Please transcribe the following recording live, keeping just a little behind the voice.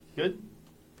Good?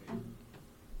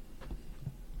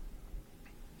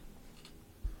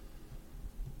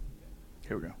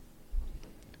 Here we go.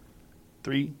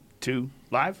 3, 2,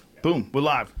 live? Boom, we're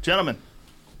live. Gentlemen.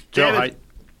 Joe, David,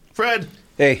 Fred.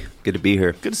 Hey, good to be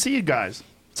here. Good to see you guys.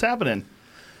 What's happening?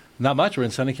 Not much. We're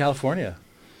in sunny California.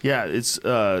 Yeah, it's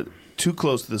too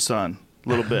close to the sun, a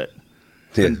little bit.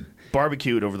 Yeah. Been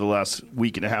barbecued over the last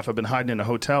week and a half. I've been hiding in a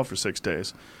hotel for 6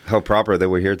 days. How proper that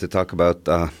we're here to talk about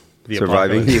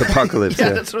surviving the apocalypse.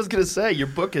 Yeah, that's what I was going to say. Your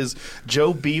book is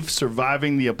Joe Beef,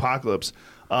 Surviving the Apocalypse.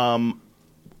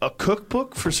 A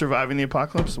cookbook for surviving the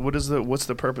apocalypse? What's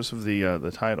the purpose of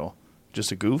the title?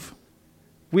 Just a goof?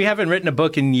 We haven't written a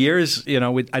book in years.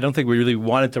 I don't think we really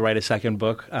wanted to write a second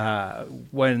book.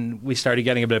 When we started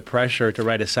getting a bit of pressure to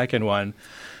write a second one,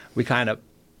 we kind of,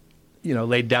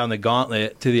 laid down the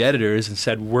gauntlet to the editors and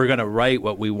said, we're going to write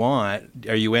what we want.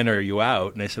 Are you in or are you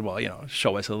out? And they said, well,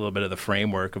 show us a little bit of the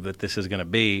framework of what this is going to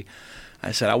be.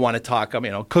 I said, I want to talk,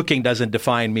 cooking doesn't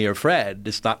define me or Fred.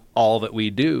 It's not all that we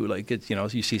do. Like, it's,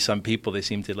 you see some people, they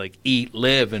seem to eat,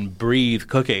 live, and breathe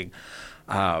cooking.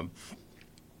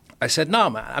 I said,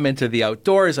 no, man, I'm into the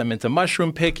outdoors. I'm into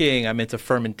mushroom picking. I'm into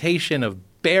fermentation of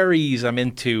berries. I'm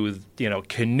into,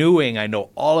 canoeing. I know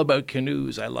all about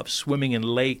canoes. I love swimming in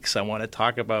lakes. I want to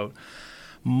talk about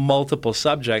multiple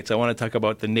subjects. I want to talk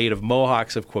about the native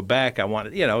Mohawks of Quebec.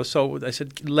 So I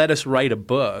said, let us write a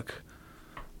book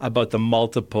about the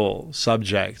multiple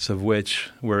subjects of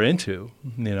which we're into,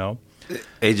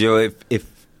 Hey, Joe,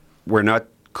 if we're not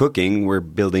cooking, we're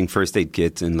building first aid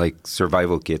kits and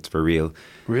survival kits for real.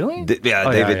 Really?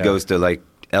 David goes to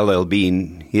LL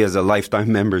Bean. He has a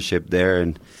lifetime membership there.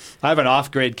 And I have an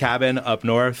off-grid cabin up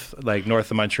north,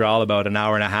 north of Montreal, about an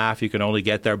hour and a half. You can only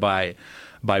get there by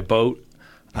boat.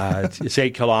 It's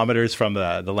 8 kilometers from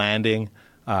the landing.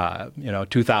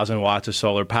 2,000 watts of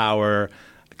solar power.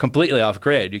 Completely off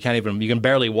grid. You can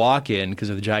barely walk in because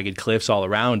of the jagged cliffs all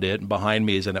around it. And behind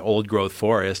me is an old growth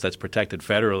forest that's protected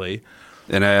federally.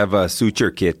 And I have a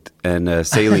suture kit and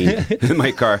saline in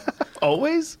my car.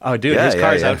 Always? Oh, dude, his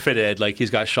car's outfitted. He's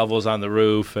got shovels on the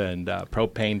roof and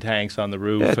propane tanks on the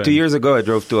roof. Yeah, 2 years ago, I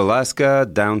drove to Alaska,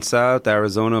 down south,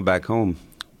 Arizona, back home.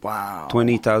 Wow.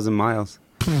 20,000 miles.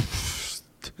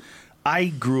 I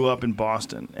grew up in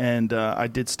Boston, and I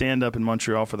did stand-up in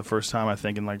Montreal for the first time, I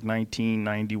think, in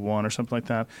 1991 or something like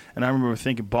that. And I remember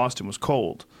thinking Boston was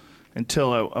cold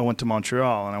until I went to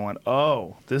Montreal, and I went,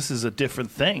 oh, this is a different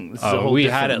thing. This is a whole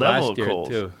different level of cold.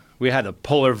 Too. We had a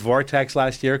polar vortex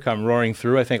last year come roaring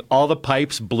through. I think all the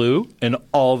pipes blew in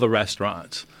all the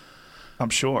restaurants. I'm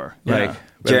sure. Yeah.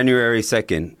 January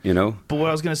 2nd, But what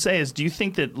I was going to say is, do you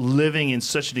think that living in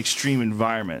such an extreme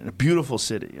environment, a beautiful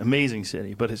city, amazing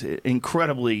city, but it's an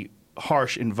incredibly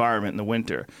harsh environment in the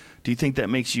winter, do you think that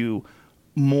makes you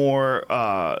more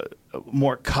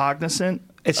cognizant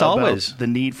about the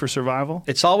need for survival?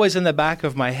 It's always in the back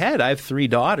of my head. I have 3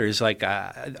 daughters.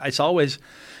 It's always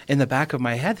in the back of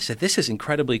my head. They said, this is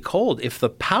incredibly cold. If the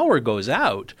power goes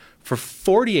out for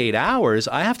 48 hours,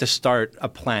 I have to start a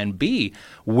plan B.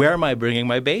 Where am I bringing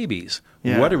my babies?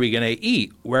 Yeah. What are we going to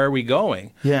eat? Where are we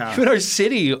going? Yeah. Even our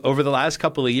city, over the last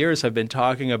couple of years, have been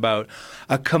talking about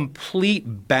a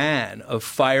complete ban of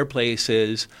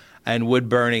fireplaces and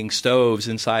wood-burning stoves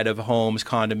inside of homes,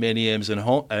 condominiums,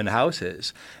 and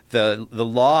houses. The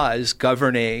laws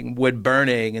governing wood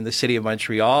burning in the city of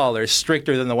Montreal are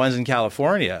stricter than the ones in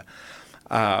California.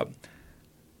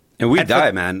 And we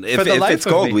die, man. If it's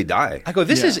cold, we die. I go,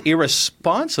 this is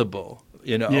irresponsible,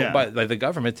 by the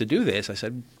government to do this. I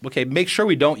said, okay, make sure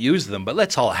we don't use them, but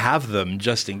let's all have them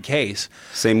just in case.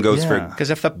 Same goes for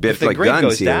because if the grid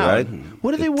goes down, right?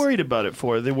 What are they worried about it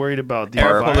for? Are they worried about the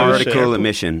particle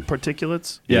emission,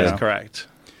 particulates? Yes, correct.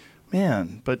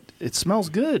 Man, but it smells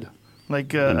good.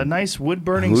 A nice wood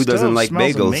burning stove doesn't like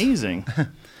smells bagels? Amazing.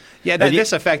 Yeah,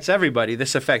 this affects everybody.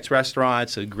 This affects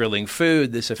restaurants, grilling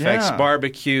food. This affects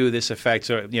barbecue. This affects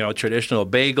traditional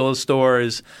bagel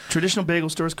stores. Traditional bagel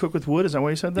stores cook with wood. Is that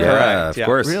why you said that? Yeah, of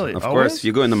course. Really? Of Always? course.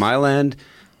 You go into Myland,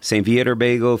 St. Viator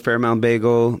Bagel, Fairmount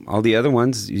Bagel, all the other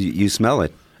ones, you smell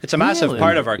it. It's a massive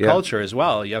part of our culture as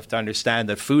well. You have to understand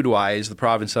that food-wise, the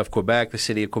province of Quebec, the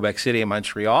city of Quebec City, and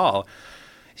Montreal,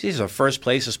 these are the first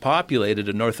places populated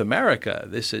in North America.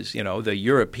 This is, the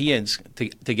Europeans,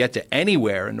 to get to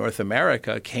anywhere in North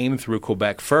America, came through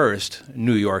Quebec first,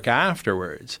 New York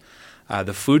afterwards.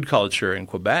 The food culture in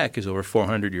Quebec is over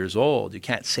 400 years old. You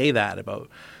can't say that about,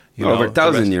 over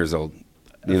 1,000 years old.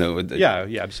 Yeah,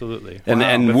 absolutely.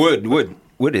 And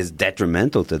wood is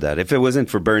detrimental to that. If it wasn't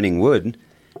for burning wood,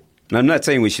 and I'm not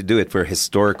saying we should do it for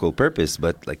historical purpose,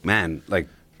 but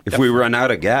if we run out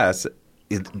of gas,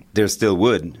 there's still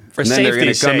wood. For and then they're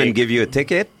going to come sake. and give you a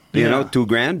ticket. You Yeah. know,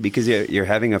 $2,000 because you're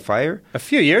having a fire. A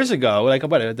few years ago, like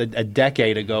about a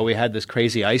decade ago, we had this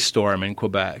crazy ice storm in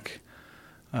Quebec.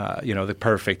 The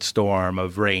perfect storm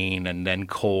of rain and then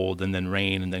cold and then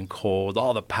rain and then cold.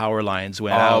 All the power lines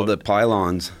went out. All the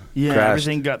pylons Yeah, crashed.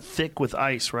 everything got thick with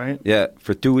ice, right? Yeah,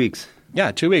 for 2 weeks.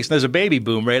 Yeah, 2 weeks. There's a baby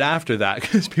boom right after that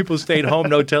because people stayed home,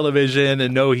 no television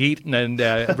and no heat, and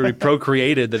we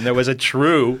procreated. And there was a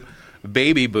true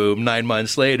baby boom 9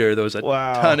 months later. There was a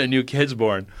ton of new kids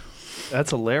born.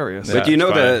 That's hilarious. Yeah. But you know,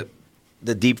 it's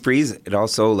the deep freeze, it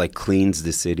also like cleans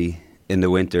the city in the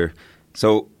winter.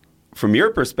 So from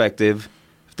your perspective,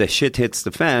 if the shit hits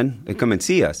the fan, they come and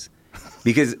see us.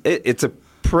 Because it's a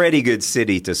pretty good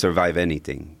city to survive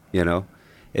anything, you know?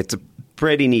 It's a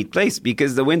pretty neat place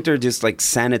because the winter just like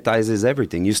sanitizes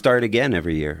everything. You start again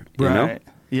every year, you know?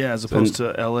 Yeah, as opposed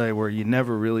to LA where you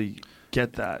never really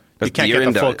get that. You can't you're get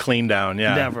in the full clean down.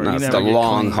 Yeah. Never. No, You it's never the get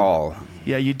long clean. haul.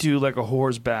 Yeah, you do like a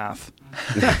whore's bath.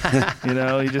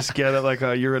 You just get it like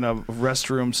you're in a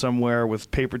restroom somewhere with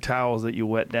paper towels that you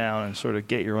wet down and sort of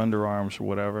get your underarms or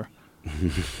whatever.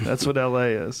 That's what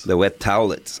LA is. The wet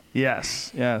towelettes.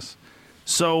 Yes.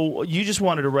 So you just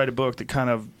wanted to write a book that kind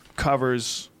of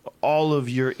covers all of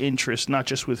your interests, not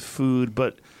just with food,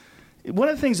 but one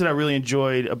of the things that I really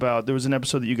enjoyed about, there was an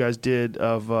episode that you guys did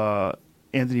of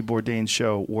Anthony Bourdain's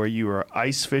show where you were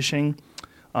ice fishing.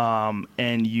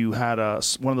 And you had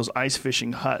one of those ice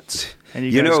fishing huts, and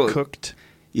you guys cooked.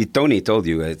 Tony told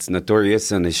you it's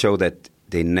notorious on the show that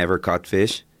they never caught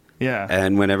fish. Yeah.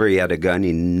 And whenever he had a gun,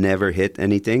 he never hit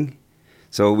anything.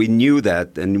 So we knew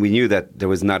that, and we knew that there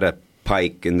was not a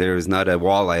pike and there was not a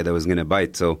walleye that was going to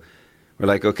bite. So we're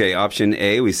like, okay, option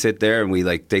A, we sit there and we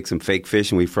like take some fake fish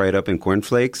and we fry it up in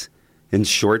cornflakes and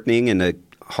shortening in a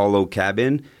hollow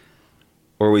cabin.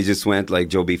 Or we just went like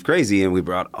Joe Beef crazy and we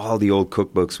brought all the old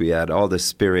cookbooks we had, all the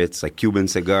spirits, like Cuban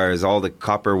cigars, all the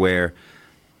copperware,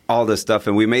 all the stuff.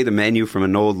 And we made a menu from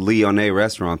an old Lyonnais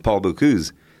restaurant, Paul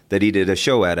Bocuse, that he did a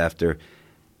show at after.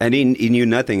 And he knew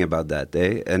nothing about that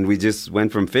day. And we just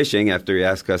went from fishing after he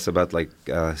asked us about like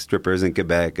strippers in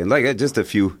Quebec and like just a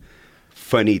few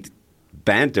funny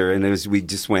banter. And we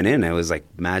just went in. It was like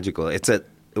magical. It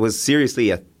was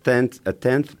seriously a tenth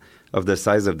of the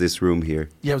size of this room here.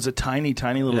 Yeah, it was a tiny,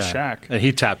 tiny little shack. And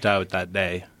he tapped out that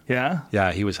day. Yeah?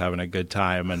 Yeah, he was having a good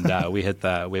time, and we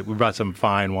brought some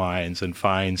fine wines and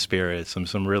fine spirits,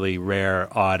 some really rare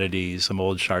oddities, some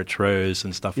old chartreuse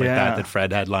and stuff like that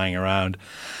Fred had lying around.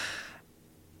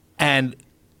 And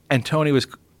Tony was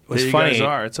there you funny. guys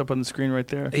are. It's up on the screen right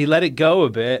there. He let it go a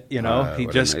bit, What a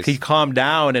nice- he calmed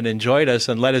down and enjoyed us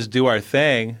and let us do our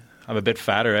thing. I'm a bit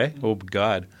fatter, eh? Oh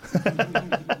God.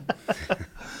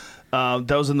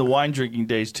 That was in the wine drinking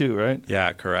days too, right?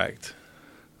 Yeah, correct.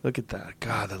 Look at that.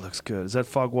 God, that looks good. Is that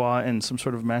foie gras and some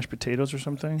sort of mashed potatoes or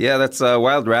something? Yeah, that's a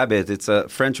wild rabbit. It's a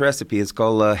French recipe. It's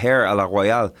called hare à la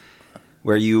royale,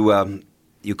 where you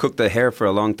cook the hare for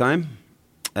a long time,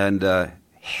 and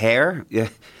hare, yeah,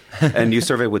 and you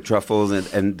serve it with truffles,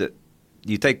 and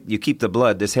you keep the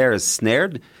blood. This hare is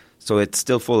snared, so it's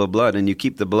still full of blood, and you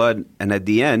keep the blood, and at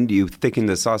the end you thicken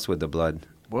the sauce with the blood.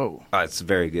 Whoa. Oh, it's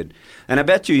very good. And I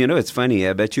bet you, it's funny.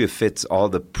 I bet you it fits all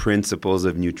the principles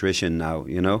of nutrition now,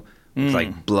 It's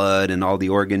like blood and all the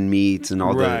organ meats and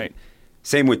all the...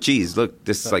 Same with cheese. Look,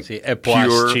 this is like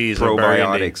pure cheese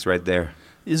probiotics right there.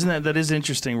 That is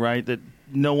interesting, right? That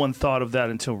no one thought of that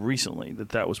until recently,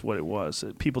 that was what it was.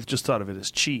 People just thought of it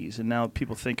as cheese, and now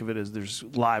people think of it as there's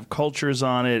live cultures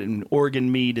on it, and organ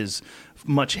meat is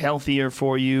much healthier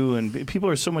for you, and people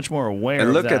are so much more aware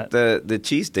and of that. And look at the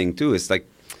cheese thing, too. It's like...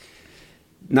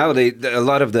 Now, a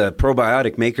lot of the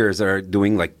probiotic makers are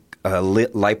doing like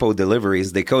lipo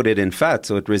deliveries. They coat it in fat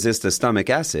so it resists the stomach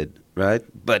acid, right?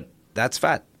 But that's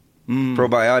fat.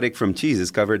 Probiotic from cheese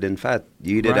is covered in fat.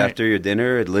 You eat it after your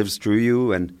dinner. It lives through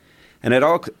you. And it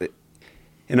all,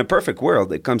 in a perfect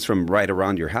world, it comes from right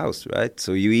around your house, right?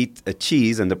 So you eat a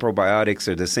cheese and the probiotics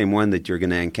are the same one that you're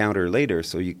going to encounter later.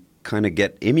 So you kind of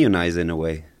get immunized in a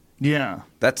way. Yeah.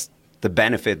 That's the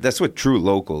benefit. That's what true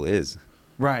local is.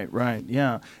 Right,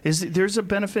 yeah. There's a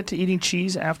benefit to eating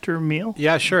cheese after a meal?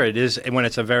 Yeah, sure. It is. When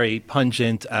it's a very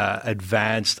pungent,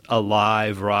 advanced,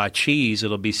 alive, raw cheese,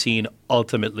 it'll be seen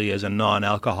ultimately as a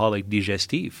non-alcoholic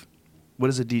digestif. What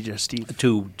is a digestif?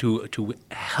 To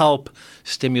help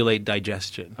stimulate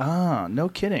digestion. Ah, no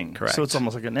kidding. Correct. So it's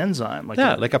almost like an enzyme. Like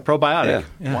a probiotic.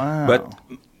 Yeah. Wow. But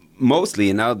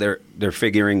mostly now they're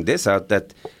figuring this out,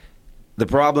 that the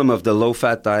problem of the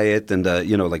low-fat diet and the,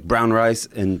 like brown rice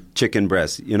and chicken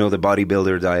breast, the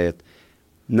bodybuilder diet,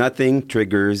 nothing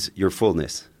triggers your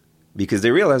fullness. Because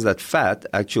they realize that fat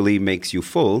actually makes you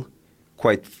full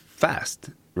quite fast,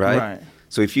 right?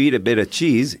 So if you eat a bit of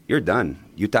cheese, you're done.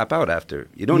 You tap out after.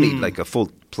 You don't eat like a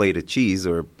full plate of cheese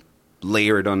or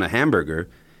layer it on a hamburger,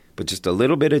 but just a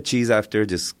little bit of cheese after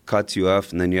just cuts you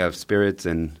off, and then you have spirits,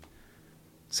 and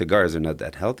cigars are not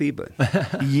that healthy, but...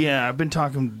 Yeah, I've been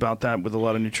talking about that with a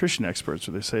lot of nutrition experts,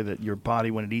 where they say that your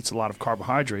body, when it eats a lot of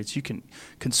carbohydrates, you can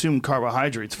consume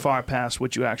carbohydrates far past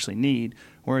what you actually need,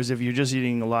 whereas if you're just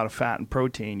eating a lot of fat and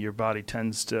protein, your body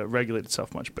tends to regulate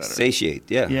itself much better. Satiate,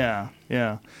 yeah.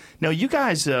 Yeah. Now, you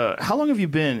guys, how long have you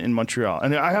been in Montreal?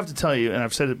 And I have to tell you, and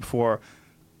I've said it before,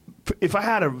 if I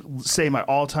had to say my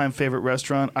all-time favorite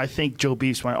restaurant, I think Joe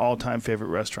Beef's my all-time favorite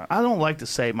restaurant. I don't like to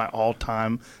say my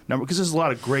all-time number because there's a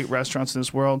lot of great restaurants in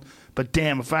this world. But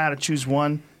damn, if I had to choose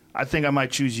one, I think I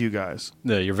might choose you guys.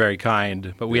 No, you're very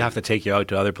kind, but we have to take you out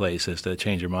to other places to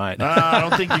change your mind. I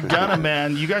don't think you're gonna,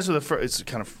 man. You guys are the first. It's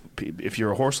kind of, if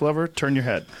you're a horse lover, turn your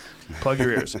head, plug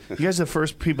your ears. You guys are the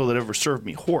first people that ever served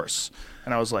me horse,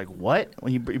 and I was like, what?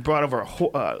 When you brought over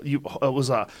it was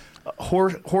a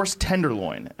horse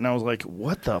tenderloin, and I was like,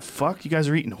 what the fuck? You guys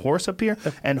are eating horse up here?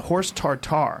 And horse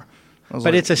tartare.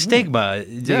 But it's a stigma.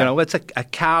 You know, it's a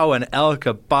cow, an elk,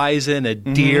 a bison, a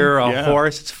deer, a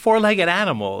horse. It's a four-legged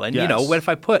animal. And, you know, what if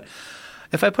I put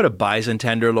a bison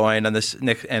tenderloin on this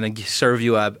and serve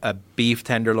you a beef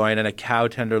tenderloin and a cow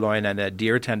tenderloin and a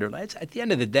deer tenderloin, at the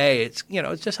end of the day, it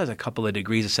just has a couple of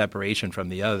degrees of separation from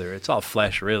the other. It's all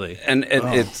flesh, really. And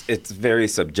it's very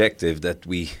subjective that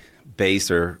we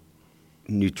base our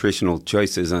nutritional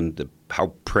choices on how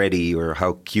pretty or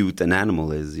how cute an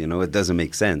animal is. It doesn't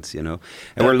make sense. And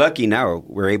we're lucky now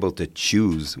we're able to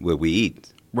choose what we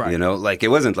eat. Right. Like it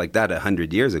wasn't like that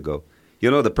 100 years ago.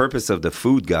 The purpose of the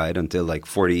food guide until like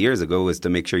 40 years ago was to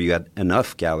make sure you had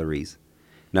enough calories.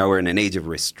 Now we're in an age of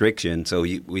restriction, so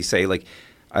we say like,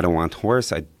 I don't want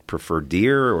horse, I prefer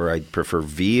deer, or I prefer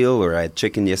veal, or I had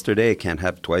chicken yesterday, I can't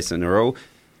have twice in a row.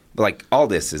 Like, all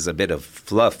this is a bit of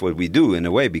fluff, what we do, in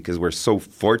a way, because we're so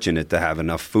fortunate to have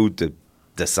enough food to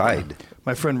decide.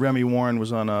 My friend Remy Warren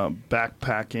was on a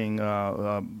backpacking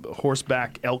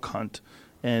horseback elk hunt,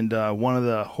 and one of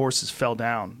the horses fell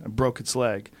down and broke its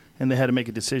leg, and they had to make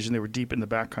a decision. They were deep in the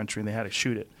backcountry, and they had to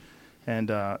shoot it, and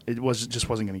it just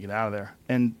wasn't going to get out of there.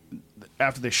 And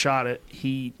after they shot it,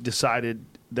 he decided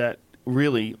that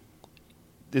really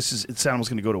this animal's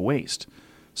going to go to waste.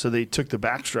 So they took the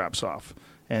back straps off,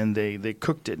 and they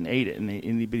cooked it and ate it.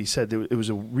 But he said it was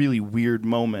a really weird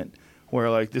moment where,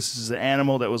 like, this is an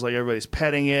animal that was like everybody's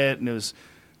petting it, and it was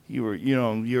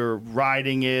you're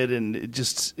riding it, and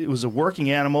it was a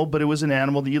working animal, but it was an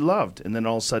animal that you loved. And then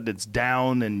all of a sudden it's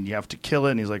down, and you have to kill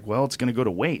it. And he's like, well, it's going to go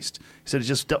to waste. He said it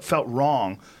just felt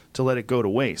wrong to let it go to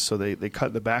waste, so they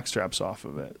cut the back straps off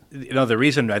of it. The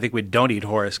reason I think we don't eat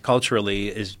horse culturally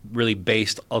is really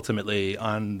based ultimately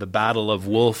on the Battle of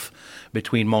Wolfe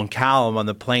between Montcalm on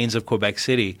the plains of Quebec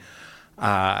City.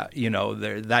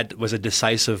 That was a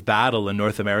decisive battle in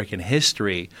North American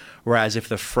history, whereas if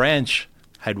the French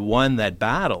had won that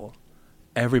battle,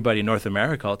 everybody in North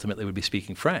America ultimately would be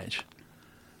speaking French.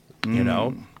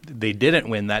 They didn't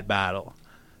win that battle.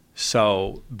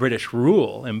 So British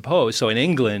rule imposed. So in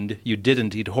England, you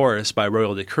didn't eat horse by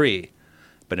royal decree.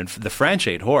 But the French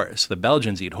ate horse. The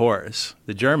Belgians eat horse.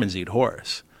 The Germans eat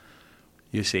horse.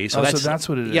 You see? So that's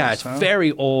what it is. Yeah, it's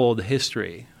very old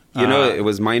history. It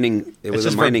was mining. It was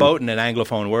just verboten in an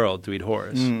Anglophone world to eat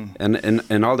horse. And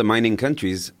in all the mining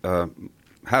countries,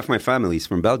 half my family's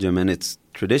from Belgium, and it's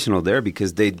traditional there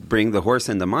because they bring the horse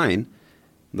in the mine.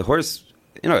 The horse,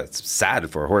 it's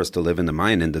sad for a horse to live in the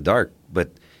mine in the dark, but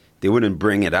they wouldn't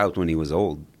bring it out when he was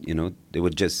old. They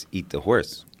would just eat the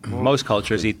horse. Most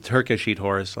cultures eat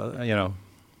horse. Well,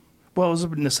 it was a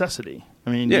necessity.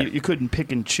 I mean, you couldn't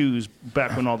pick and choose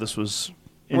back when all this was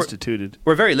instituted.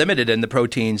 We're very limited in the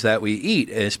proteins that we eat,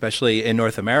 especially in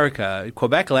North America.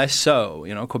 Quebec less so.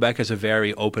 Quebec is a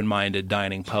very open-minded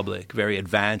dining public, very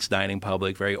advanced dining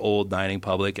public, very old dining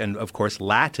public, and of course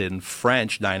Latin,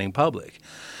 French dining public.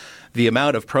 The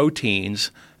amount of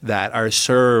proteins that are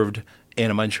served in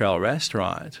a Montreal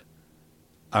restaurant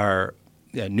are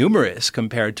numerous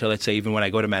compared to, let's say, even when I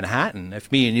go to Manhattan. If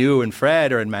me and you and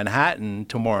Fred are in Manhattan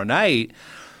tomorrow night,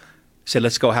 say,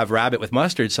 let's go have rabbit with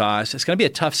mustard sauce, it's going to be a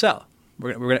tough sell.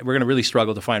 We're going to really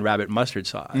struggle to find rabbit mustard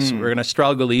sauce. We're going to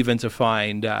struggle even to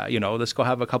find, let's go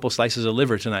have a couple slices of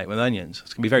liver tonight with onions.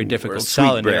 It's going to be very difficult to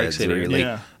sell in New York City.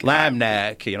 Lamb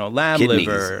neck, lamb kidneys.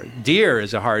 Liver. Deer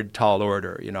is a hard, tall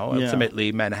order.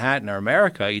 Ultimately, Manhattan or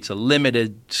America eats a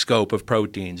limited scope of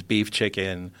proteins, beef,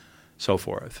 chicken, so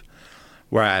forth.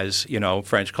 Whereas,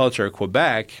 French culture,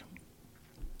 Quebec,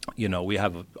 we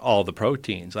have all the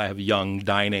proteins. I have young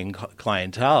dining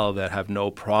clientele that have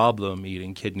no problem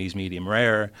eating kidneys medium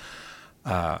rare,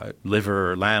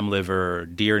 liver, lamb liver,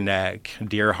 deer neck,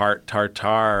 deer heart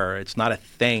tartare. It's not a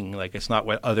thing. Like, it's not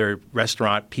what other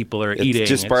restaurant people are eating. It's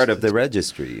just part of the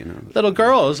registry, you know. Little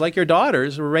girls, like your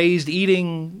daughters, were raised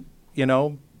eating, you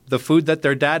know, the food that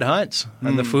their dad hunts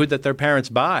and the food that their parents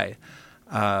buy.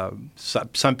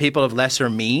 Some people of lesser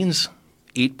means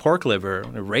eat pork liver.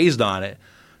 They're raised on it.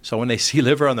 So when they see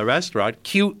liver on the restaurant,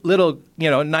 cute little,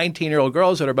 19-year-old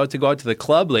girls that are about to go out to the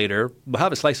club later will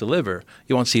have a slice of liver.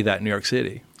 You won't see that in New York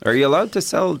City. Are you allowed to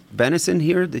sell venison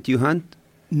here that you hunt?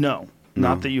 No,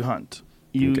 not that you hunt.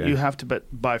 You have to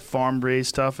buy farm-raised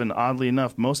stuff, and oddly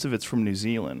enough, most of it's from New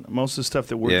Zealand. Most of the stuff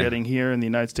that we're getting here in the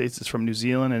United States is from New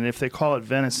Zealand, and if they call it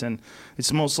venison,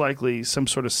 it's most likely some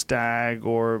sort of stag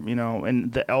or,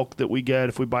 and the elk that we get,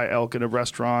 if we buy elk at a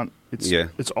restaurant,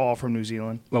 it's all from New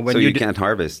Zealand. Well, so you can't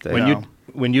harvest it.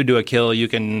 When you do a kill, you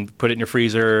can put it in your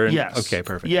freezer? Yes. Okay,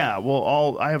 perfect. Yeah,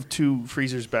 well, I have 2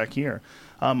 freezers back here.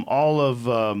 All of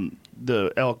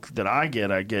the elk that I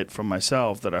get from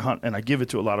myself that I hunt, and I give it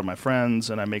to a lot of my friends,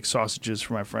 and I make sausages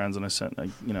for my friends, and I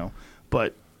send,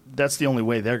 but that's the only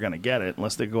way they're going to get it,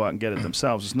 unless they go out and get it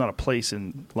themselves. There's not a place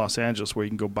in Los Angeles where you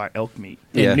can go buy elk meat.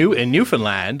 In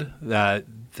Newfoundland,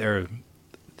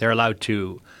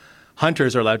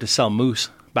 hunters are allowed to sell moose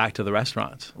back to the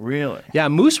restaurants. Really? Yeah,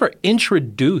 moose were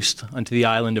introduced onto the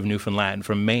island of Newfoundland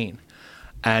from Maine.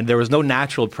 And there was no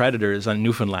natural predators on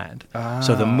Newfoundland.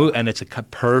 So and it's a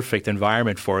perfect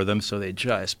environment for them, so they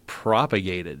just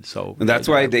propagated. And that's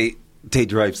why they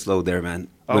drive slow there, man.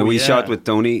 When we shot with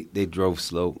Tony, they drove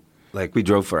slow. Like, we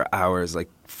drove for hours, like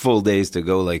full days to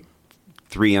go, like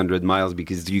 300 miles,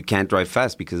 because you can't drive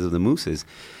fast because of the mooses.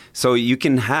 So you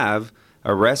can have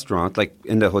a restaurant, like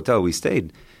in the hotel we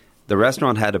stayed, the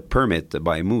restaurant had a permit to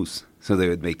buy moose. So they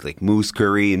would make like moose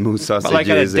curry and moose sausages. But like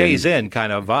a Days Inn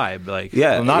kind of vibe. Like,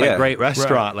 not a great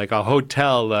restaurant, like a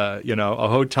hotel, a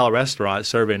hotel restaurant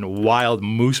serving wild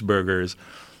moose burgers.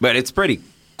 But it's pretty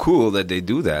cool that they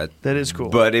do that. That is cool.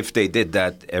 But if they did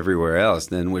that everywhere else,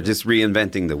 then we're just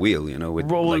reinventing the wheel,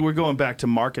 We're going back to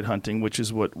market hunting, which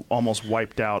is what almost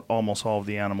wiped out almost all of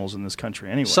the animals in this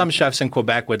country anyway. Some chefs in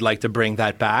Quebec would like to bring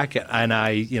that back. And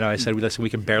I said, listen,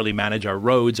 we can barely manage our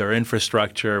roads, our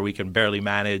infrastructure. We can barely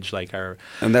manage like our...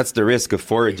 And that's the risk of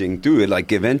foraging too.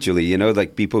 Like eventually,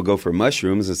 like people go for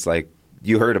mushrooms. It's like,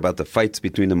 you heard about the fights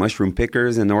between the mushroom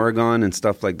pickers in Oregon and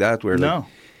stuff like that. Where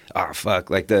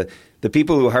like the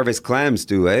people who harvest clams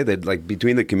do, that like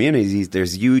between the communities,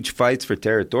 there's huge fights for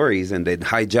territories, and they'd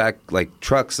hijack like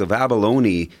trucks of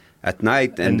abalone at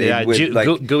night, and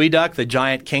gooey duck, the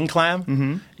giant king clam.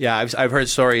 Mm-hmm. Yeah, I've heard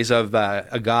stories of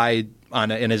a guy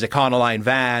in his Econoline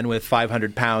van with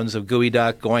 500 pounds of gooey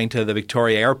duck going to the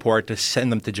Victoria Airport to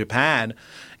send them to Japan,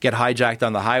 get hijacked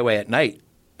on the highway at night,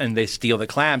 and they steal the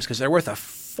clams because they're worth a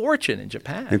fortune in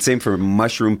Japan. And same for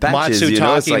mushroom patches.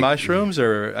 Matsutake mushrooms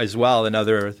are as well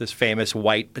this famous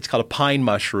white, it's called a pine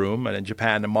mushroom, and in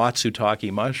Japan, a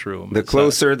matsutake mushroom. The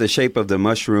closer the shape of the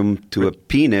mushroom to a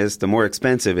penis, the more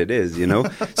expensive it is,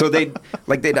 So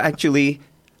they'd actually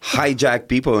hijack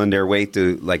people on their way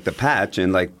to like the patch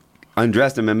and like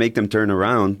undress them and make them turn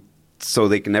around so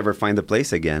they can never find the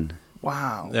place again.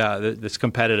 Wow. Yeah, it's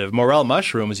competitive. Morel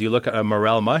mushrooms, you look at a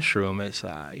morel mushroom, it's,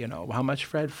 how much,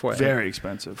 Fred? Very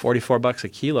expensive. $44 a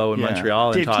kilo in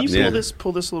Montreal. Dave, can you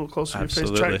pull this a little closer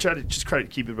Absolutely. to your face? Try to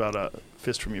keep it about a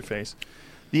fist from your face.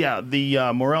 Yeah,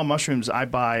 the morel mushrooms, I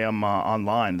buy them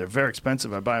online. They're very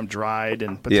expensive. I buy them dried,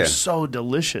 but they're so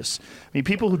delicious. I mean,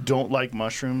 people who don't like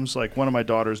mushrooms, like one of my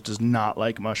daughters does not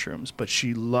like mushrooms, but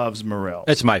she loves morels.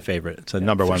 It's my favorite. It's a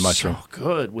number one mushroom. So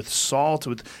good with salt,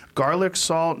 with garlic,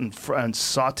 salt, and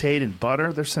sautéed in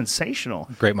butter. They're sensational.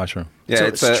 Great mushroom. Yeah,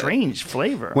 it's a strange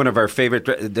flavor. One of our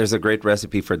favorite. There's a great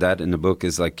recipe for that in the book.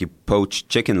 Is like you poach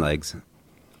chicken legs.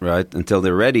 Right, until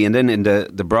they're ready. And then in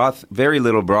the broth, very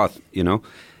little broth,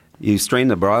 you strain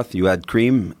the broth, you add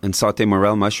cream and saute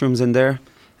morel mushrooms in there,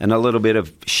 and a little bit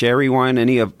of sherry wine,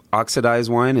 any of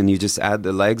oxidized wine, and you just add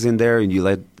the legs in there, and you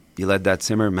let that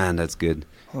simmer. Man, that's good.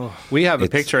 Oh. We have a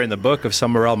picture in the book of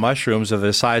some morel mushrooms of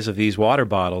the size of these water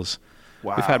bottles.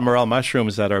 Wow. We've had morel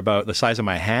mushrooms that are about the size of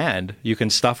my hand. You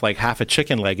can stuff like half a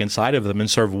chicken leg inside of them and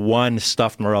serve one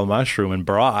stuffed morel mushroom in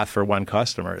broth for one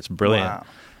customer. It's brilliant. Wow.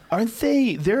 Aren't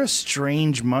they? They're a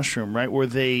strange mushroom, right? Where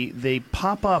they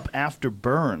pop up after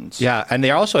burns. Yeah, and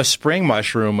they're also a spring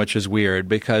mushroom, which is weird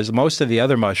because most of the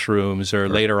other mushrooms are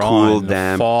later cool, on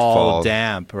damp, fall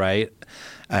damp, right?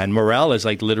 And morel is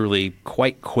like literally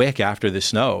quite quick after the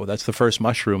snow. That's the first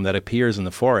mushroom that appears in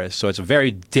the forest, so it's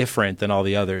very different than all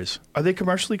the others. Are they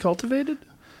commercially cultivated?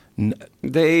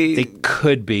 They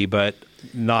could be, but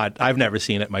I've never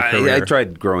seen it in my career. I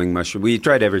tried growing mushrooms. We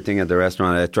tried everything at the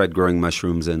restaurant. I tried growing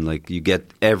mushrooms, and like you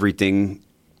get everything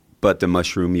but the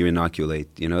mushroom you inoculate.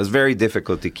 You know, it's very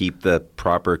difficult to keep the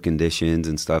proper conditions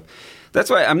and stuff. That's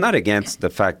why I'm not against the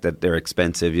fact that they're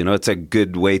expensive. You know, it's a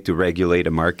good way to regulate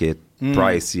a market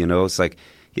price. You know, it's like,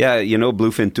 yeah, you know,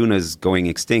 bluefin tuna is going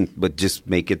extinct, but just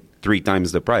make it 3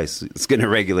 times the price. It's going to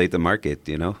regulate the market,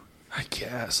 you know? I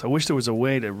guess. I wish there was a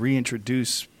way to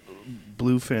reintroduce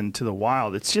bluefin to the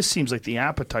wild. It just seems like the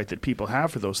appetite that people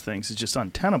have for those things is just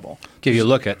untenable. If you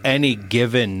look at any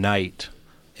given night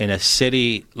in a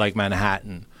city like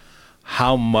Manhattan,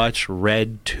 how much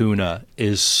red tuna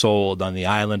is sold on the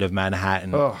island of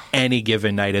Manhattan any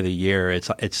given night of the year.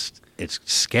 It's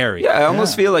scary. Yeah, I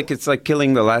almost feel like it's like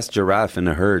killing the last giraffe in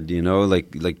a herd, you know,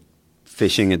 like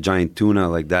fishing a giant tuna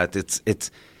like that.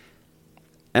 It's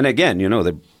and again, you know,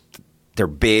 they're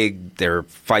big, they're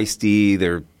feisty,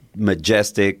 they're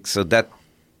majestic, so that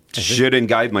shouldn't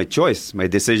guide my choice, my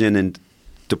decision and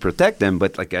to protect them,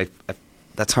 but like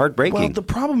that's heartbreaking. Well, the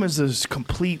problem is there's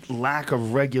complete lack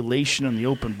of regulation in the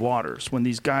open waters when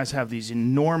these guys have these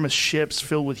enormous ships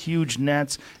filled with huge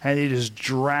nets and they just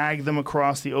drag them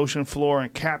across the ocean floor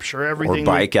and capture everything.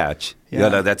 Or bycatch.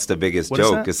 Yeah, that's the biggest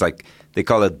joke. It's like they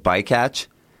call it bycatch.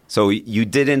 So you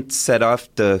didn't set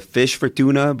off the fish for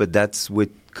tuna, but that's what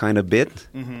kind of bit.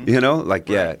 You know, like,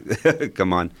 right. Yeah,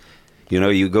 come on. You know,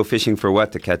 you go fishing for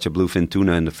what? To catch a bluefin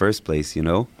tuna in the first place, you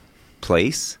know?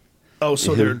 Place. Oh,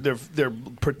 so they're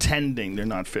pretending they're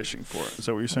not fishing for it. Is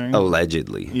that what you're saying?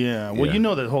 Allegedly. Yeah. Well, you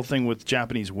know that whole thing with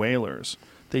Japanese whalers.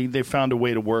 They found a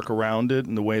way to work around it,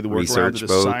 and the way to work around it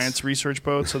is science research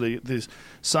boats. So these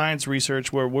science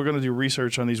research where we're going to do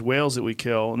research on these whales that we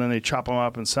kill, and then they chop them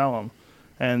up and sell them.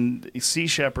 And Sea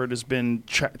Shepherd has been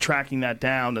tracking that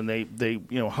down, and they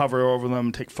hover over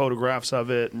them, take photographs of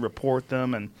it, and report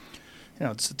them, and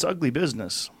it's ugly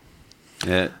business.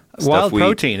 Yeah. Wild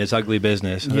protein is ugly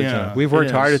business. Yeah, we've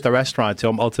worked hard at the restaurant to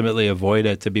ultimately avoid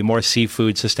it, to be more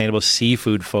sustainable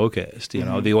seafood focused. You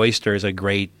know, the oyster is a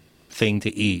great thing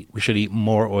to eat. We should eat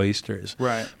more oysters.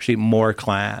 Right. We should eat more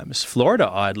clams. Florida,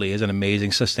 oddly, is an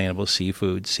amazing sustainable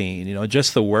seafood scene. You know,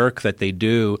 just the work that they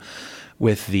do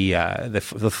with the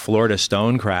Florida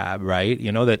stone crab, right?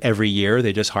 You know that every year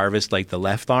they just harvest like the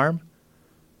left arm.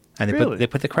 And they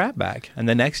put the crab back. And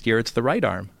the next year it's the right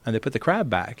arm. And they put the crab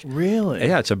back. Really?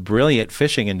 Yeah, it's a brilliant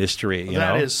fishing industry. You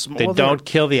know? They don't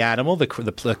kill the animal. The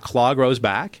claw grows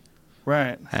back.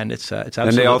 Right. And it's absolutely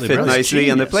and they all fit brilliant.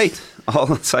 nicely on the plate,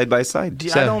 all side by side.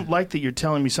 I don't like that you're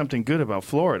telling me something good about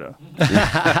Florida.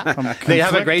 They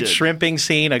have a great shrimping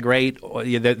scene.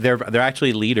 They're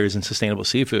actually leaders in sustainable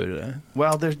seafood.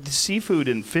 Well, the seafood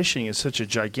and fishing is such a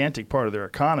gigantic part of their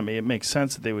economy. It makes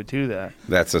sense that they would do that.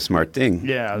 That's a smart thing.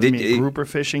 Yeah, grouper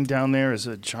fishing down there is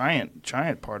a giant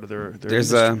part of their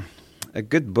There's industry. a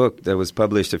good book that was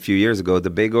published a few years ago,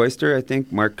 The Big Oyster, I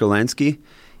think, Mark Kurlansky.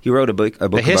 He wrote a book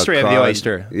about the history of cod. the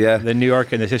oyster. Yeah. The New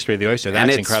York and the history of the oyster.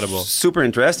 That's incredible. Super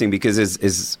interesting because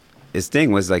his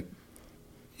thing was like,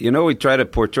 you know, we try to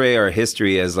portray our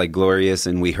history as like glorious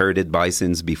and we herded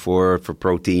bisons before for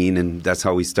protein and that's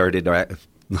how we started our,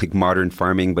 like modern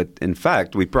farming. But in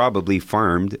fact, we probably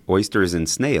farmed oysters and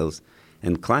snails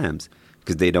and clams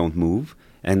because they don't move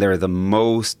and they're the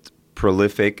most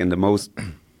prolific and the most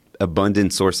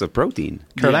abundant source of protein.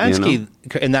 Kurlansky,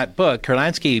 in that book,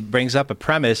 Kurlansky brings up a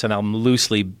premise, and I'm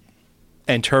loosely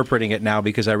interpreting it now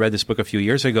because I read this book a few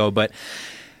years ago, but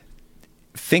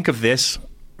think of this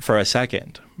for a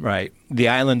second, right? The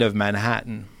island of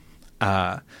Manhattan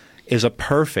is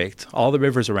all the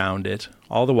rivers around it,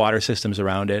 all the water systems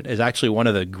around it, is actually one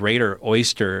of the greater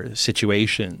oyster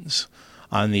situations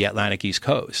on the Atlantic East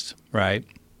Coast, right?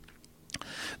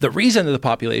 The reason that the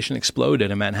population exploded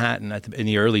in Manhattan in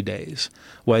the early days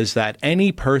was that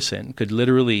any person could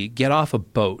literally get off a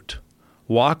boat,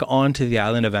 walk onto the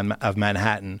island of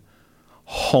Manhattan,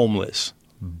 homeless,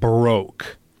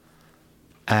 broke,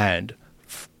 and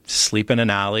sleep in an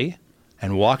alley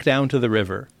and walk down to the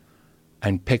river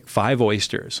and pick 5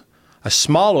 oysters. A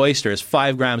small oyster is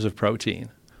 5 grams of protein,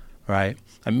 right?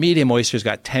 A medium oyster's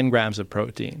got 10 grams of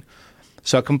protein.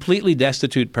 So a completely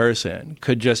destitute person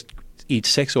could just eat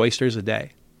 6 oysters a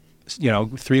day,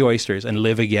 3 oysters, and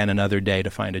live again another day to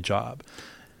find a job.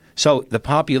 So the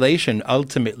population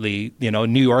ultimately,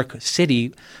 New York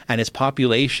City and its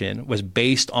population was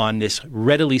based on this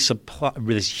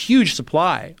this huge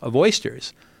supply of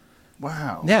oysters.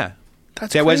 Wow. Yeah.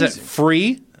 There was a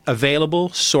free, available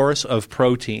source of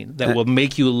protein that will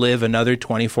make you live another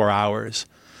 24 hours.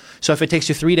 So if it takes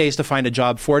you 3 days to find a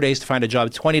job, 4 days to find a job,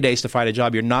 20 days to find a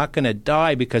job, you're not going to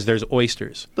die because there's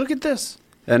oysters. Look at this.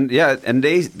 And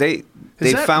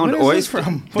they found oyster.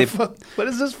 What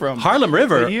is this from? Harlem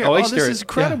River oyster. Oh, this is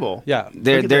incredible. Yeah.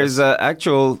 There's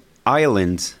actual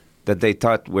islands that they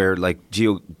thought were like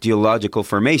geological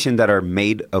formation that are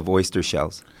made of oyster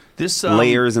shells. This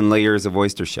layers and layers of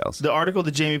oyster shells. The article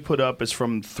that Jamie put up is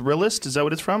from Thrillist. Is that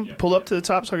what it's from? Yeah. Pull up to the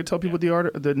top so I can tell people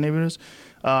what the name is.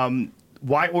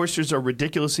 Why oysters are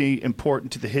ridiculously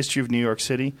important to the history of New York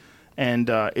City. And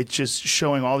it's just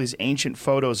showing all these ancient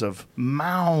photos of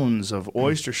mounds of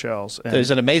oyster shells. And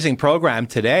there's an amazing program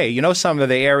today. You know, some of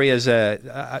the areas, they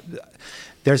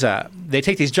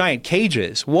take these giant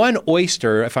cages. One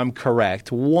oyster, if I'm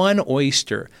correct, one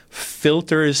oyster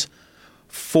filters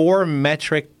 4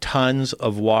 metric tons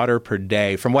of water per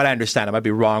day. From what I understand, I might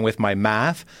be wrong with my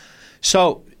math.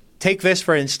 So take this,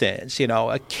 for instance, you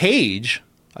know, a caged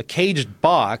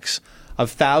box of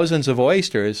thousands of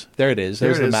oysters. There it is.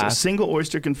 There's the math. A single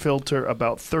oyster can filter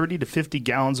about 30 to 50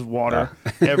 gallons of water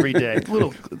every day.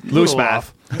 Little loose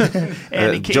math.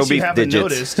 And in case you haven't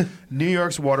noticed, New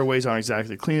York's waterways aren't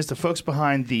exactly the cleanest. The folks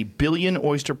behind the Billion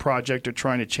Oyster Project are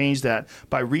trying to change that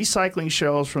by recycling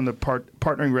shells from the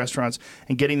partnering restaurants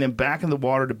and getting them back in the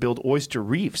water to build oyster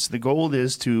reefs. The goal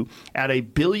is to add 1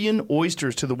 billion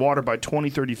oysters to the water by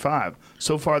 2035.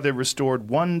 So far, they've restored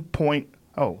 1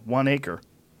 acre.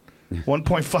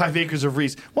 1.5 acres of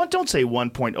reefs. Don't say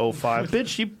 1.05,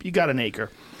 bitch. You got an acre.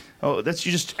 Oh, you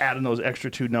just adding those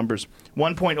extra 2 numbers.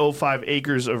 1.05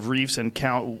 acres of reefs and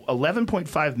count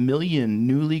 11.5 million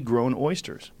newly grown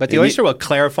oysters. But the oyster will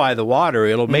clarify the water.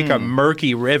 It'll make a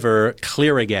murky river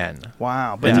clear again.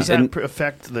 Wow. But does that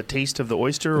affect the taste of the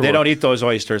oyster? They don't eat those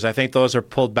oysters. I think those are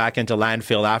pulled back into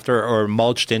landfill after or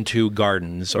mulched into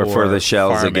gardens. Or for the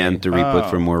shells farming. Again to re-put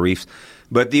for more reefs.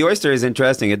 But the oyster is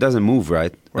interesting. It doesn't move,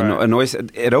 right? An oyster,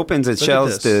 it opens its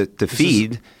shells to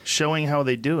feed. Showing how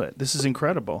they do it. This is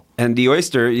incredible. And the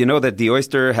oyster, you know that the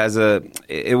oyster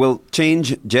it will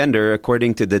change gender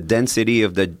according to the density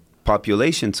of the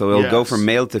population. So it'll go from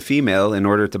male to female in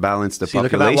order to balance the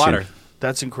population. Look at that water.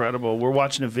 That's incredible. We're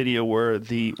watching a video where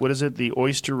the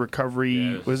oyster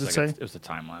recovery, what does it say? It was a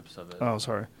time lapse of it. Oh,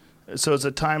 sorry. So it's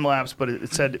a time lapse, but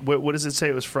it said, what does it say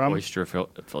it was from? Oyster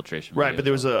filtration. Right, but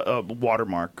there was a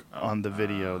watermark on the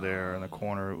video there in the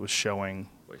corner. It was showing.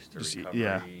 Oyster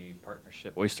Recovery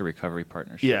Partnership. Oyster Recovery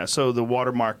Partnership. Yeah, so the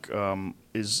watermark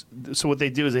is. So what they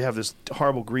do is they have this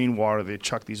horrible green water. They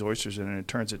chuck these oysters in, and it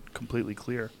turns it completely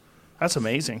clear. That's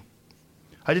amazing.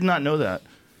 I did not know that.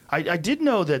 I did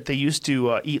know that they used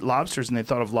to eat lobsters, and they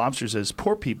thought of lobsters as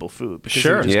poor people food because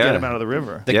they would just get them out of the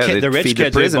river. The rich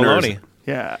kids ate bologna.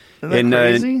 Yeah. Isn't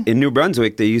that crazy? In New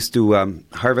Brunswick, they used to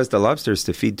harvest the lobsters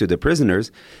to feed to the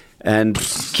prisoners and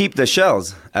keep the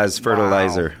shells as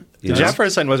fertilizer. Wow.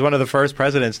 Jefferson was one of the first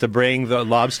presidents to bring the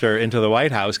lobster into the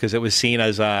White House because it was seen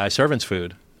as servant's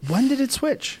food. When did it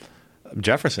switch?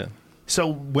 Jefferson. So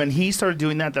when he started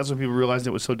doing that, that's when people realized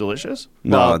it was so delicious?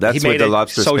 No, that's with the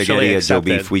lobster spaghetti at Joe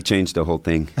Beef. We changed the whole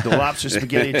thing. The lobster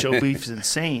spaghetti at Joe Beef is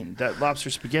insane. That lobster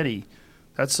spaghetti,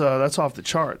 that's off the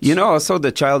charts. You know, also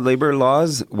the child labor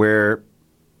laws were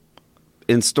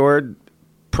instaured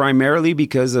primarily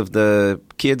because of the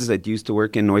kids that used to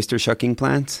work in oyster shucking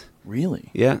plants. Really?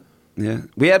 Yeah.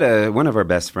 We had one of our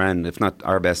best friend, if not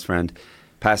our best friend,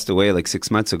 passed away like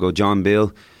 6 months ago, John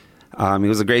Bill. He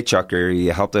was a great chucker. He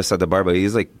helped us at the bar, but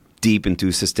he's like deep into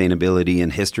sustainability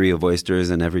and history of oysters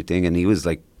and everything. And he was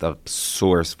like the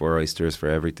source for oysters for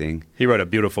everything. He wrote a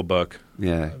beautiful book.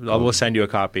 Yeah. We'll send you a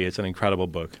copy. It's an incredible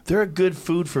book. They're a good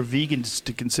food for vegans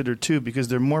to consider, too, because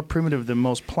they're more primitive than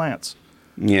most plants.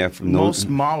 Yeah. Most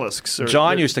mollusks.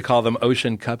 John used to call them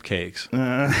ocean cupcakes.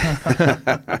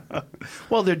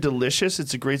 Well, they're delicious.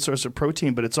 It's a great source of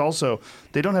protein, but it's also,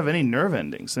 they don't have any nerve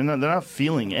endings. They're not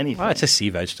feeling anything. Well, it's a sea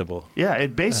vegetable. Yeah,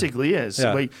 it basically is.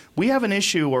 Yeah. We have an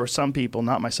issue, or some people,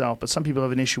 not myself, but some people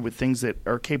have an issue with things that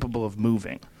are capable of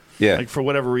moving. Yeah. Like for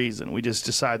whatever reason, we just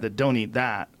decide that don't eat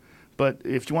that. But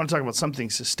if you want to talk about something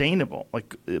sustainable,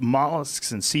 like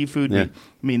mollusks and seafood, I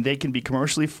mean, they can be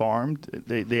commercially farmed.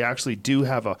 They actually do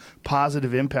have a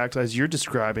positive impact, as you're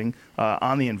describing,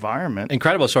 on the environment.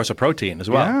 Incredible source of protein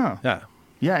as well.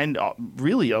 Yeah, and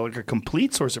really like a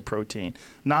complete source of protein,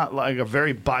 not like a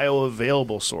very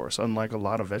bioavailable source, unlike a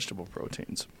lot of vegetable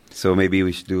proteins. So maybe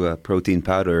we should do a protein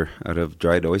powder out of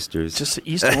dried oysters. Just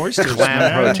eat oysters,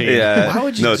 clam protein. Yeah. Why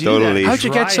would you do totally. that? How'd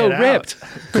you get so ripped?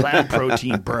 Clam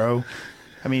protein, bro.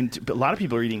 I mean, a lot of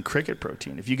people are eating cricket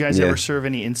protein. If you guys ever serve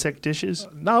any insect dishes?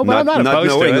 No, but I'm not opposed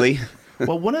knowingly. to it.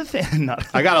 Well, one of the things...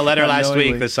 I got a letter last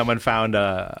week that someone found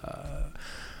a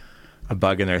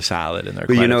bug in their salad, and they're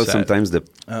But quite you know, upset. sometimes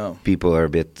the people are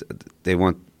they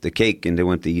want the cake and they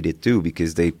want to eat it too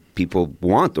because people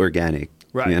want organic.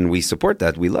 Right. And we support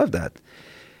that. We love that.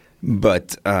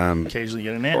 But occasionally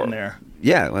get an ant in there.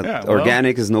 Yeah, well,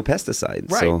 organic is no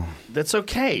pesticide. Right. So that's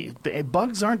okay.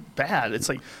 Bugs aren't bad. It's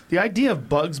like the idea of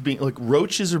bugs being like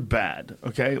roaches are bad.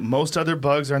 Okay, most other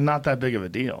bugs are not that big of a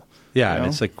deal. Yeah, and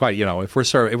it's like quite. If we're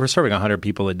serving 100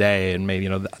 people a day, and maybe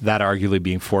that arguably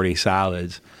being 40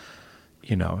 salads.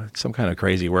 It's some kind of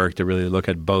crazy work to really look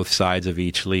at both sides of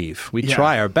each leaf. We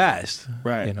try our best,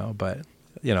 right? But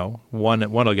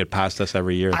one will get past us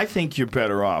every year. I think you're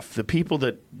better off. The people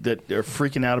that are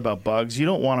freaking out about bugs, you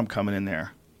don't want them coming in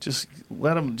there. Just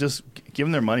let them. Just give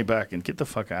them their money back and get the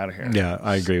fuck out of here. Yeah,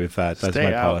 I agree with that. That's Stay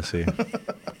my out. policy.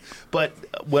 But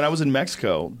when I was in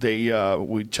Mexico,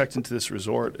 we checked into this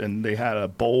resort and they had a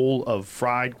bowl of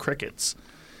fried crickets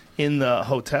in the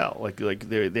hotel. Like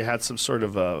they had some sort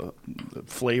of a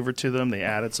flavor to them. They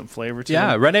added some flavor to them.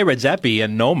 Yeah, Rene Redzepi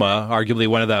in Noma, arguably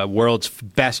one of the world's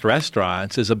best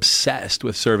restaurants, is obsessed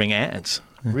with serving ants.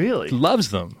 Really? Loves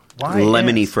them. Why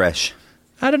lemony ants? fresh.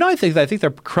 I don't know. I think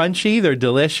they're crunchy. They're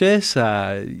delicious.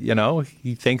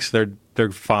 He thinks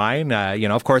they're fine.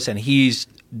 Of course, and he's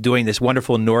doing this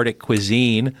wonderful Nordic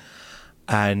cuisine.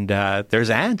 And there's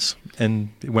ants, and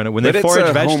when they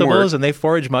forage vegetables homework. and they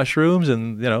forage mushrooms,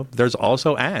 and there's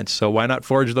also ants. So why not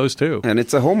forage those too? And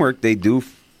it's a homework they do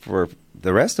for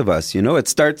the rest of us. It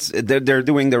starts. They're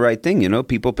doing the right thing.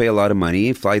 People pay a lot of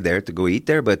money, fly there to go eat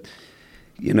there, but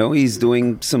he's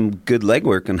doing some good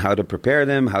legwork on how to prepare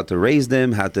them, how to raise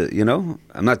them, how to.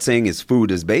 I'm not saying his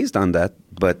food is based on that,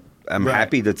 but I'm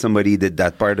happy that somebody did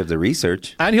that part of the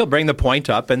research. And he'll bring the point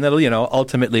up, and that'll,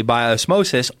 ultimately, by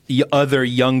osmosis, other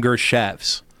younger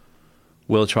chefs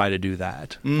will try to do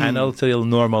that. And it'll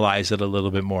normalize it a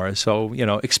little bit more. So,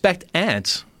 expect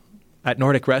ants at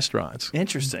Nordic restaurants.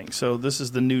 Interesting. So this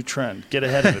is the new trend. Get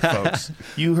ahead of it, folks.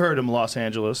 You heard him, Los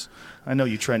Angeles. I know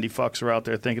you trendy fucks are out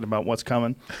there thinking about what's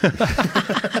coming.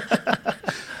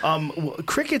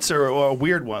 Crickets are a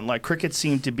weird one. Like crickets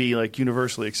seem to be like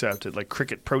universally accepted. Like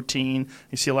cricket protein,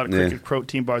 you see a lot of cricket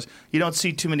protein bars. You don't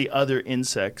see too many other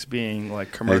insects being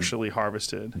like commercially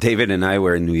harvested. David and I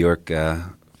were in New York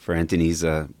for Anthony's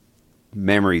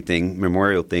memorial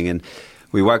thing, and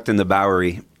we walked in the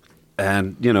Bowery,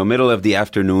 and middle of the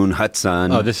afternoon, hot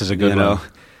sun. Oh, this is a good one.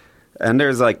 And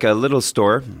there's like a little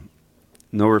store.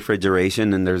 No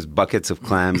refrigeration, and there's buckets of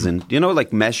clams and,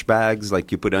 like mesh bags,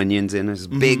 like you put onions in. There's a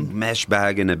big mesh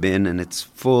bag in a bin, and it's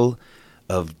full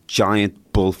of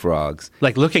giant bullfrogs.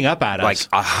 Like looking up at us.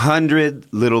 Like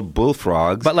 100 little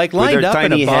bullfrogs. But like lined up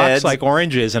in a box, like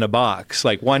oranges in a box.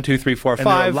 Like 1, 2, 3, 4, 5.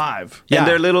 And they're alive. Yeah. And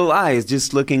their little eyes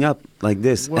just looking up like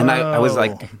this. Whoa. And I was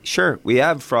like, sure, we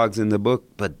have frogs in the book,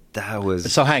 but that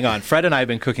was... So hang on. Fred and I have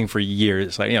been cooking for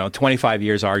years, 25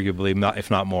 years arguably,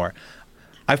 if not more.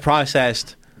 We're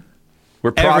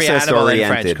every animal in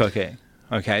French cooking.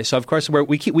 Okay, so of course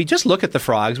we just look at the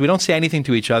frogs. We don't say anything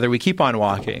to each other. We keep on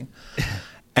walking.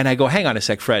 And I go, hang on a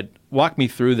sec, Fred, walk me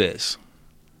through this.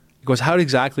 He goes, how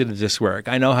exactly does this work?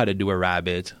 I know how to do a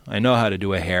rabbit. I know how to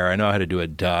do a hare. I know how to do a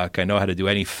duck. I know how to do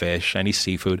any fish, any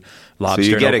seafood, lobster. So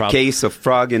you get a case of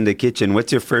frog in the kitchen.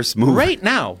 What's your first move? Right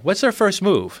now, what's our first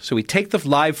move? So we take the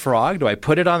live frog. Do I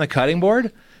put it on the cutting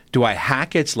board? Do I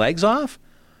hack its legs off?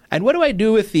 And what do I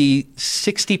do with the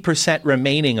 60%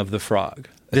 remaining of the frog?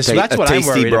 That's what I'm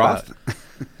worried about.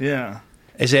 Yeah.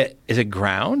 Is it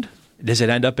ground? Does it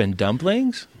end up in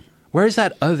dumplings? Where's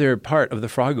that other part of the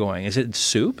frog going? Is it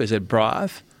soup? Is it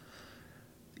broth?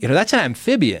 That's an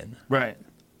amphibian. Right.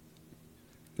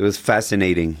 It was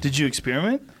fascinating. Did you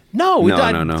experiment? No. No.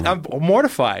 I'm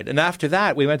mortified. And after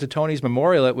that, we went to Tony's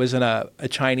Memorial. It was in a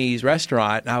Chinese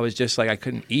restaurant, and I was just like, I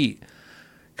couldn't eat.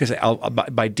 Because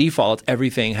by default,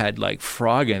 everything had like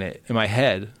frog in it in my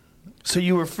head. So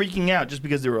you were freaking out just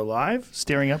because they were alive,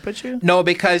 staring up at you? No,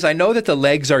 because I know that the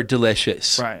legs are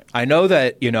delicious. Right. I know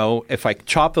that, if I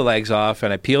chop the legs off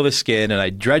and I peel the skin and I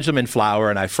dredge them in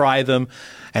flour and I fry them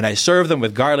and I serve them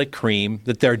with garlic cream,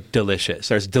 that they're delicious.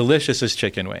 They're as delicious as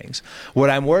chicken wings.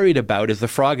 What I'm worried about is the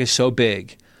frog is so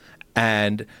big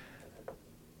and...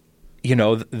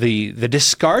 the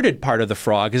discarded part of the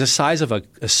frog is the size of a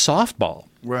softball.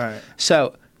 Right.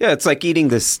 So yeah, it's like eating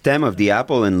the stem of the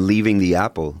apple and leaving the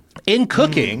apple. In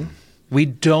cooking, we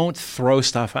don't throw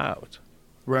stuff out.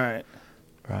 Right.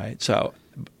 Right. So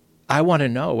I want to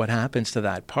know what happens to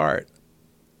that part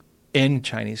in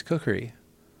Chinese cookery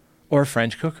or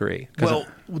French cookery. Well,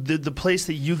 the place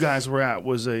that you guys were at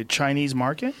was a Chinese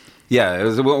market? Yeah, it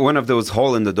was one of those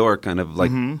hole-in-the-door kind of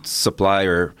like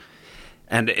supplier.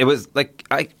 And it was like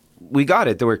we got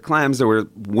it. There were clams, there were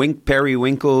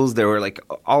periwinkles, there were like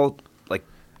all like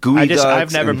gooey ducks.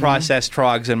 I've never and- processed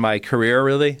frogs in my career,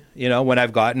 really. You know, when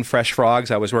I've gotten fresh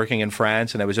frogs, I was working in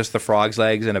France, and it was just the frog's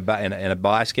legs in a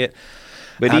basket.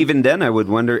 But even then, I would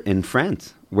wonder, in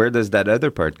France, where does that other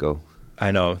part go?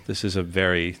 I know this is a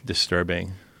very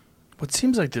disturbing. What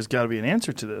seems like there's got to be an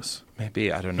answer to this.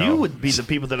 Maybe I don't know. You would be the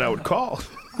people that I would call.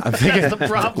 I'm thinking That's the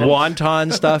problem.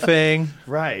 wonton stuffing.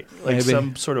 Right. Like Maybe.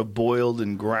 some sort of boiled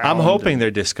and ground. I'm hoping and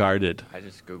they're discarded. I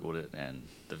just Googled it, and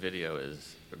the video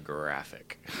is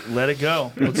graphic. Let it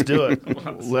go. Let's do it.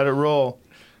 Let it roll.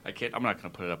 I can't. I'm not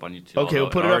going to put it up on YouTube. Okay, we'll although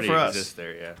put it up already for us. exists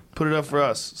there, yeah. Put it up for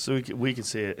us so we can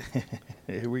see it.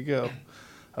 Here we go.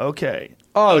 Okay.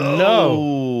 Oh, no.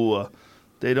 Oh.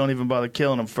 They don't even bother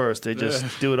killing them first. They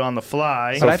just do it on the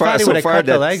fly. But I thought he would have cut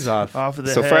the that's- legs off. Off of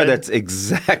the So head. far, that's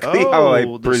exactly oh, how I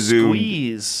the presumed.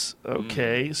 squeeze.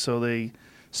 Okay, so they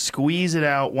squeeze it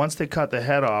out. Once they cut the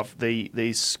head off,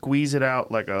 they squeeze it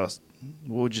out like a.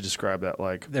 What would you describe that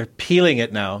like? They're peeling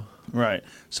it now. Right.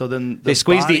 So then They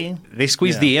squeeze body,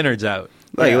 the innards out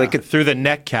Like, Yeah. like, through the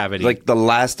neck cavity. like the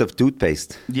last of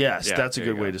toothpaste. Yes, Yeah, that's a there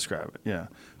you good way go. to describe it. Yeah.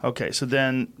 Okay, so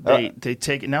then they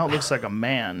take it. Now it looks like a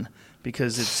man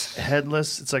because it's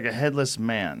headless. It's like a headless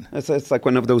man. It's like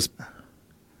one of those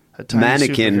A tiny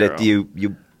mannequin that superhero.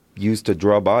 you use to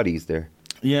draw bodies there.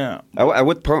 Yeah. At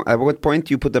what point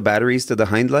you put the batteries to the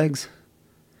hind legs?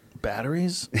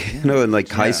 Batteries. You know, in like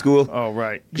high Yeah. school, Oh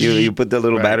right. you put the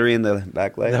little Right. battery in the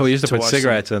back leg. no, we used to to put watch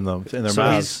cigarettes in them in their So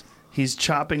mouths. he's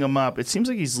chopping them up. It seems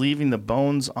like he's leaving the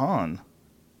bones on.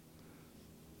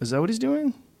 Is that what he's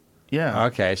doing? Yeah.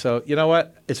 Okay, so you know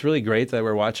what? It's really great that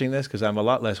we're watching this because I'm a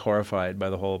lot less horrified by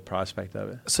the whole prospect of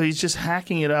it. So he's just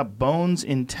hacking it up, bones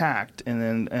intact, and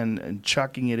then and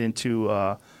chucking it into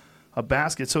a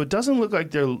basket. So it doesn't look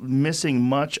like they're missing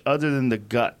much other than the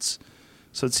guts.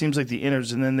 So it seems like the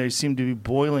innards, and then they seem to be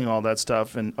boiling all that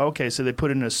stuff. And okay, so they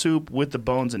put it in a soup with the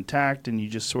bones intact, and you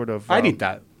just sort of. I'd eat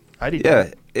that. I'd eat Yeah,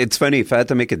 that. it's funny. If I had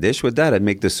to make a dish with that, I'd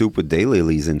make the soup with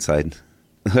daylilies inside.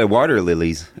 Water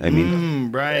lilies, I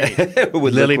mean. Right. It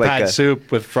would Lily look pad like a,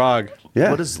 soup with frog. yeah.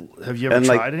 What is? Have you ever And,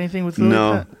 like, tried anything with lily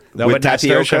No. pad? No, With but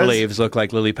nasturtium tapiocas? leaves look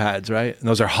like lily pads, right? And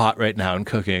those are hot right now in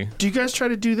cooking. Do you guys try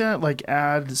to do that? Like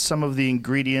add some of the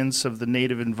ingredients of the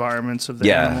native environments of the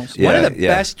Yeah, animals? yeah. One of the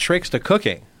best tricks to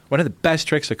cooking. One of the best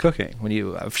tricks to cooking. When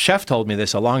a chef told me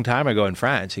this a long time ago in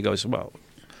France. He goes, "Well,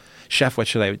 chef, what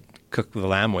should I cook the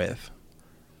lamb with?"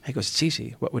 He goes, "It's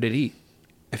easy. What would it eat?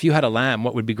 If you had a lamb,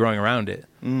 what would be growing around it?"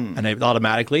 And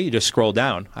automatically, you just scroll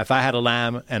down. If I had a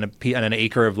lamb and an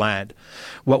acre of land,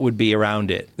 what would be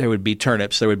around it? There would be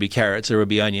turnips, there would be carrots, there would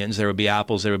be onions, there would be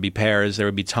apples, there would be pears, there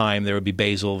would be thyme, there would be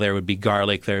basil, there would be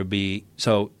garlic, there would be...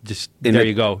 So just in there a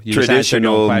you go. You just answered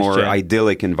traditional, your more question.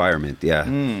 idyllic environment.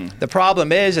 Yeah. The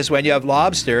problem is when you have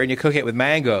lobster and you cook it with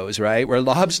mangoes, right? Where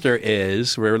lobster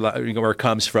is, where it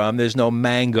comes from, there's no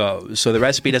mangoes. So the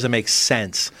recipe doesn't make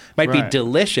sense. Might be Right.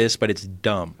 delicious, but it's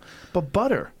dumb. But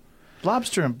butter.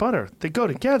 Lobster and butter, they go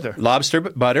together. Lobster,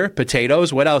 butter,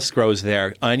 potatoes. What else grows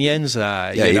there? Onions.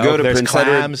 Yeah, you go to there's Prince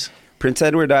clams.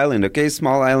 Edward Island, okay,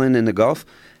 small island in the Gulf.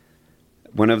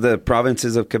 One of the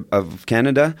provinces of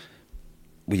Canada.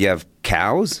 We have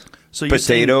cows, So you're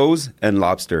saying potatoes, and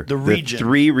lobster. the region.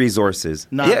 three resources.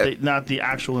 not yeah, not the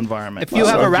actual environment. If you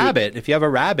have So a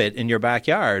rabbit, Oh. in your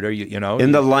backyard, or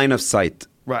in the line of sight.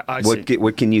 Right, I see.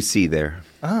 What can you see there?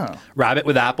 rabbit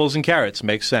with apples and carrots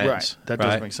makes sense. Right, that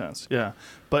does make sense. Yeah,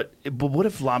 but what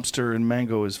if lobster and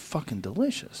mango is fucking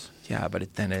delicious? Yeah, but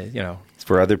It's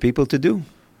for other people to do.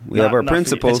 We have our Not for you.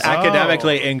 principles. It's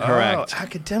academically incorrect. Oh,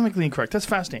 academically incorrect. That's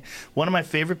fascinating. One of my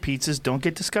favorite pizzas. Don't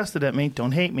get disgusted at me.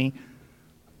 Don't hate me.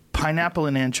 Pineapple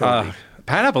and anchovy.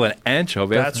 Pineapple and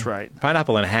anchovy. That's right.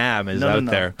 Pineapple and ham is no, out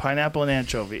no. there. Pineapple and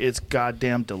anchovy. It's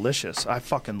goddamn delicious. I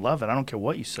fucking love it. I don't care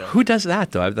what you say. Who does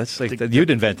that though? That's like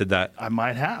you'd invented that. I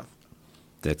might have.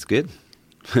 That's good.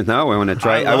 Now I want to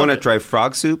try. I I want to love it. try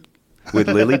frog soup with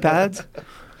lily pads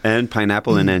and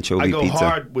pineapple and anchovy I go pizza.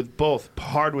 hard with both.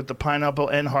 Hard with the pineapple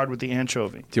and hard with the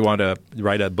anchovy. Do you want to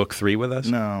write a book 3 with us?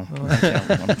 No, I can't,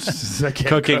 I can't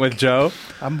Cooking cook. with Joe.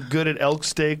 I'm good at elk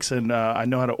steaks, and I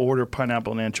know how to order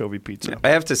pineapple and anchovy pizza. I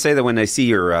have to say that when I see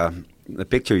your the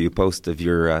picture you post of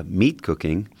your meat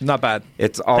cooking, Not bad.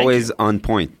 it's always on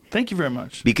point Thank you very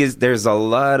much. because there's a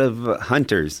lot of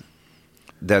hunters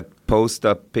that post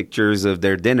up pictures of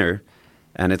their dinner,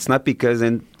 and it's not because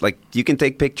you can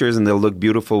take pictures and they'll look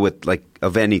beautiful with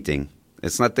of anything.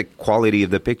 It's not the quality of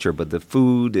the picture, but the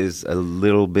food is a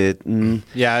little bit.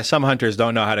 Yeah, some hunters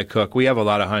don't know how to cook. We have a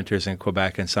lot of hunters in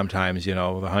Quebec, and sometimes, the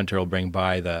hunter will bring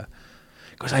by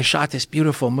because I shot this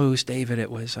beautiful moose, David. It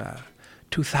was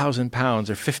 2,000 pounds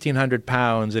or 1,500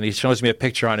 pounds, and he shows me a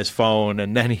picture on his phone,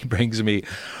 and then he brings me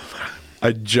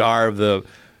a jar of the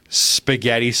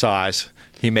spaghetti sauce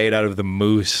he made out of the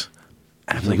moose.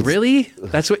 And I'm like, really?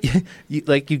 That's what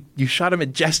you shot a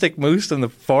majestic moose in the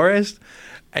forest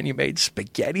and you made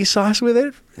spaghetti sauce with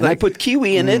it? And I put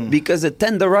kiwi in it because it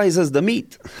tenderizes the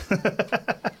meat.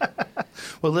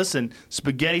 Well, listen,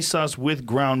 spaghetti sauce with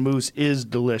ground moose is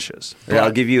delicious. Yeah,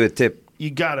 I'll give you a tip. You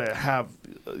gotta have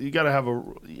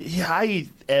I eat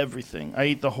everything. I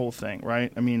eat the whole thing,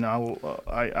 right? I mean,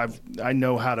 I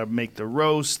know how to make the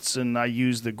roasts, and I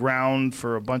use the ground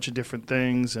for a bunch of different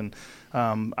things, and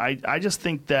I just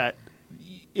think that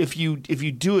if you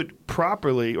do it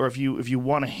properly, or if you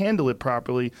want to handle it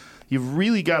properly, you've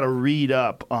really got to read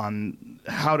up on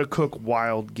how to cook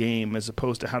wild game as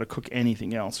opposed to how to cook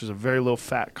anything else. There's a very low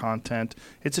fat content.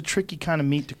 It's a tricky kind of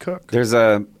meat to cook. There's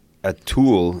a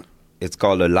tool. It's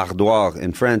called a lardoir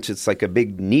in French. It's like a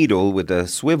big needle with a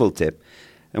swivel tip.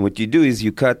 And what you do is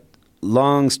you cut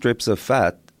long strips of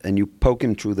fat and you poke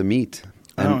them through the meat.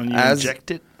 And you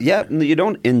inject it? Yeah, no, you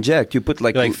don't inject. You put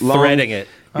like long, threading it.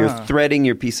 You're threading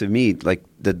your piece of meat, like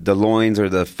the loins or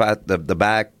the fat, the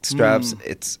back straps.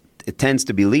 It tends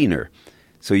to be leaner.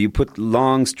 So you put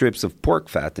long strips of pork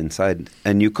fat inside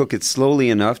and you cook it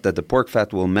slowly enough that the pork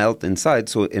fat will melt inside.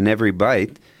 So in every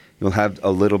bite, you'll have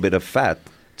a little bit of fat.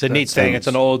 It's a neat thing. It's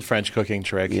an old French cooking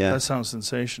trick. Yeah. That sounds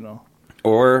sensational.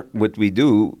 Or what we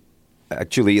do,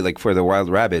 actually, like for the wild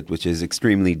rabbit, which is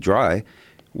extremely dry,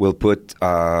 we'll put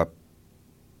a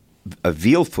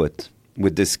veal foot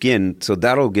with the skin. So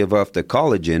that'll give off the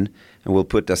collagen, and we'll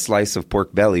put a slice of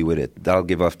pork belly with it. That'll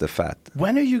give off the fat.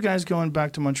 When are you guys going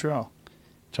back to Montreal?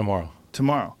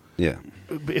 Tomorrow. Yeah.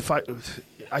 If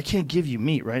I can't give you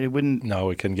meat, right? It wouldn't. No,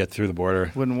 we couldn't get through the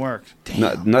border. Wouldn't work.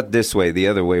 Damn. Not this way. The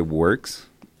other way works.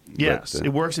 Yes, but,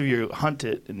 it works if you hunt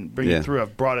it and bring it through.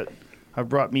 I've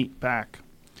brought meat back,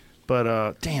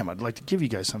 but damn, I'd like to give you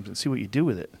guys something. See what you do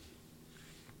with it.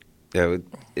 Yeah,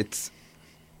 it's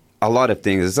a lot of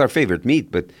things. It's our favorite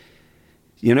meat, but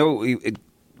you know, it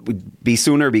would be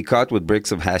sooner be caught with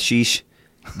bricks of hashish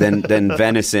than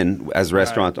venison as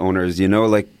restaurant owners. You know,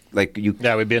 like you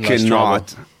we'd be in less trouble.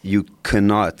 You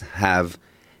cannot have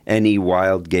any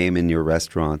wild game in your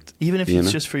restaurant, even if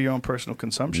it's just for your own personal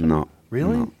consumption. No,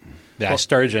 really. No. Yeah,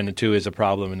 sturgeon too is a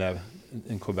problem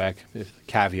in Quebec.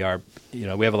 Caviar, we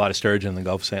have a lot of sturgeon in the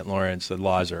Gulf of St. Lawrence. The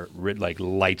laws are like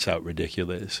lights out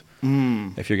ridiculous.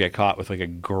 If you get caught with like a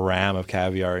gram of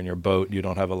caviar in your boat, you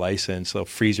don't have a license. They'll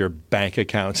freeze your bank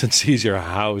accounts and seize your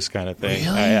house, kind of thing.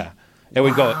 Really? Yeah, it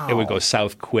would go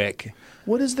south quick.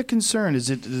 What is the concern? Is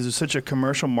there such a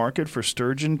commercial market for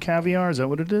sturgeon caviar? Is that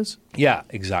what it is? Yeah,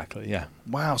 exactly. Yeah.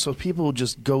 Wow. So people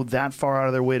just go that far out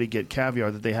of their way to get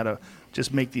caviar that they had to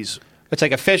just make these. It's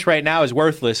like a fish right now is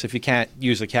worthless if you can't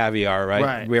use the caviar, right?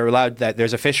 Right. We're allowed that.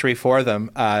 There's a fishery for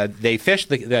them. They fish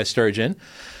the sturgeon.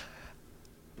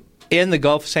 In the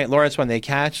Gulf of St. Lawrence, when they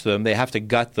catch them, they have to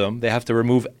gut them. They have to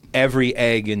remove every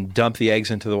egg and dump the eggs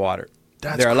into the water.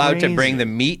 They're allowed to bring the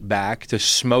meat back to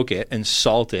smoke it and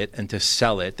salt it and to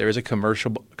sell it. There is a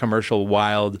commercial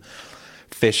wild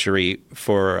fishery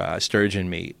for sturgeon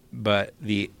meat, but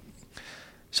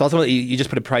so ultimately you just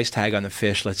put a price tag on the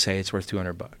fish. Let's say it's worth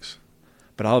 $200.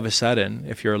 But all of a sudden,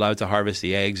 if you're allowed to harvest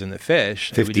the eggs and the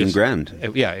fish, $15,000.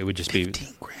 $15,000. It would just be.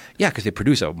 Yeah, because they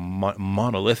produce a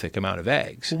monolithic amount of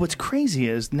eggs. Well, what's crazy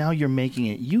is now you're making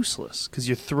it useless because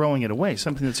you're throwing it away,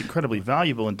 something that's incredibly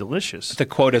valuable and delicious. The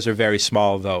quotas are very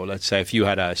small, though. Let's say if you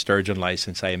had a sturgeon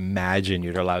license, I imagine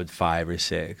you'd allowed 5 or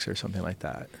 6 or something like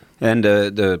that. And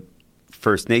the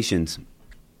First Nations,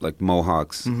 like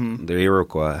Mohawks, the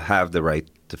Iroquois, have the right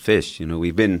to fish.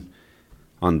 We've been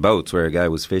on boats where a guy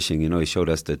was fishing. He showed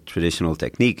us the traditional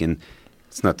technique, and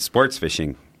it's not sports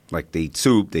fishing. Like they eat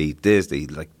soup, they eat this, they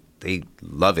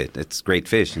love it. It's great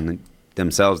fish, and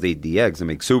themselves they eat the eggs. They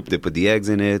make soup, they put the eggs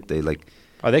in it.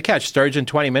 They catch sturgeon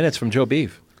 20 minutes from Joe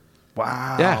Beef.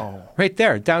 Wow! Yeah, right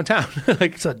there downtown.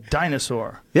 It's a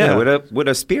dinosaur. Yeah, with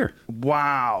a spear.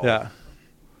 Wow! Yeah,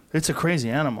 it's a crazy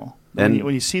animal. And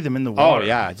when you see them in the water. Oh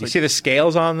yeah, do you see the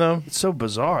scales on them? It's so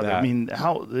bizarre. Yeah. I mean,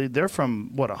 they're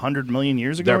from 100 million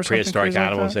years ago? They're or something prehistoric crazy like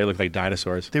animals. that? They look like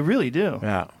dinosaurs. They really do.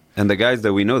 Yeah. And the guys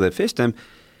that we know that fish them,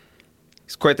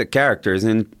 he's quite a character. He's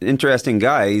an interesting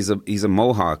guy. He's a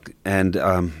Mohawk, and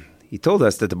he told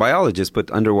us that the biologists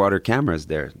put underwater cameras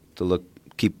there to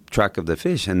keep track of the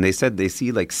fish, and they said they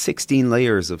see like 16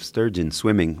 layers of sturgeon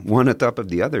swimming, one on top of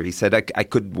the other. He said, I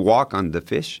could walk on the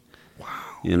fish.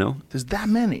 Wow. There's that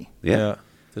many. Yeah.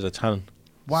 There's a ton.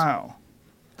 Wow.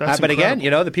 But again,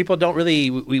 the people don't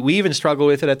really. We even struggle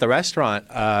with it at the restaurant.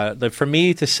 For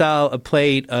me to sell a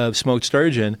plate of smoked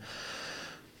sturgeon,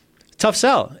 tough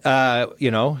sell.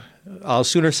 I'll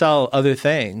sooner sell other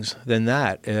things than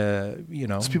that. So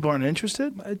people aren't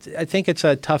interested? I think it's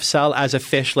a tough sell as a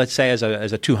fish. Let's say as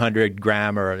a 200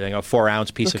 gram or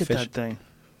 4-ounce piece Look of at fish. that thing.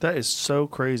 That is so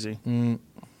crazy.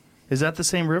 Is that the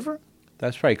same river?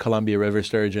 That's probably Columbia River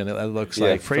sturgeon. It looks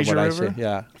like from Fraser what River? I see.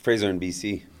 Yeah. Fraser in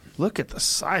BC. Look at the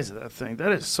size of that thing.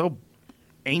 That is so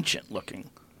ancient looking.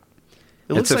 It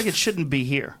It's looks a like it shouldn't be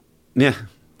here. Yeah.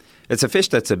 It's a fish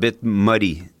that's a bit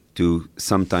muddy too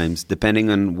sometimes, depending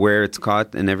on where it's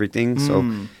caught and everything. So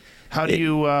How do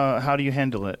you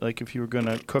handle it? Like if you were going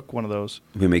to cook one of those?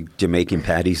 we make Jamaican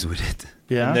patties with it.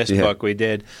 Yeah. In this Yeah. book, we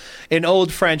did. In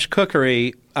Old French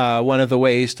cookery, one of the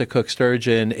ways to cook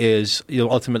sturgeon is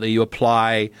ultimately you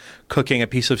apply cooking a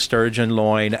piece of sturgeon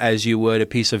loin as you would a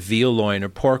piece of veal loin or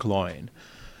pork loin.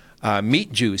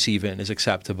 Meat juice even is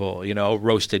acceptable.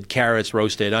 Roasted carrots,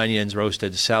 roasted onions,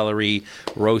 roasted celery,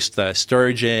 roast the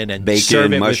sturgeon and Bacon,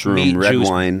 serve it mushroom, with meat red juice,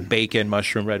 wine. bacon,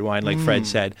 mushroom, red wine, like Fred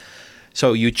said.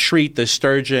 So you treat the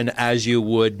sturgeon as you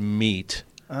would meat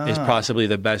is possibly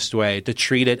the best way. To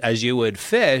treat it as you would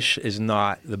fish is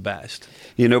not the best.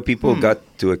 People got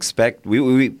to expect.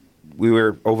 We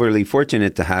were overly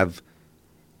fortunate to have,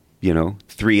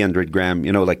 300 gram,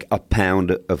 like a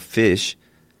pound of fish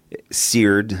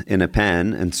seared in a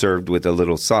pan and served with a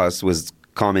little sauce was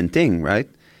common thing, right?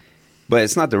 But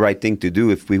it's not the right thing to do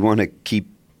if we want to keep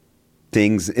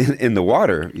things in the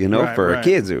water, Right, for our right.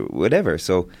 kids or whatever.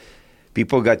 So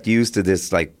people got used to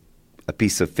this, like a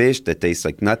piece of fish that tastes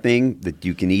like nothing that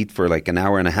you can eat for like an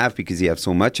hour and a half because you have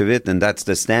so much of it, and that's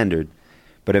the standard.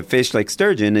 But a fish like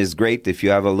sturgeon is great if you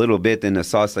have a little bit in a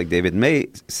sauce like David May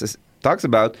talks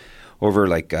about over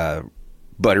like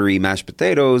buttery mashed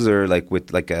potatoes or like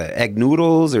with like egg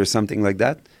noodles or something like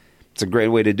that. It's a great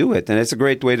way to do it. And it's a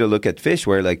great way to look at fish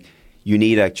where like you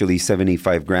need actually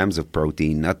 75 grams of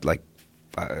protein, not like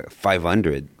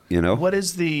 500, What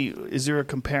is there a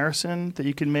comparison that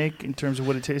you can make in terms of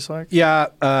what it tastes like? Yeah,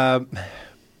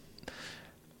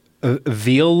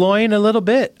 veal loin a little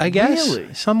bit, I guess.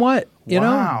 Really? Somewhat.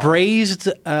 Wow. Braised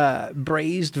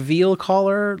veal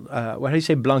collar. What do you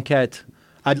say, blanquette?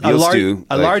 A stew,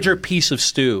 larger piece of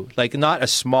stew, like not a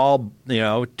small,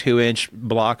 2-inch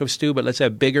block of stew, but let's say a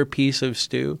bigger piece of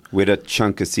stew. with a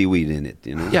chunk of seaweed in it,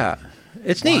 Yeah,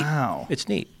 it's neat. Wow. It's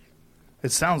neat.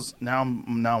 It sounds now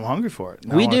I'm hungry for it.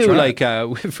 Now I We wanna do try it.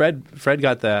 like Fred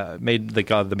made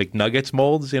the McNuggets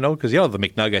molds, because the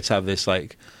McNuggets have this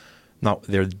like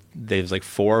there's like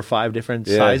 4 or 5 different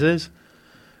sizes.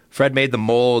 Fred made the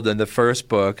mold in the first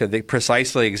book, I think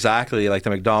precisely exactly like the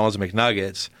McDonald's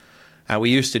McNuggets. And we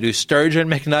used to do sturgeon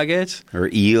McNuggets or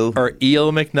eel. or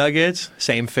eel McNuggets.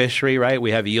 Same fishery, right?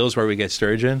 We have eels where we get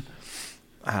sturgeon.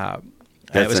 And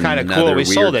it was kind of cool. another We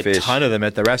sold a weird fish. ton of them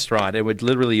at the restaurant. It would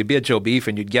literally, you'd be at Joe Beef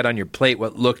and you'd get on your plate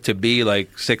what looked to be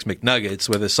like 6 McNuggets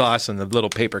with a sauce and a little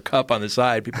paper cup on the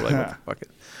side. People were like, what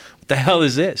the hell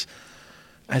is this?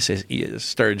 I says,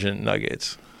 sturgeon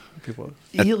nuggets. People,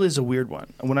 Eel is a weird one.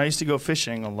 When I used to go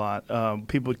fishing a lot,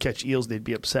 people would catch eels. They'd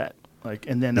be upset.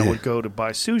 And then I would go to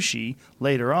buy sushi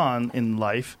later on in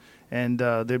life, and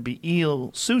there'd be eel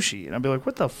sushi, and I'd be like,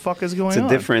 "What the fuck is going on?"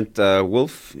 It's a different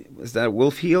wolf. Is that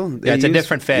wolf heel? yeah, it's a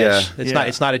different fish. Yeah. It's not.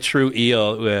 It's not a true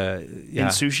eel. in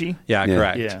sushi. Yeah, Yeah.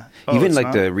 correct. Yeah. Oh, Even it's like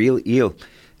not? the real eel,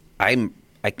 I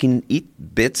can eat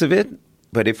bits of it,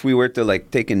 but if we were to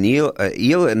like take an eel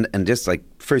and just like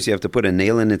first you have to put a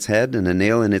nail in its head and a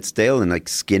nail in its tail and like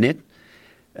skin it,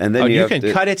 and then You have can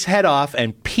to, cut its head off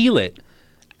and peel it,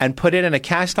 and put it in a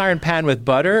cast iron pan with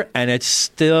butter, and it's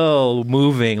still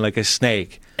moving like a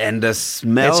snake. And the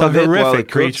smell It's a of it while horrific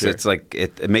it cooks, creature. it's like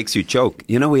it makes you choke.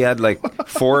 We had like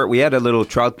 4. We had a little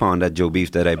trout pond at Joe Beef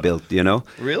that I built.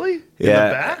 Really? In Yeah,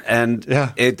 the back? and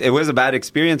Yeah. it was a bad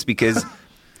experience because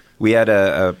we had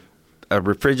a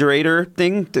refrigerator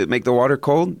thing to make the water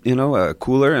cold, a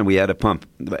cooler, and we had a pump.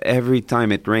 But every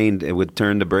time it rained, it would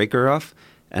turn the breaker off,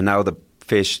 and now the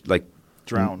fish like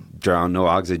drown, no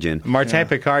oxygen. Martin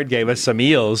Picard gave us some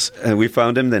eels. And we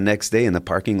found them the next day in the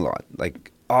parking lot,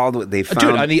 like they found.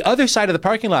 Dude, on the other side of the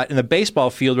parking lot in the baseball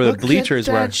field where Look the bleachers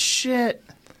at that were. shit.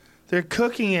 They're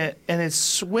cooking it, and it's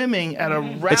swimming at a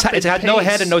rapid It's had no pace.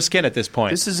 head and no skin at this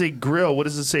point. This is a grill. What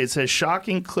does it say? It says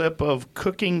shocking clip of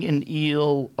cooking an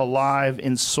eel alive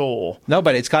in Seoul. No,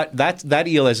 but it's got that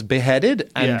eel is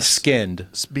beheaded and Yes. skinned.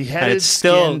 It's beheaded, and it's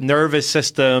still skinned. nervous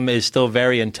system is still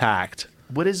very intact.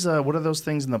 What are those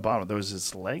things in the bottom? Those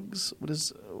its legs?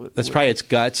 That's probably its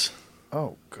guts.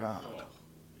 Oh God!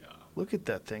 Look at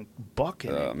that thing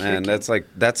bucking. Oh and man, kicking.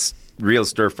 that's real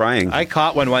stir frying. I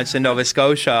caught one once in Nova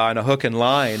Scotia on a hook and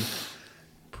line.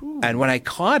 And when I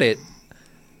caught it,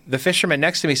 the fisherman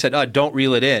next to me said, "Oh, don't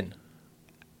reel it in."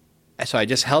 So I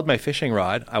just held my fishing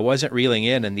rod. I wasn't reeling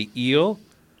in, and the eel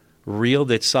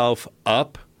reeled itself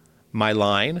up my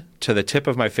line to the tip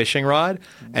of my fishing rod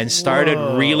and started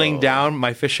reeling down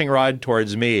my fishing rod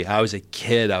towards me. I was a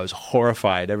kid. I was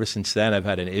horrified. Ever since then, I've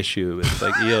had an issue with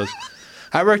like eels.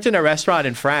 I worked in a restaurant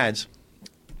in France,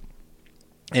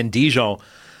 in Dijon,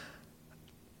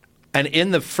 and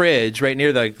in the fridge, right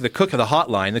near the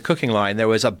cooking line, there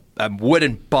was a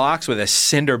wooden box with a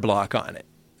cinder block on it.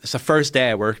 It's the first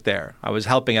day I worked there. I was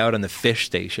helping out on the fish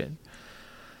station.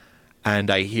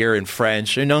 And I hear in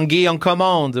French, "Un anguille en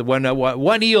commande," when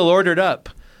one eel ordered up.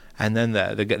 And then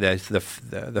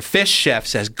the fish chef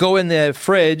says, "Go in the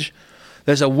fridge.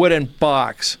 There's a wooden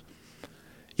box.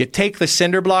 You take the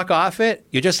cinder block off it.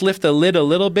 You just lift the lid a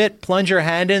little bit, plunge your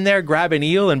hand in there, grab an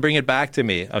eel, and bring it back to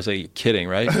me." I was like, "You're kidding,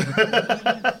 right?"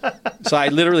 So I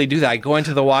literally do that. I go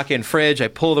into the walk-in fridge. I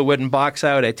pull the wooden box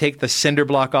out. I take the cinder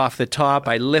block off the top.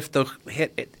 I lift the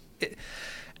hit.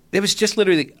 It was just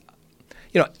literally,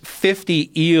 50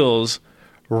 eels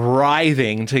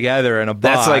writhing together in a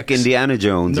box. That's like Indiana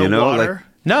Jones, No Like, water?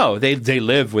 No, they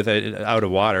live with it out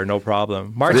of water, no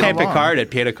problem. Martin Picard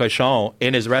at Pied de Cochon,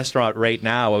 in his restaurant right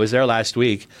now, I was there last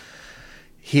week,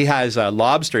 he has a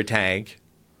lobster tank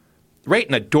right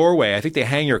in a doorway. I think they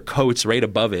hang your coats right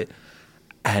above it.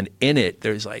 And in it,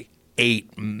 there's like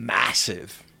 8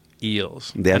 massive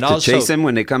eels. They have to chase them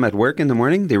when they come at work in the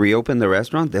morning. They reopen the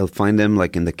restaurant. They'll find them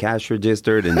like in the cash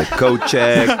register, in the coat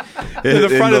check, in the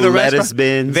front of the lettuce restaurant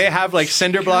bins. They have like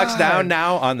cinder blocks down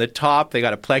now on the top. They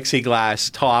got a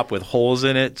plexiglass top with holes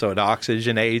in it so it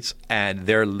oxygenates, and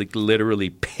they're literally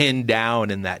pinned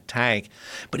down in that tank.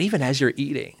 But even as you're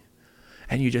eating,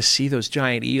 and you just see those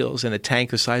giant eels in a tank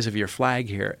the size of your flag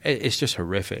here, it's just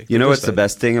horrific. You know what's the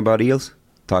best thing about eels?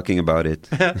 Talking about it.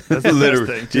 That's the best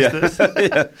thing. Just this?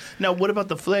 Yeah. Now, what about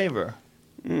the flavor?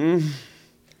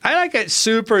 I like it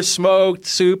super smoked,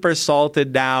 super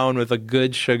salted down with a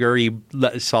good sugary,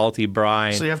 salty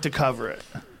brine. So you have to cover it.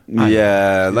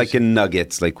 Yeah, like in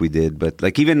nuggets, like we did. But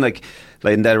like even like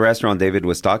in that restaurant David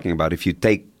was talking about, if you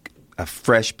take a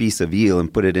fresh piece of eel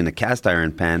and put it in a cast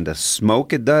iron pan, the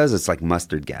smoke it does, it's like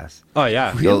mustard gas. Oh,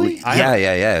 yeah. Really?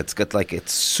 Yeah. It's got like,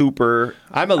 it's super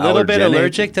I'm a little bit allergenic.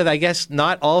 allergic to, I guess,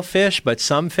 not all fish, but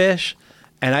some fish.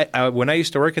 And I when I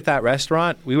used to work at that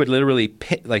restaurant, we would literally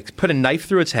put a knife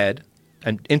through its head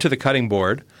and into the cutting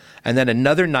board, and then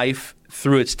another knife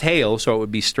through its tail so it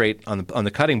would be straight on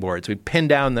the cutting board. So we'd pin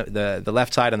down the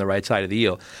left side and the right side of the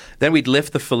eel. Then we'd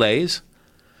lift the fillets,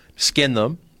 skin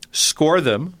them, score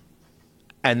them,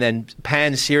 and then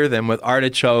pan-sear them with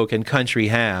artichoke and country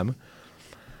ham.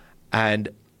 And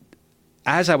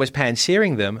as I was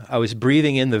pan-searing them, I was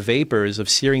breathing in the vapors of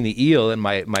searing the eel, and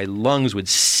my lungs would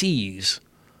seize.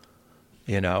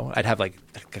 I'd have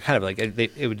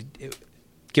it would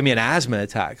give me an asthma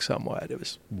attack somewhat. It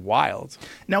was wild.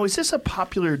 Now, is this a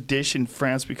popular dish in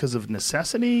France because of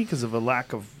necessity, because of a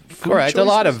lack of food Correct.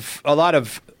 choices? A lot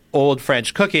of old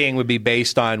French cooking would be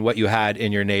based on what you had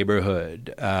in your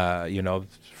neighborhood.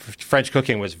 French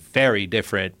cooking was very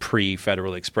different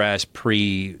pre-Federal Express,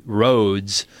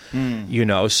 pre-roads,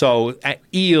 So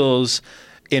eels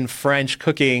in French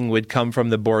cooking would come from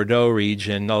the Bordeaux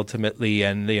region ultimately,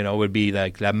 and, would be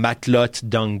like la matelote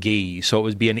d'anguille. So it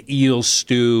would be an eel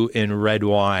stew in red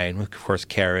wine with, of course,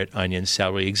 carrot, onion,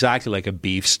 celery, exactly like a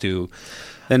beef stew.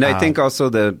 And I think also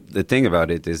the thing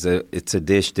about it is it's a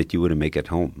dish that you wouldn't make at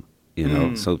home,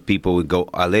 So people would go,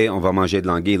 allez, on va manger de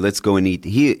l'anguille, let's go and eat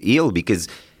eel, because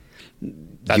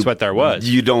that's what there was.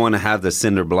 You don't want to have the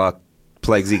cinder block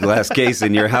plexiglass case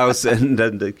in your house, and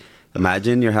then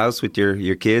imagine your house with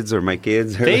your kids or my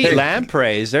kids. They eat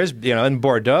lampreys. There's, in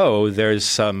Bordeaux, there's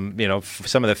some,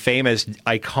 some of the famous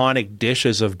iconic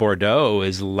dishes of Bordeaux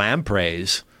is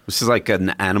lampreys. This is like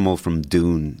an animal from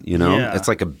Dune, Yeah. It's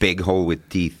like a big hole with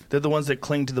teeth. They're the ones that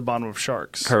cling to the bottom of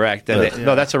sharks. Correct. And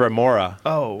no, that's a remora.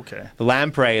 Oh, okay. The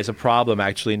lamprey is a problem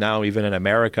actually now, even in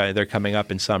America. They're coming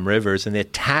up in some rivers, and they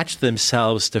attach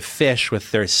themselves to fish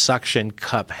with their suction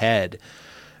cup head.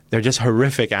 They're just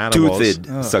horrific animals.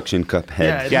 Toothed suction cup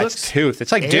head. Yeah, It's tooth.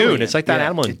 It's like alien. Dune. It's like that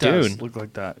animal in it does Dune. look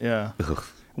like that, yeah.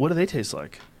 What do they taste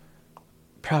like?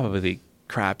 Probably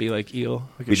crappy like eel.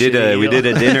 Like We did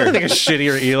a dinner. Like a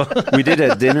shittier eel. We did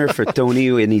a dinner for Tony,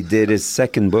 and he did his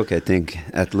second book, I think,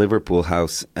 at Liverpool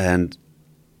House. And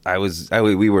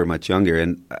we were much younger,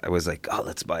 and I was like, oh,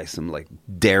 let's buy some like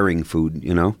daring food,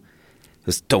 It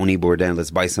was Tony Bourdain,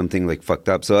 let's buy something like fucked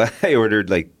up. So I ordered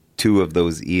like 2 of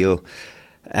those eel,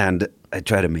 and I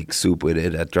try to make soup with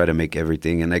it. I try to make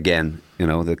everything. And again, you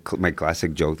know, my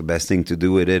classic joke: the best thing to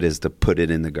do with it is to put it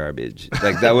in the garbage.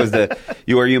 Like that was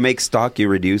you make stock, you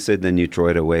reduce it, then you throw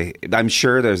it away. I'm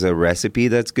sure there's a recipe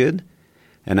that's good,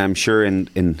 and I'm sure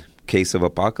in case of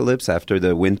apocalypse, after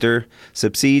the winter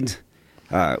subsides,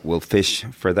 we'll fish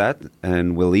for that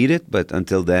and we'll eat it. But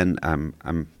until then,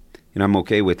 I'm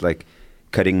okay with like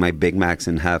cutting my Big Macs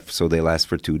in half so they last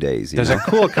for 2 days. There's a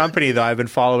cool company, though. I've been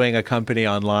following a company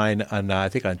online, I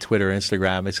think on Twitter,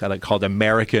 Instagram. It's called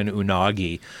American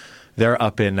Unagi. They're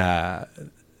up in the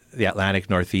Atlantic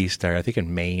Northeast there, I think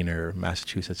in Maine or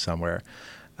Massachusetts somewhere.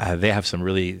 They have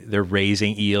they're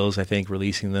raising eels, I think,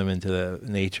 releasing them into the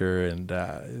nature, and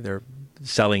they're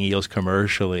selling eels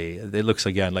commercially. It looks,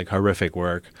 again, like horrific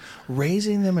work.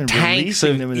 Raising them and Tanks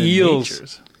releasing of them in eels. the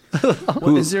natures.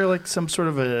 Is there like some sort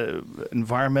of a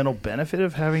environmental benefit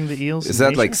of having the eels? Is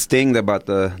that like Sting about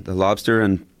the lobster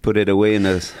and put it away in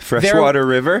a freshwater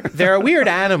river? They're a weird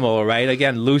animal, right?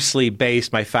 Again, loosely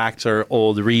based. My facts are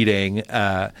old reading.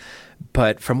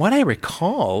 But from what I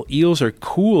recall, eels are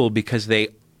cool because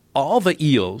all the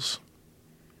eels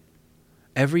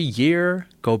every year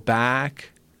go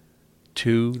back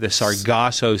to the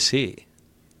Sargasso Sea.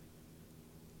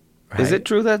 Right? Is it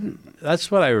true that...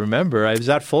 That's what I remember. Is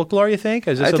that folklore, you think?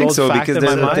 Is this I an think old so, fact because in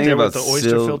my there's a mind? thing about the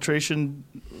oyster filtration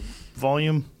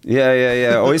volume?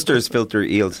 Yeah. Oysters filter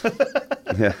eels.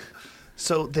 Yeah.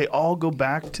 So they all go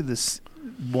back to this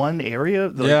one area?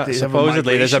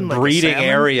 Supposedly. There's a breeding salmon?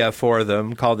 area for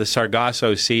them called the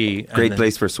Sargasso Sea. Great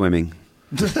place for swimming.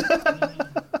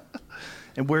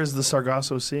 And where's the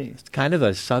Sargasso Sea? It's kind of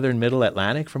the southern middle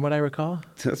Atlantic, from what I recall.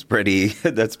 That's pretty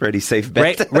safe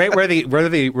bet. Right where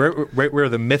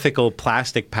the mythical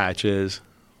plastic patch is.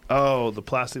 Oh, the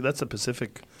plastic. That's the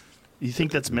Pacific. You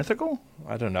think that's mythical?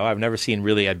 I don't know. I've never seen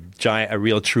really a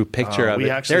real true picture of we it.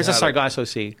 actually There's a had Sargasso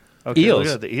Sea. Okay, Eels.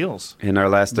 look at the eels. In our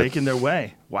last... Making their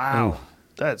way. Wow. Oh.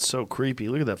 That's so creepy.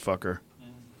 Look at that fucker.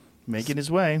 Making his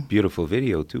way. Beautiful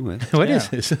video, too, eh? What is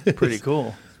this? Pretty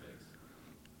cool.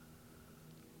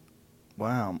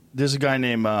 Wow. There's a guy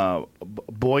named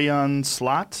Boyan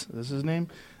Slat, this is his name,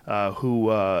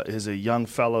 who is a young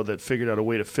fellow that figured out a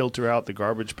way to filter out the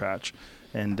garbage patch.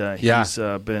 And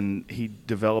he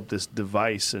developed this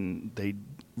device, and they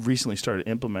recently started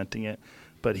implementing it.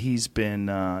 But he's been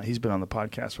on the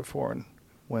podcast before and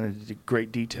went into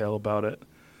great detail about it.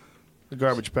 The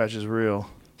garbage patch is real.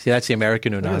 See, that's the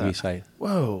American Unagi site.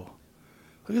 Whoa.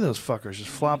 Look at those fuckers just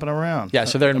flopping around. Yeah,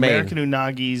 so they're in Maine. American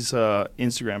Unagi's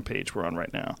Instagram page we're on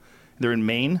right now. They're in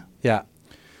Maine. Yeah.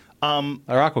 Our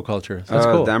aquaculture. That's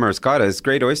cool. Damariscotta. It's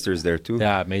great oysters there, too.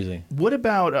 Yeah, amazing. What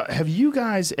about, have you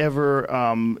guys ever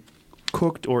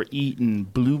cooked or eaten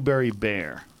blueberry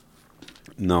bear?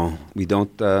 No, we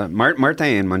don't. Martin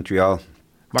in Montreal.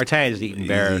 Martin is eating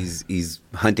bear. He's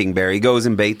hunting bear. He goes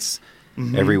and baits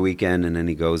every weekend, and then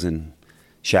he goes and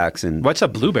shacks. And what's a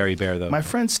blueberry bear, though? My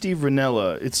friend Steve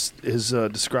Ranella has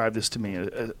described this to me.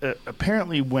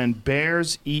 Apparently, when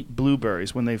bears eat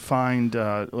blueberries, when they find,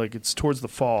 like it's towards the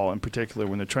fall in particular,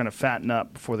 when they're trying to fatten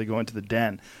up before they go into the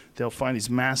den, they'll find these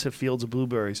massive fields of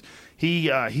blueberries. He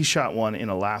shot one in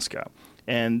Alaska.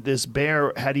 And this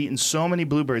bear had eaten so many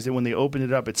blueberries that when they opened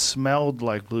it up, it smelled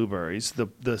like blueberries.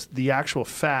 The actual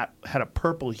fat had a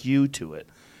purple hue to it.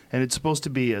 And it's supposed to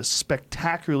be a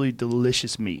spectacularly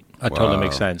delicious meat. That totally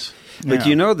makes sense. But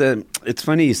it's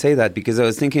funny you say that, because I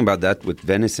was thinking about that with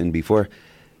venison before.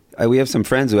 We have some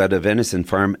friends who had a venison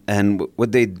farm, and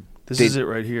This is it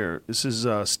right here. This is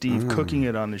Steve cooking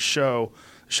it on his show.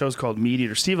 The show's called Meat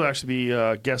Eater. Steve will actually be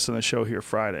a guest on the show here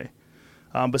Friday.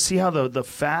 But see how the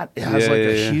fat has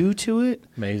a hue to it?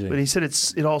 Amazing. But he said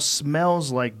it all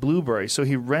smells like blueberry. So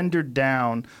he rendered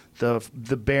down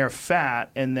the bear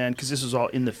fat, and then, because this was all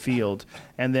in the field,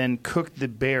 and then cooked the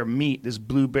bear meat, this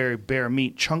blueberry bear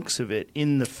meat, chunks of it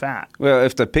in the fat. Well,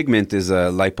 if the pigment is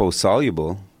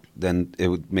liposoluble, then it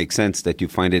would make sense that you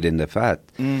find it in the fat.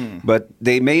 But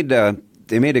they made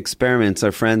experiments,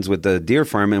 our friends, with the deer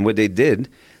farm, and what they did,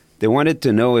 they wanted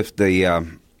to know if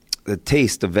the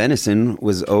taste of venison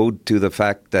was owed to the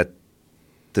fact that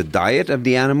the diet of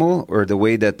the animal, or the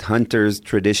way that hunters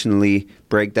traditionally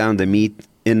break down the meat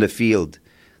in the field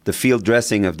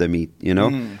dressing of the meat, you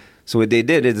know? So what they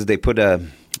did is they put a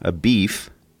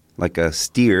beef, like a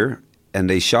steer, and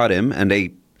they shot him, and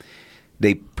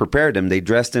they prepared him. They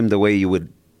dressed him the way you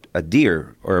would a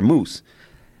deer or a moose.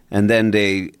 And then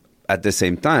they, at the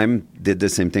same time, did the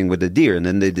same thing with the deer. And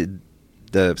then they did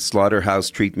the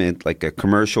slaughterhouse treatment, like a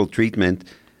commercial treatment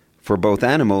for both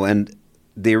animal. And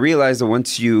they realized that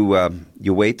once you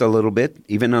wait a little bit,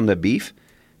 even on the beef,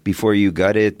 before you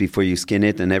gut it, before you skin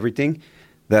it and everything,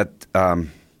 that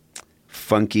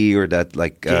funky or that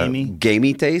like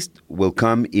gamey taste will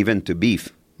come even to beef.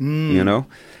 You know,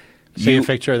 So you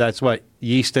picture that's what,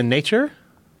 yeast in nature?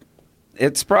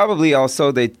 it's probably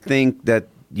also they think that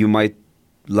you might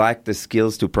lack the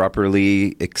skills to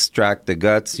properly extract the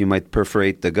guts. You might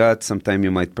perforate the guts. Sometimes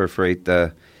you might perforate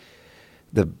the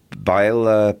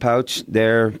bile pouch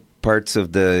there. Parts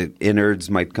of the innards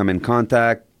might come in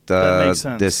contact. That makes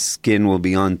sense. The skin will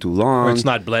be on too long. Or it's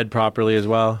not bled properly as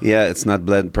well? Yeah, it's not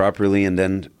bled properly, and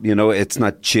then it's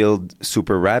not chilled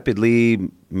super rapidly.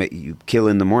 You kill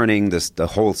in the morning. The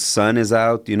whole sun is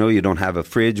out. You don't have a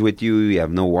fridge with you. You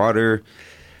have no water,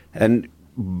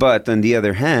 but on the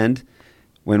other hand,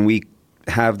 when we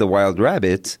have the wild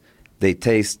rabbits, they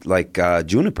taste like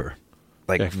juniper,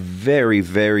 like very,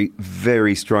 very,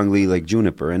 very strongly like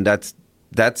juniper, and that's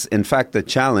in fact the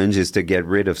challenge is to get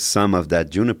rid of some of that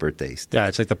juniper taste. Yeah,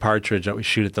 it's like the partridge that we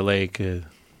shoot at the lake.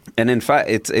 And in fact,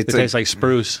 it tastes like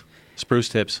spruce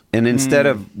tips. And instead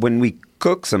of when we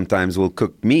cook, sometimes we'll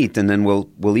cook meat, and then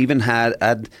we'll even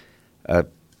add a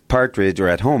partridge, or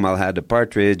at home I'll add a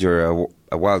partridge or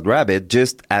a wild rabbit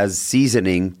just as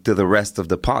seasoning to the rest of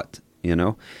the pot.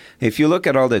 If you look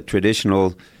at all the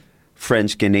traditional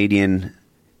French Canadian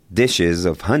dishes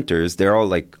of hunters, they're all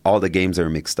like all the games are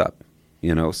mixed up.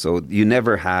 So you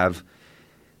never have.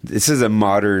 This is a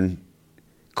modern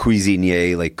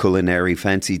cuisinier, like culinary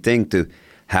fancy thing to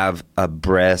have a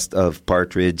breast of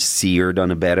partridge seared on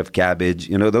a bed of cabbage.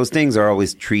 Those things are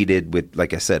always treated with,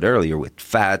 like I said earlier, with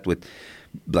fat, with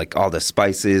like all the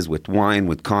spices, with wine,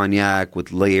 with cognac,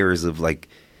 with layers of like,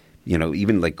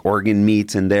 even like organ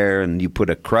meats in there, and you put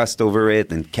a crust over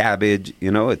it and cabbage.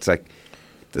 It's like,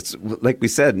 that's like we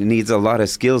said, it needs a lot of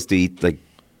skills to eat like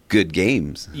good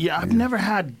games. Yeah, I've never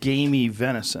had gamey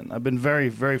venison. I've been very,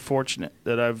 very fortunate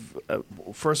that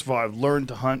first of all, I've learned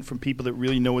to hunt from people that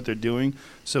really know what they're doing.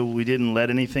 So we didn't let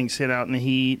anything sit out in the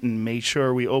heat and made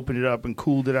sure we opened it up and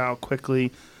cooled it out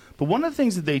quickly. But one of the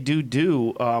things that they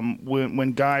do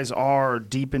when guys are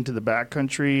deep into the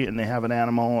backcountry and they have an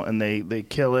animal and they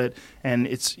kill it, and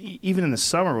it's even in the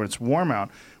summer when it's warm out,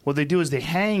 what they do is they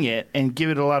hang it and give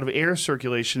it a lot of air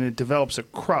circulation, and it develops a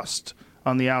crust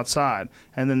on the outside,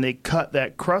 and then they cut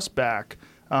that crust back,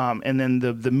 and then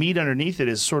the meat underneath it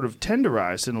is sort of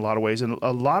tenderized in a lot of ways, and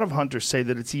a lot of hunters say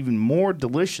that it's even more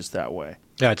delicious that way.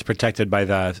 Yeah, it's protected by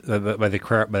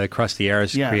the crust the air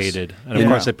is created, and of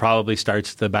course it probably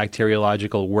starts the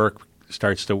bacteriological work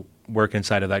starts to work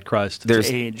inside of that crust.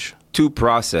 There's age. two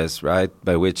processes, right,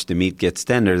 by which the meat gets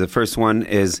tender. The first one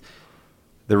is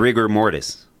the rigor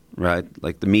mortis. Right,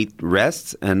 like the meat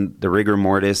rests, and the rigor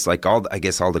mortis, like all the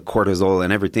cortisol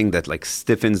and everything that like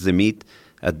stiffens the meat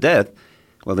at death.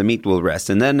 Well, the meat will rest,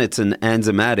 and then it's an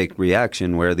enzymatic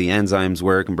reaction where the enzymes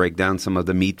work and break down some of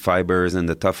the meat fibers and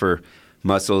the tougher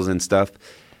muscles and stuff.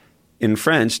 In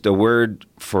French, the word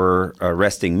for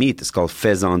resting meat is called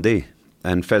faisander,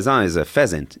 and faisan is a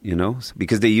pheasant,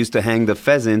 because they used to hang the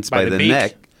pheasants by the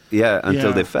neck. Yeah,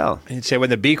 until they fell. And you'd say when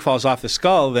the beak falls off the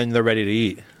skull, then they're ready to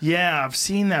eat. Yeah, I've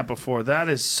seen that before. That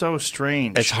is so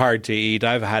strange. It's hard to eat.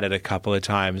 I've had it a couple of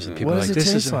times. And people What does are like,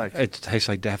 it taste like? It tastes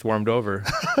like death warmed over.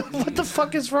 What the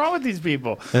fuck is wrong with these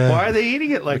people? Why are they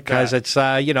eating it like because that? it's,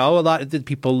 a lot of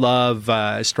people love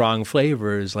strong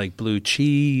flavors like blue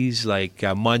cheese, like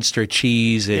Munster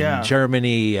cheese in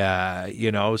Germany,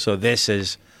 So this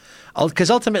is,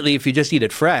 because ultimately if you just eat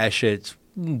it fresh, it's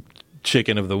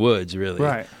chicken of the woods, really.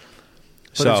 Right.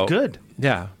 But it's good.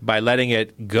 Yeah. By letting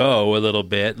it go a little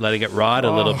bit, letting it rot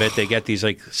a little bit, they get these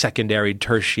like secondary,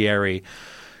 tertiary,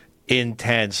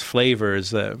 intense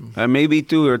flavors. Maybe,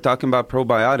 too, we're talking about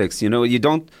probiotics. You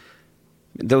don't,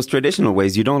 those traditional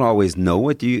ways, you don't always know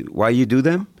why you do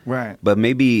them. Right. But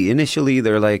maybe initially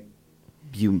they're like,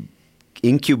 you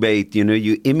incubate,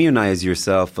 you immunize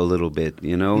yourself a little bit,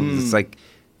 It's like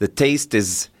the taste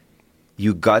is,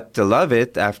 you got to love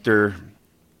it after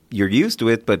you're used to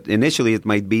it, but initially it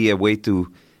might be a way to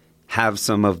have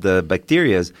some of the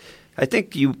bacterias. I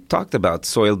think you talked about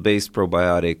soil-based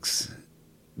probiotics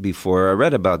before. I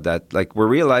read about that. Like, we're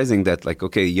realizing that, like,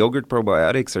 okay, yogurt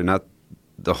probiotics are not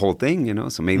the whole thing,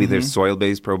 So maybe there's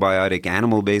soil-based probiotic,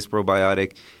 animal-based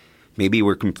probiotic. Maybe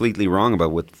we're completely wrong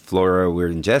about what flora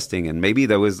we're ingesting, and maybe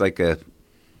that was like a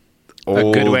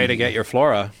good way to get your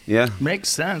flora. Yeah. Makes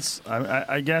sense.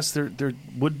 I guess there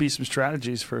would be some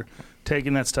strategies for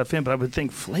taking that stuff in, but I would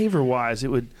think flavor-wise it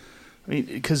would,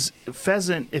 because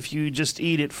pheasant, if you just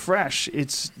eat it fresh,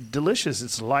 it's delicious.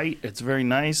 It's light. It's very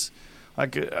nice.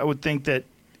 Like, I would think that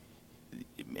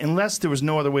unless there was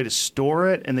no other way to store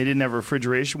it and they didn't have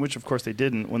refrigeration, which of course they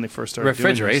didn't when they first started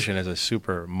refrigeration is a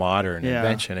super modern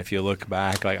invention. If you look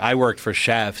back, like I worked for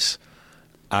chefs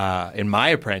in my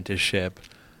apprenticeship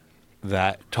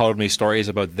that told me stories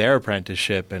about their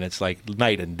apprenticeship, and it's like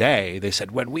night and day. They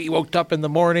said, when we woke up in the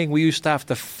morning, we used to have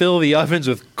to fill the ovens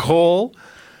with coal,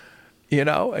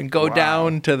 and go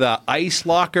down to the ice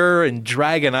locker and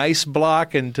drag an ice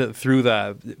block through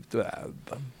the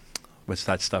what's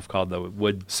that stuff called? The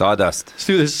wood Sawdust.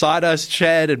 Through the sawdust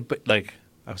shed, and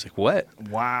I was like, what?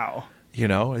 Wow.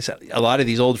 A lot of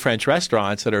these old French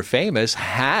restaurants that are famous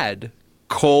had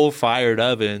coal-fired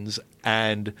ovens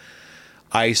and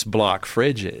ice block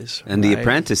fridges. And the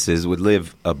apprentices would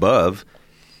live above,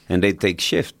 and they'd take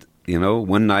shift.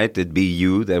 One night it'd be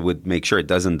you that would make sure it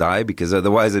doesn't die, because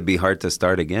otherwise it'd be hard to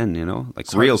start again. Like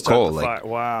It's real hard to start coal, the like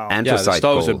fire. Wow. anthracite the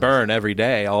stoves coal. would burn every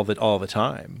day, all the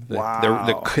time.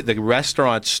 Wow. The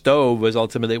restaurant stove was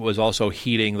also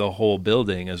heating the whole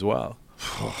building as well.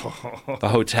 The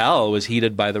hotel was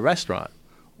heated by the restaurant.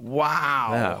 Wow.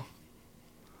 Yeah.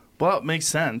 Well, it makes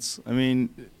sense. I mean,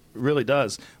 it really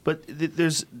does. But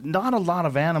there's not a lot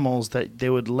of animals that they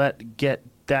would let get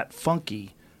that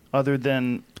funky, other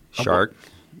than Shark.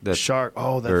 Shark.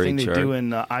 Oh, that buried thing they shark. do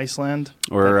in Iceland.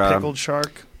 Or, that pickled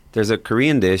shark. There's a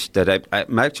Korean dish that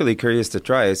I'm actually curious to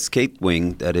try. It's skate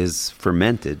wing that is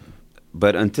fermented.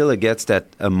 But until it gets that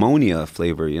ammonia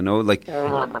flavor, like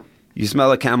you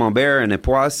smell a camembert and a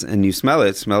poisse and you smell it,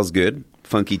 it smells good,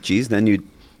 funky cheese. Then you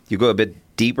go a bit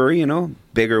deeper,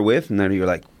 bigger whiff, and then you're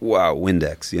like, wow,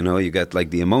 Windex. You got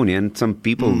like the ammonia, and some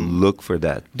people look for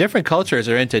that. Different cultures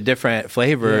are into different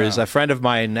flavors. Yeah. A friend of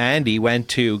mine, Andy, went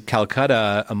to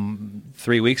Calcutta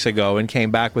 3 weeks ago and came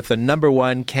back with the number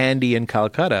one candy in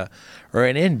Calcutta, or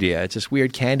in India. It's this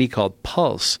weird candy called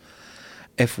Pulse.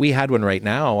 If we had one right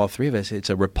now, all three of us, it's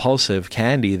a repulsive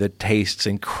candy that tastes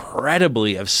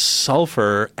incredibly of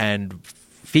sulfur and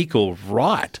fecal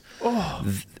rot. Oh.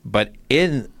 But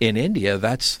in India,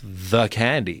 that's the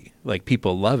candy. Like,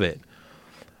 people love it.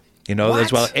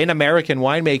 As well. In American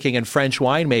winemaking and French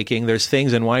winemaking, there's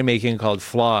things in winemaking called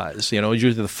flaws.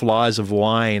 Usually the flaws of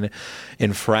wine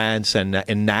in France and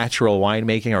in natural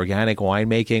winemaking, organic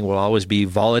winemaking, will always be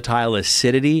volatile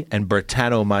acidity and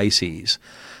Brettanomyces.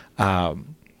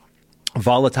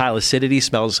 Volatile acidity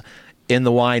smells in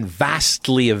the wine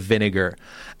vastly of vinegar,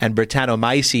 and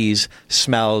Brettanomyces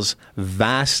smells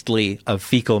vastly of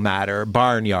fecal matter,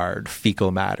 barnyard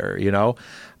fecal matter.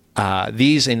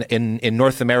 These in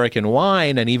North American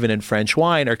wine and even in French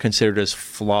wine are considered as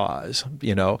flaws.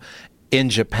 In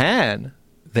Japan,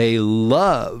 they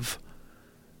love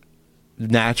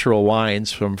natural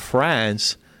wines from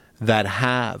France that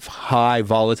have high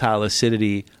volatile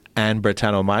acidity and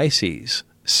Brettanomyces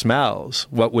smells.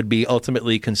 What would be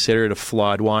ultimately considered a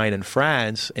flawed wine in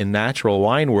France, in natural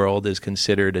wine world, is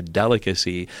considered a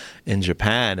delicacy in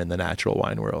Japan in the natural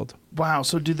wine world. Wow.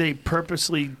 So do they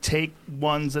purposely take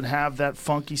ones that have that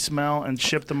funky smell and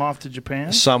ship them off to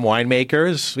Japan? Some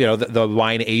winemakers, the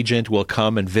wine agent will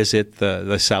come and visit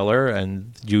the cellar,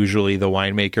 and usually the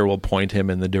winemaker will point him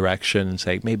in the direction and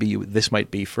say, maybe this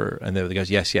might be for, and the guy goes,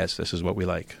 yes, this is what we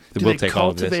like. Do we'll they take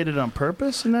all of this. cultivate it on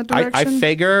purpose in that direction? I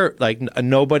figure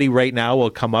nobody right now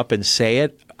will come up and say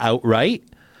it outright.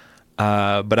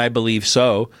 But I believe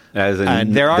so.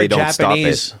 And there are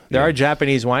Japanese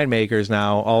winemakers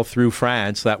now all through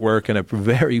France that work in a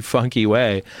very funky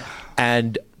way,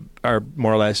 and are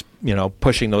more or less,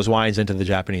 pushing those wines into the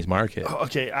Japanese market.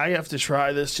 Okay, I have to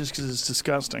try this just because it's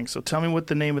disgusting. So tell me what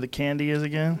the name of the candy is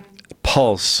again.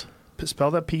 Pulse. Spell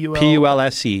that P-U-L.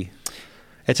 P-U-L-S-E.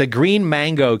 It's a green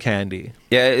mango candy.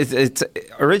 Yeah, it's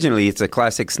originally it's a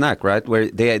classic snack, right?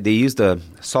 Where they use the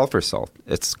sulfur salt.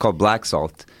 It's called black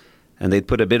salt. And they'd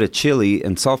put a bit of chili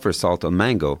and sulfur salt on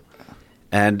mango.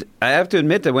 And I have to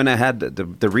admit that when I had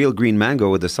the real green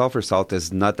mango with the sulfur salt,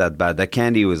 is not that bad. That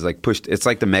candy was like pushed. It's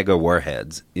like the mega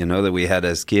warheads, that we had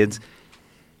as kids.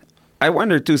 I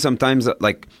wonder too sometimes,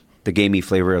 like the gamey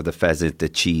flavor of the pheasant, the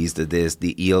cheese, the this,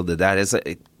 the eel, the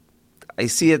that. I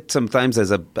see it sometimes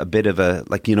as a bit of a,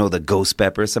 the ghost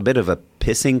peppers, a bit of a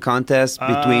pissing contest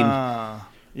between...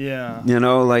 Yeah.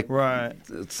 Right.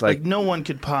 It's like no one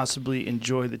could possibly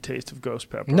enjoy the taste of ghost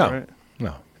pepper, No. right?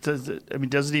 No. Does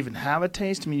it even have a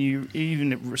taste? I mean, you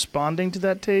even responding to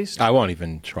that taste? I won't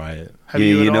even try it. Have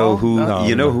you at all? Who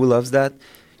No? who loves that?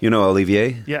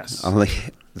 Olivier? Yes.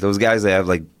 Those guys, they have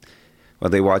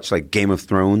they watch Game of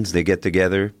Thrones, they get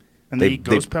together. And they eat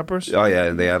ghost peppers? Oh, yeah,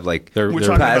 and they have We're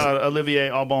talking about Olivier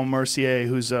Aubin-Mercier,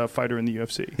 who's a fighter in the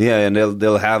UFC. Yeah, and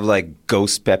they'll have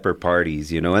ghost pepper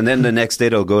parties, and then the next day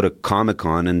they'll go to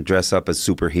Comic-Con and dress up as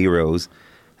superheroes,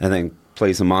 and then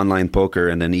play some online poker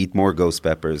and then eat more ghost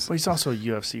peppers. Well, he's also a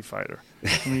UFC fighter.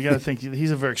 I mean, you got to think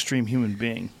he's a very extreme human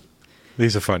being.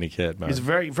 He's a funny kid, man. He's a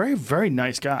very, very, very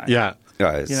nice guy. Yeah.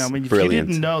 It's You know, I mean, if brilliant. you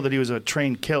didn't know that he was a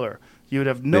trained killer, you would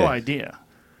have no Yeah. idea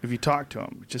if you talked to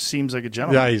him. It just seems like a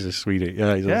gentleman. Yeah, he's a sweetie.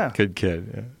 Yeah, he's Yeah. a good kid.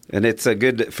 Yeah. And it's a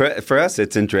good for us.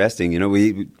 It's interesting. You know,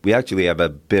 we actually have a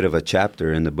bit of a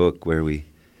chapter in the book where we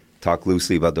talk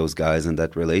loosely about those guys and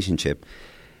that relationship.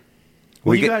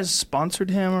 Well, you get- guys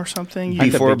sponsored him or something?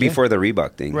 before the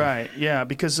Reebok thing, Right, yeah,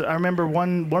 because I remember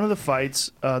one of the fights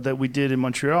that we did in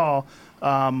Montreal,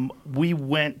 we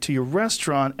went to your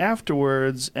restaurant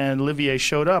afterwards, and Olivier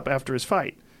showed up after his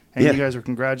fight. And Yeah. you guys were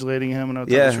congratulating him, and I thought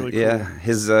that Yeah, was really cool. yeah.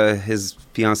 His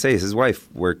fiancée, his wife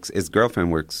his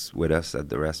girlfriend works with us at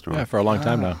the restaurant. Yeah, for a long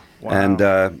time now. Wow.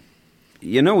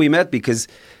 And we met because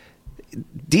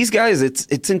these guys.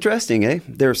 It's interesting, eh?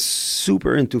 They're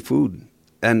super into food,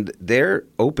 and they're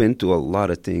open to a lot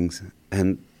of things,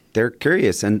 and they're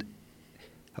curious, and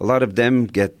a lot of them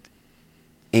get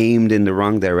aimed in the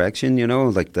wrong direction. You know,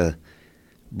 like the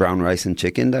brown rice and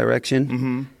chicken direction.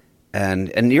 Mm-hmm.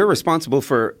 And you're responsible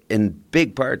for, in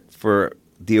big part, for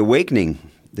the awakening,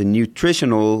 the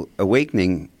nutritional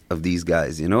awakening of these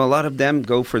guys. You know, a lot of them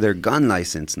go for their gun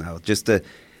license now just to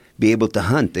be able to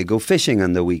hunt. They go fishing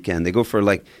on the weekend. They go for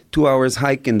like 2 hours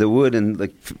hike in the wood and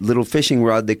like little fishing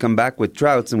rod. They come back with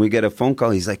trouts, and we get a phone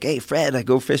call. He's like, "Hey, Fred, I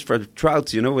go fish for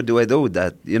trouts. You know, what do I do with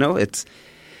that?" You know, it's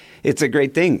a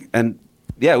great thing. And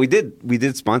yeah, we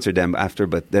did sponsor them after,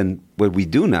 but then what we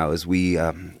do now is we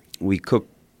cook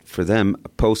for them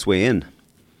post weigh in.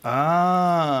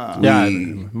 Ah. Yeah,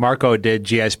 Marco did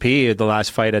GSP at the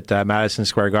last fight at Madison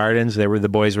Square Gardens. The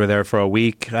boys were there for a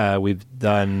week. We've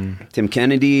done. Tim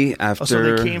Kennedy after. Oh,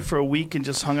 so they came for a week and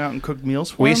just hung out and cooked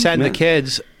meals for We him? send Yeah. the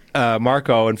kids.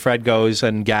 Marco and Fred goes,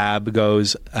 and Gab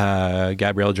goes.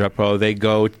 Gabrielle Drapeau. They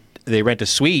go. They rent a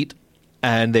suite,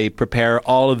 and they prepare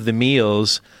all of the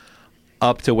meals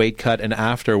up to weight cut and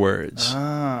afterwards.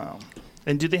 Ah.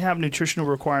 And do they have nutritional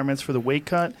requirements for the weight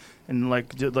cut and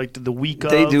like the week of?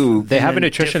 They do. They and have a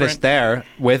then nutritionist different? there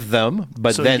with them,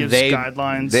 but So then he gives they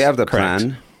guidelines. They have the Correct.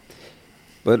 plan.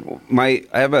 But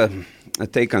I have a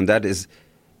take on that is,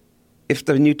 if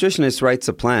the nutritionist writes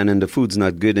a plan and the food's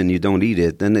not good and you don't eat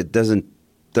it, then it doesn't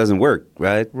work,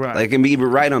 right? Right. Like, it can be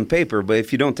right on paper, but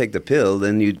if you don't take the pill,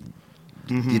 then you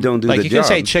don't do like the you job. can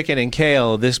say chicken and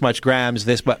kale, this much grams,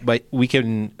 but we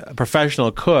can a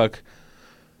professional cook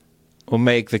will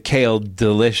make the kale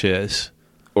delicious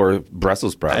or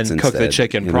Brussels sprouts and cook the instead,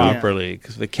 chicken you know? properly,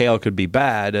 because the kale could be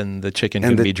bad and the chicken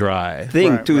And could the be dry.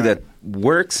 Thing Right, too right. that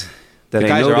works. That The I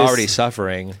guys are noticed- already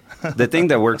suffering. The thing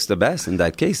that works the best in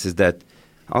that case is that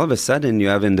all of a sudden you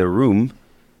have in the room,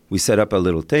 we set up a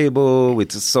little table.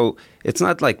 So it's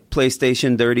not like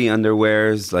PlayStation dirty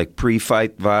underwears, like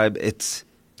pre-fight vibe. It's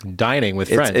Dining with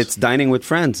friends. It's dining with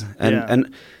friends. And Yeah. and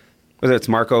whether it's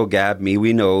Marco, Gab, me,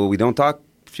 we know we don't talk.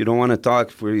 If you don't want to talk,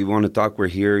 if we want to talk, we're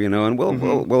here, you know, and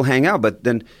we'll hang out. But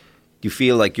then you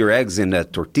feel like your eggs in a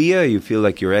tortilla. You feel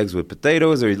like your eggs with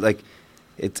potatoes, or like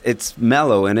it's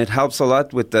mellow, and it helps a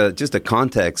lot with just the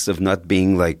context of not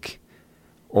being like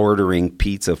ordering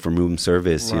pizza from room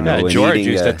service. You Right. know, Yeah, and George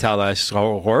eating, used to tell us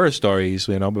horror stories,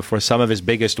 before some of his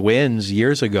biggest wins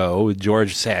years ago.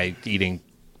 George said eating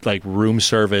like room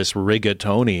service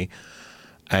rigatoni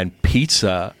and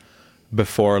pizza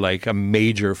before like a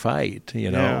major fight,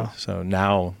 Yeah. So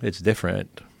now it's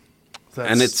different.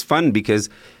 That's- And it's fun because,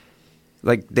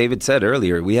 like David said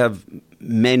earlier, we have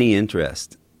many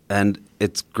interests, and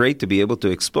it's great to be able to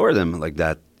explore them like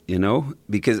that,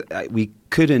 because we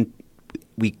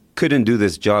couldn't do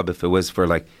this job if it was for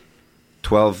like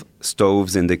 12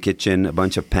 stoves in the kitchen, a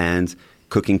bunch of pans,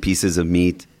 cooking pieces of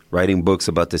meat, writing books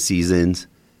about the seasons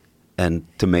and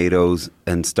tomatoes,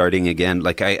 and starting again.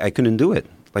 Like I couldn't do it.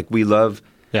 Like we love.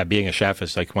 Yeah, being a chef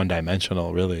is like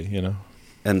one-dimensional, really,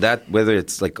 And that, whether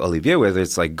it's like Olivier, whether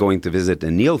it's like going to visit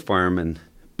a Neil farm, and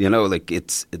like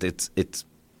it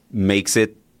makes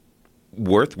it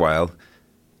worthwhile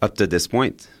up to this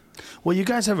point. Well, you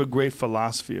guys have a great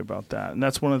philosophy about that, and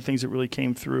that's one of the things that really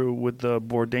came through with the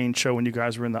Bourdain show when you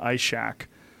guys were in the ice shack,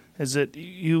 is that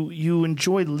you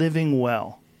enjoy living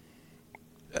well.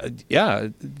 Yeah,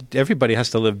 everybody has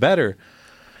to live better.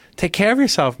 Take care of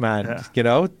yourself, man.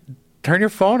 Yeah. Turn your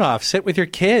phone off. Sit with your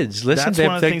kids. Listen That's to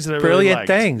one of the things that I really brilliant liked.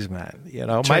 things,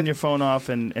 man. Turn your phone off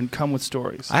and come with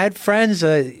stories. I had friends.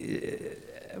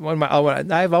 When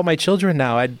I have all my children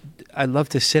now, I love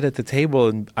to sit at the table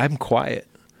and I'm quiet.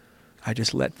 I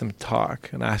just let them talk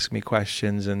and ask me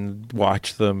questions and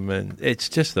watch them, and it's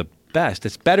just the best.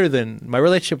 It's better than my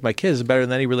relationship with my kids is better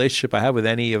than any relationship I have with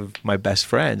any of my best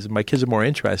friends. My kids are more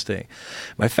interesting.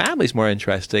 My family's more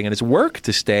interesting, and it's work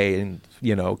to stay in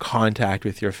contact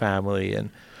with your family.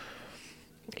 And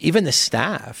even the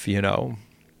staff, you know.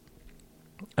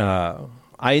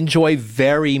 I enjoy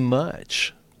very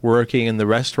much working in the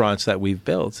restaurants that we've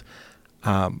built.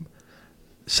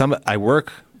 I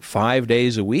work 5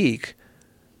 days a week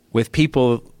with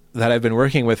people that I've been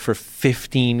working with for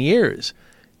 15 years.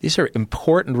 These are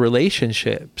important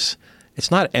relationships.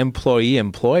 It's not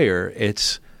employee-employer.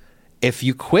 It's if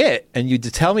you quit and you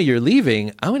tell me you're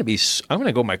leaving, I'm going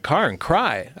to go in my car and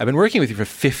cry. I've been working with you for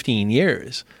 15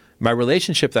 years. My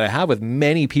relationship that I have with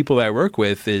many people that I work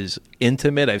with is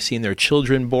intimate. I've seen their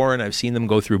children born. I've seen them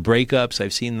go through breakups.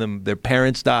 I've seen their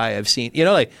parents die. I've seen,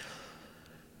 like,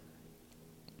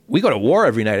 we go to war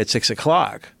every night at 6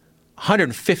 o'clock.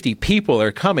 150 people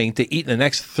are coming to eat in the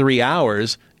next 3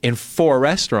 hours in 4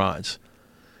 restaurants.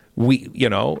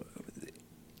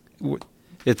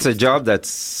 It's a job that's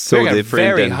so we're in different.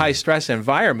 A very high stress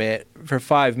environment for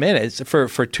 5 minutes.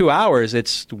 For 2 hours,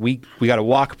 it's we got to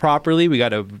walk properly.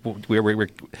 We're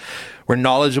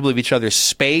knowledgeable of each other's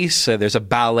space. There's a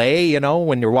ballet,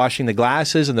 when you're washing the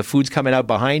glasses and the food's coming out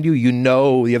behind you.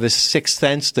 You have a sixth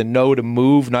sense to know to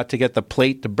move, not to get the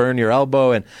plate to burn your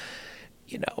elbow. And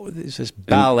there's this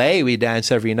ballet we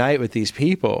dance every night with these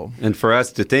people. And for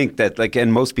us to think that,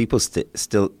 and most people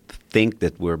still think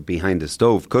that we're behind the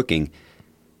stove cooking.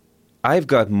 I've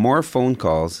got more phone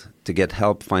calls to get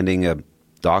help finding a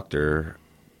doctor,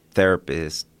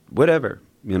 therapist, whatever,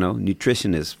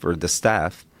 nutritionist for the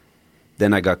staff.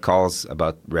 Then I got calls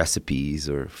about recipes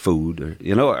or food.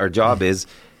 Our job is,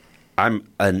 I'm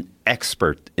an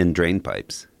expert in drain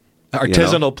pipes.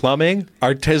 Artisanal plumbing,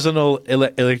 artisanal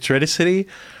electricity,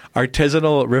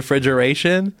 artisanal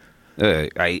refrigeration.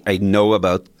 I know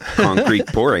about concrete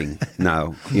pouring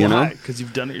now. Why? Because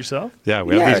you've done it yourself? Yeah,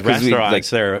 we have these restaurants.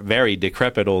 They're very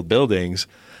decrepit old buildings,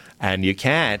 and you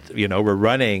can't. We're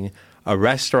running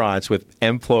restaurants with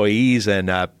employees and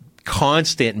a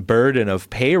constant burden of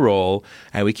payroll,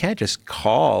 and we can't just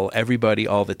call everybody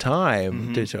all the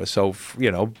time. Mm-hmm. So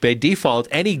by default,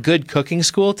 any good cooking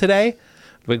school today,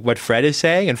 what Fred is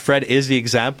saying, and Fred is the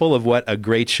example of what a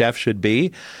great chef should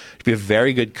be a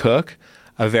very good cook,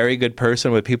 a very good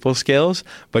person with people skills,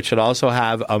 but should also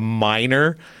have a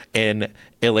minor in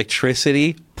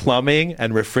electricity, plumbing,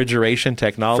 and refrigeration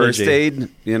technology. First aid,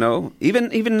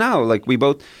 even now, we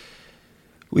both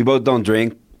don't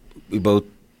drink. We both,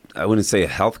 I wouldn't say a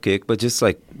health kick, but just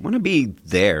want to be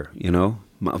there,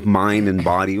 mind and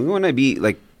body. We want to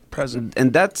be present,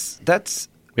 and that's.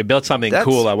 We built something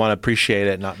cool. I want to appreciate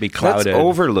it, not be clouded. That's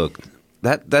overlooked.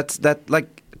 That's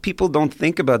people don't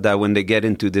think about that when they get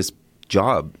into this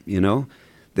job.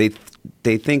 They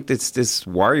think it's this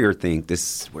warrior thing.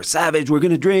 We're savage. We're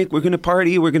going to drink. We're going to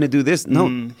party. We're going to do this.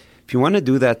 No, if you want to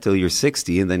do that till you're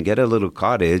 60 and then get a little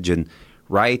cottage and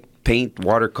write, paint,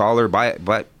 watercolor, buy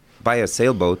a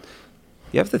sailboat,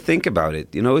 you have to think about it.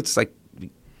 It's you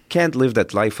can't live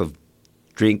that life of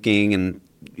drinking and.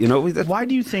 Why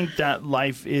do you think that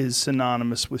life is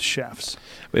synonymous with chefs?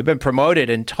 We've been promoted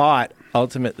and taught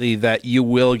ultimately that you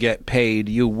will get paid,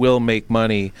 you will make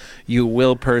money, you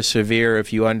will persevere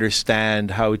if you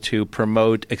understand how to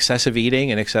promote excessive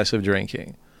eating and excessive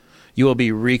drinking. You will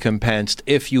be recompensed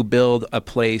if you build a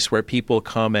place where people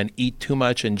come and eat too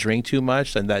much and drink too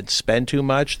much and then spend too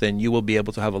much, then you will be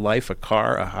able to have a life, a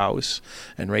car, a house,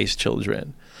 and raise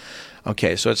children.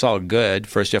 Okay, so it's all good.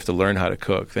 First, you have to learn how to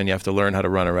cook. Then you have to learn how to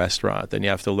run a restaurant. Then you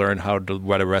have to learn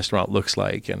what a restaurant looks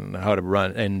like and how to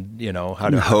run and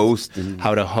how to host,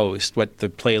 what the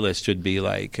playlist should be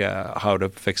like, how to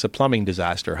fix a plumbing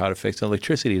disaster, how to fix an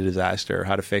electricity disaster,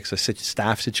 how to fix a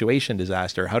staff situation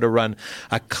disaster, how to run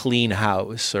a clean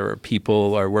house, or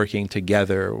people are working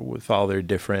together with all their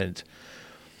different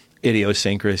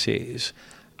idiosyncrasies.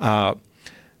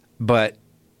 But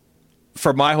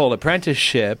for my whole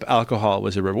apprenticeship, alcohol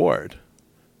was a reward.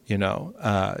 You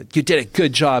did a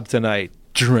good job tonight.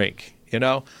 Drink. And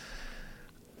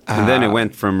then it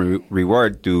went from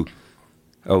reward to,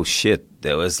 oh shit,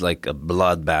 there was a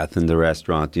bloodbath in the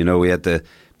restaurant. We had to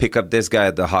pick up this guy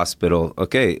at the hospital.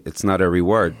 Okay, it's not a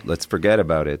reward. Let's forget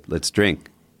about it. Let's drink.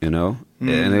 And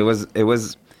it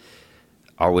was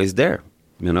always there.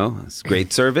 It's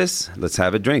great service. Let's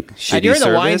have a drink. Shitty and you're in the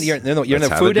service. You're in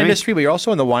the food industry, but you're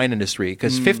also in the wine industry,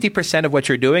 because 50% of what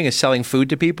you're doing is selling food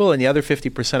to people, and the other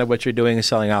 50% of what you're doing is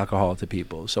selling alcohol to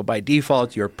people. So by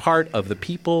default, you're part of the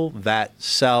people that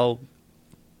sell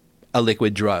a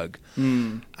liquid drug.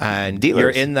 And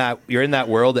dealers. You're in that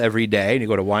world every day, and you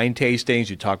go to wine tastings.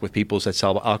 You talk with people that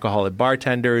sell alcohol at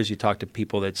bartenders. You talk to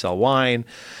people that sell wine.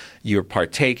 You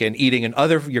partake in eating in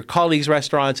your colleagues'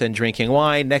 restaurants and drinking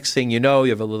wine. Next thing you know, you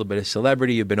have a little bit of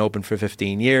celebrity. You've been open for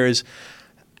 15 years,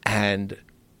 and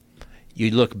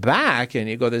you look back and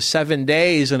you go, there's 7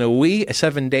 days in a week,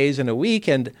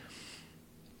 and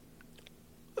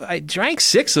I drank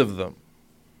 6 of them.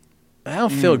 I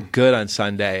don't feel good on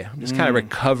Sunday. I'm just kind of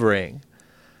recovering.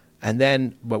 And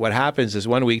then what happens is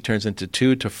 1 week turns into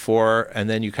 2 to 4, and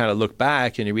then you kind of look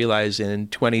back and you realize in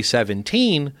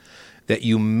 2017 that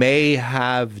you may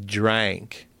have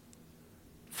drank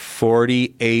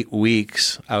 48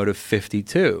 weeks out of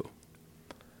 52,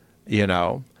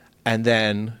 and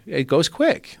then it goes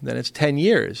quick. Then it's 10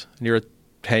 years, and you're a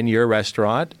 10-year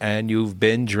restaurant, and you've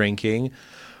been drinking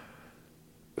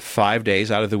 5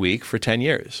 days out of the week for 10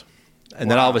 years. And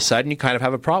then all of a sudden you kind of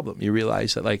have a problem. You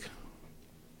realize that, like,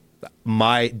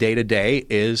 my day-to-day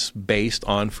is based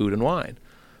on food and wine,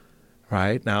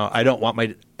 right? Now, I don't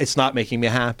want it's not making me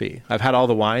happy. I've had all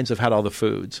the wines. I've had all the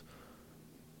foods.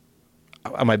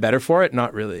 Am I better for it?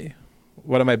 Not really.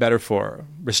 What am I better for?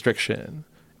 Restriction,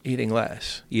 eating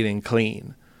less, eating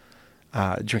clean,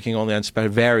 drinking only on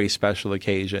very special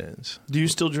occasions. Do you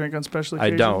still drink on special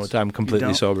occasions? I don't. I'm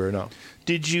completely sober, no.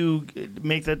 Did you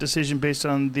make that decision based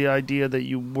on the idea that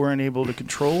you weren't able to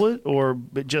control it, or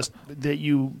just that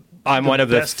the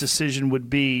best decision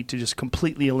would be to just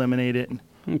completely eliminate it?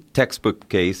 Textbook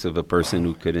case of a person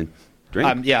who couldn't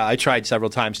drink. I tried several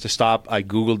times to stop. I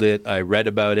Googled it. I read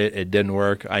about it. It didn't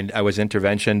work. I was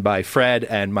interventioned by Fred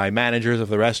and my managers of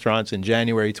the restaurants in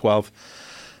January 12th,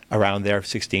 around there,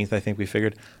 16th, I think we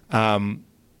figured. And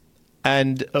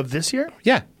of this year?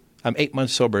 Yeah. I'm 8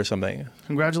 months sober or something.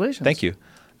 Congratulations. Thank you.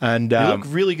 And you look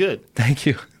really good. Thank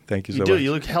you. Thank you so much. You do.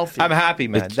 You look healthy. I'm happy,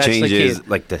 man. It That's changes, the key.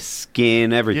 like, the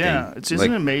skin, everything. Yeah.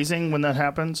 Isn't it amazing when that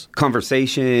happens?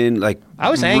 Conversation, like, I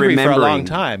was angry for a long remembering.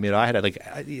 time. I had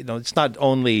it's not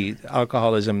only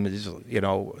alcoholism.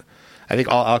 I think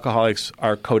all alcoholics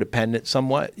are codependent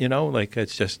somewhat.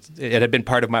 It's just it had been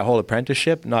part of my whole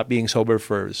apprenticeship, not being sober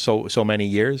for so many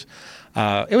years.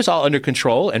 It was all under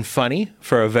control and funny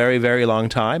for a very, very long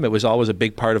time. It was always a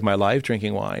big part of my life,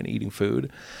 drinking wine, eating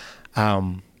food.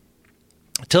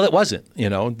 Till it wasn't,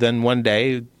 Then one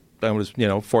day, I was,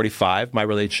 45. My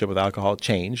relationship with alcohol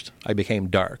changed. I became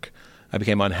dark. I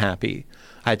became unhappy.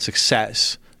 I had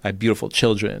success. I had beautiful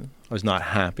children. I was not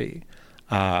happy.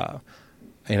 I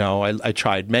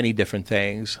tried many different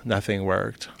things. Nothing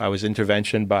worked. I was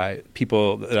interventioned by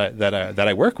people that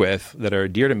I work with that are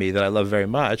dear to me, that I love very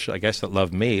much. I guess that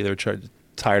love me. They're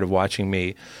tired of watching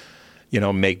me,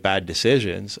 make bad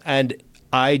decisions. And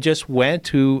I just went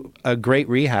to a great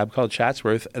rehab called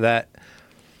Chatsworth that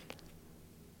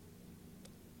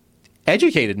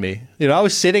educated me. I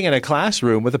was sitting in a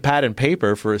classroom with a pad and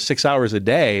paper for 6 hours a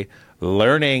day,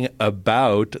 learning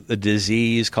about the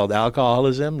disease called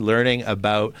alcoholism, learning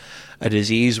about a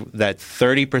disease that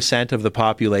 30% of the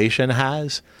population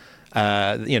has,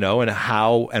 and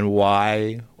how and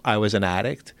why I was an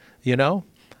addict,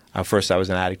 First, I was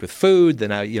an addict with food.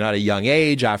 Then, at a young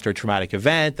age, after a traumatic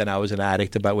event. Then I was an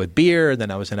addict with beer.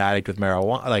 Then I was an addict with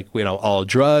marijuana, all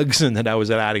drugs. And then I was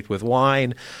an addict with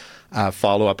wine.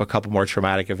 Follow up a couple more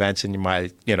traumatic events in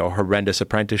my, horrendous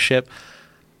apprenticeship,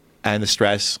 and the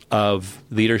stress of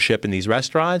leadership in these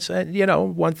restaurants. And,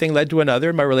 one thing led to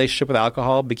another. My relationship with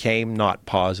alcohol became not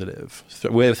positive.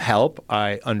 With help,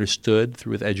 I understood.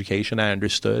 With education, I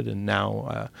understood. And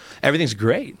now everything's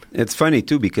great. It's funny,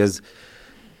 too, because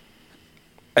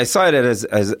I saw it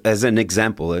as an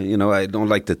example. I don't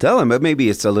like to tell him, but maybe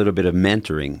it's a little bit of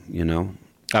mentoring,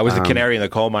 I was the canary in the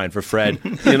coal mine for Fred.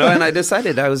 And I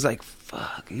decided, I was like,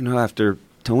 fuck, after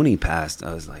Tony passed,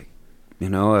 I was like,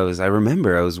 I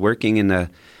remember I was working on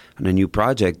a new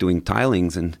project doing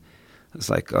tilings, and I was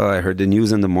like, I heard the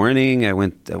news in the morning. I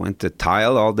went to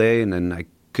tile all day, and then I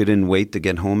couldn't wait to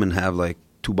get home and have like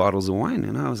 2 bottles of wine.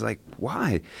 And I was like,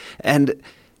 why? And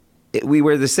we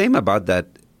were the same about that.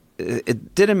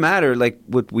 It didn't matter like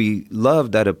what we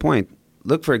loved at a point.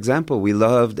 Look, for example, we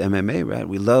loved MMA, right?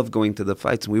 We loved going to the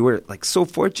fights. We were like so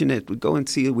fortunate. We go and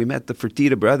see. We met the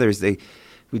Fertitta brothers.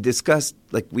 We discussed,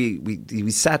 like we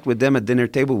sat with them at dinner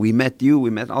table. We met you. We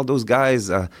met all those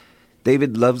guys.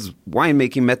 David loves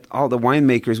winemaking. Met all the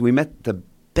winemakers. We met the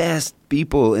best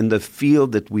people in the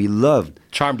field that we loved.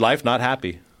 Charmed life, not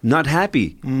happy. Not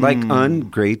happy, like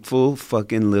ungrateful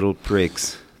fucking little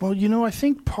pricks. Well, I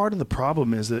think part of the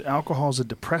problem is that alcohol is a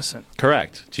depressant.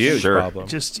 Correct. It's a huge problem.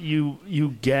 Just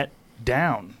you get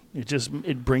down.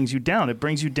 It brings you down. It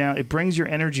brings you down. It brings your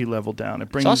energy level down. It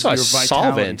brings it's also your a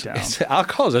vitality solvent. down.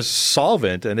 Alcohol is a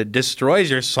solvent, and it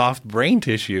destroys your soft brain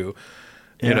tissue.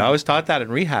 Yeah. I was taught that in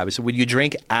rehab. So would you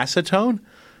drink acetone?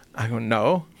 I go,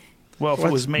 no. Well, if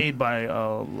it was made by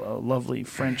a lovely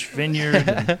French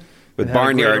vineyard with had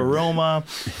barnyard a great aroma.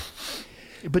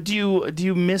 But do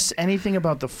you miss anything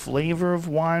about the flavor of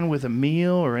wine with a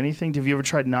meal or anything? Have you ever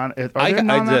tried there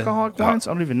non-alcoholic wines?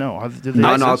 I don't even know. Do they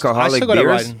Non-alcoholic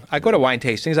beers? I go to wine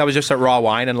tastings. I was just at Raw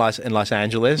Wine in Los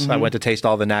Angeles. I went to taste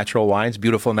all the natural wines.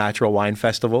 Beautiful Natural Wine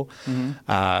Festival.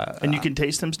 and you can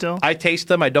taste them still? I taste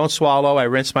them. I don't swallow. I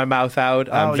rinse my mouth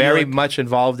out. I'm very much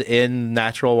involved in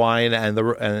natural wine and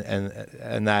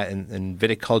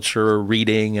viticulture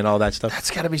reading and all that stuff.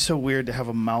 That's got to be so weird to have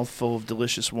a mouthful of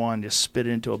delicious wine, just spit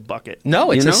it into a bucket.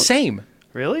 No, it's the same.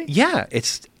 Really? Yeah,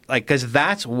 it's like, because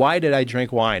that's why did I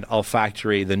drink wine?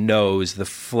 Olfactory, the nose, the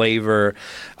flavor,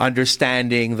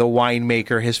 understanding the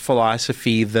winemaker, his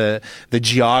philosophy, the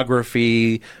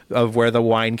geography of where the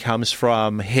wine comes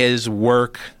from, his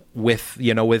work with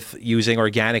using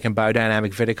organic and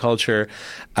biodynamic viticulture,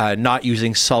 not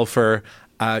using sulfur.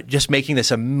 Just making this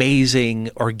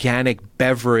amazing organic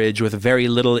beverage with very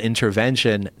little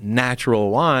intervention,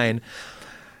 natural wine.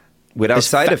 Without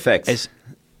side effects.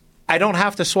 I don't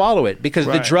have to swallow it because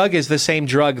the drug is the same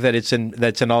drug that's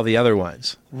in all the other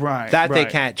ones. Right. They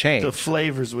can't change. The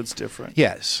flavor's what's different.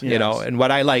 Yes. And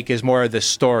what I like is more of the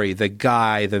story, the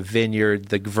guy, the vineyard,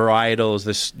 the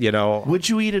varietals, Would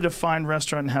you eat at a fine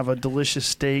restaurant and have a delicious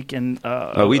steak and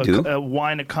do. a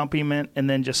wine accompaniment and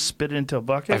then just spit it into a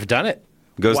bucket? I've done it.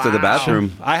 Goes to the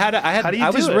bathroom.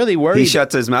 I was really worried. He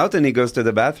shuts his mouth and he goes to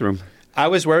the bathroom. I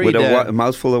was worried with a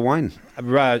mouthful of wine.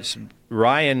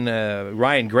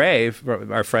 Ryan Grave,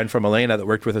 our friend from Elena that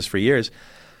worked with us for years,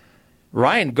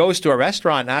 Ryan goes to a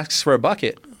restaurant and asks for a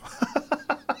bucket.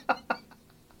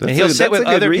 And he'll sit with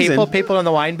other people in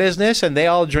the wine business, and they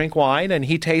all drink wine, and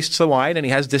he tastes the wine, and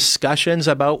he has discussions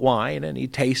about wine, and he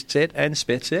tastes it and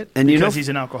spits it. And because he's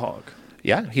an alcoholic.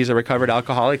 Yeah, he's a recovered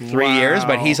alcoholic, 3 years,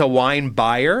 but he's a wine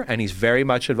buyer, and he's very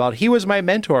much involved. He was my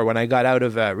mentor when I got out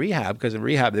of rehab, because in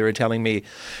rehab they were telling me,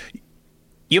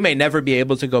 you may never be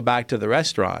able to go back to the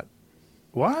restaurant.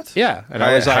 What? Yeah. And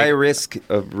I was like, high risk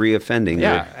of reoffending.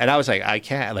 Yeah. And I was like, I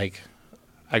can't.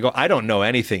 I don't know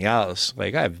anything else.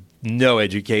 I have no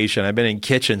education. I've been in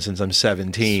kitchen since I'm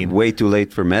 17. It's way too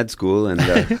late for med school, and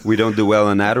we don't do well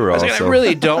in Adderall. I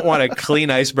really don't want to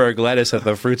clean iceberg lettuce at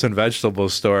the fruits and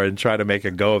vegetables store and try to make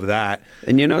a go of that.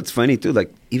 And it's funny too.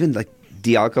 Even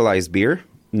de-alkalized beer,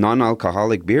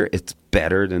 non-alcoholic beer, it's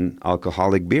better than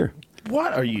alcoholic beer.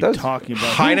 What are you talking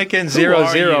about? Heineken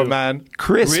 0.0, man.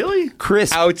 Crisp. Really?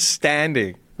 Crisp.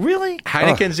 Outstanding. Really?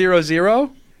 Heineken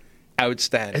 0.0?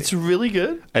 Outstanding. It's really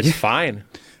good? It's fine.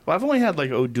 Well, I've only had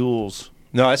O'Doul's.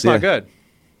 No, it's not good.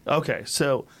 Okay,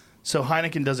 so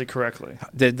Heineken does it correctly.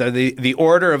 The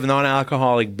order of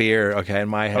non-alcoholic beer, in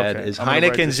my head, is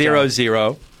Heineken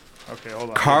 0.0. Okay,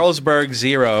 hold on. Carlsberg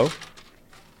 0.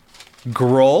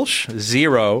 Grolsch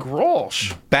 0.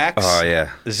 Grolsch. Beck's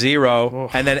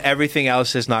 0. And then everything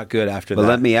else is not good after that. But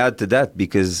let me add to that,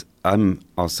 because I'm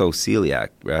also celiac,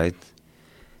 right?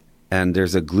 And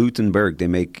there's a Glutenberg they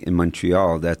make in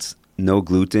Montreal that's no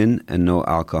gluten and no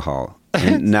alcohol.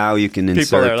 And now you can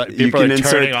insert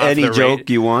any joke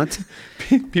you want.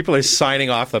 People are signing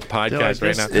off the podcast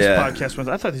right now. This podcast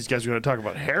I thought these guys were going to talk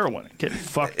about heroin and getting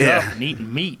fucked up and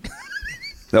eating meat.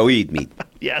 No, we eat meat.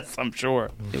 Yes, I'm sure.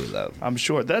 I'm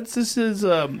sure.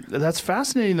 That's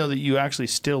fascinating though that you actually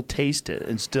still taste it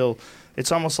and still.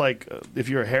 It's almost like if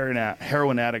you're a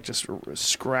heroin addict, just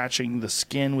scratching the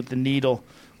skin with the needle.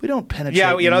 We don't penetrate.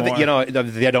 Yeah,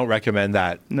 they don't recommend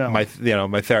that. No, my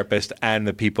therapist and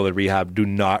the people at rehab do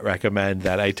not recommend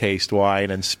that I taste wine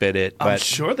and spit it. But, I'm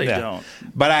sure they don't.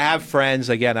 But I have friends.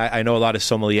 Again, I know a lot of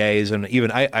sommeliers, and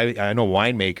even I know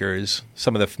winemakers.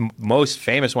 Some of the most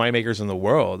famous winemakers in the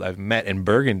world I've met in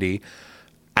Burgundy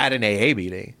at an AA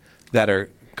meeting that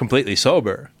are completely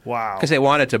sober. Wow. Because they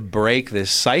wanted to break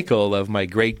this cycle of my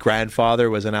great-grandfather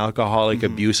was an alcoholic,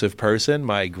 abusive person.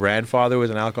 My grandfather was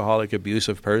an alcoholic,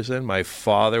 abusive person. My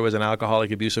father was an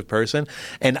alcoholic, abusive person.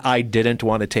 And I didn't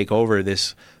want to take over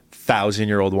this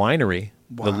 1,000-year-old winery.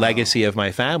 Wow. The legacy of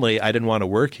my family, I didn't want to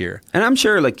work here. And I'm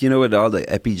sure, with all the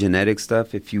epigenetic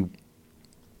stuff, if you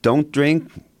don't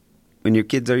drink when your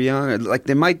kids are young,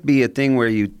 there might be a thing where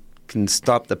you can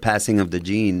stop the passing of the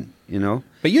gene,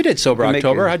 But you did Sober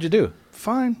October. How'd you do?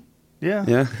 Fine. Yeah.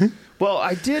 Yeah. Well,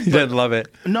 I did. You didn't love it.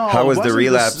 No. How was the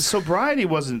relapse? Sobriety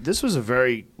wasn't. This was a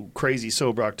very crazy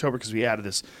Sober October because we added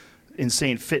this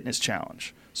insane fitness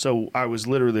challenge. So I was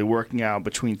literally working out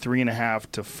between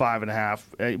 3.5 to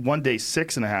 5.5. One day,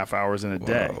 6.5 hours in a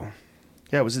day. Whoa.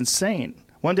 Yeah, it was insane.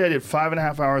 One day I did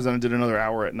 5.5 hours, and I did another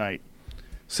hour at night.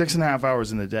 6.5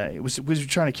 hours in the day. We were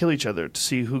trying to kill each other to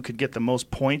see who could get the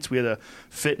most points. We had a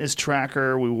fitness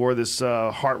tracker. We wore this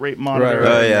heart rate monitor. Right.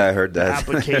 Oh, yeah, I heard that. The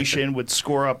application would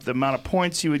score up the amount of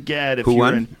points you would get. If Who you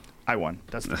won? were in, I won.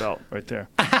 That's the belt right there.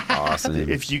 awesome.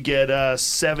 If you get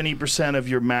 70% of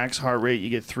your max heart rate, you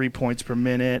get 3 points per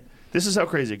minute. This is how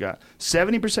crazy it got.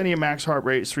 70% of your max heart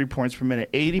rate is 3 points per minute.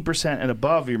 80% and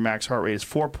above your max heart rate is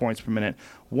 4 points per minute.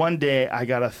 One day, I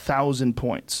got 1,000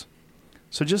 points.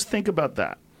 So just think about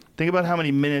that. Think about how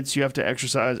many minutes you have to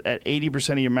exercise at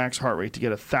 80% of your max heart rate to get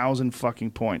 1,000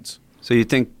 fucking points. So you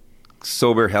think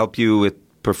sober helped you with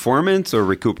performance or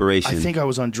recuperation? I think I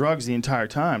was on drugs the entire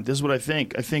time. This is what I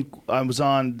think. I think I was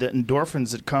on the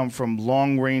endorphins that come from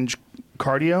long-range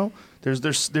cardio.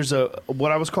 There's a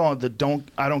what I was calling the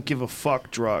I don't give a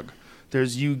fuck drug.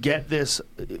 You get this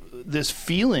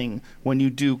feeling when you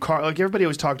do like everybody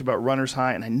always talked about runner's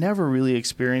high, and I never really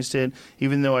experienced it,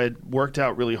 even though I'd worked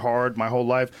out really hard my whole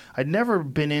life. I'd never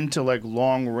been into like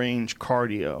long range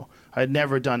cardio. I'd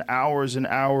never done hours and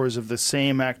hours of the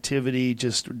same activity,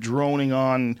 just droning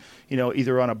on,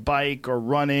 either on a bike or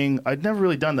running. I'd never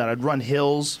really done that. I'd run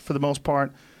hills for the most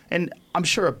part, and I'm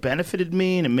sure it benefited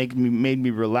me and it made me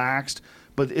relaxed.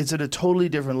 But it's at a totally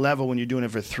different level when you're doing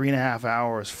it for 3.5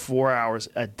 hours, 4 hours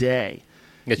a day.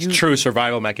 It's true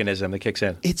survival mechanism that kicks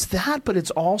in. It's that, but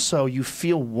it's also you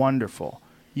feel wonderful.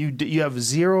 You have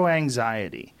zero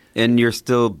anxiety. And you're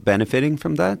still benefiting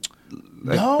from that?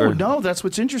 No, that's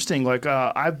what's interesting. Like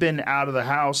I've been out of the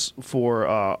house for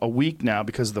a week now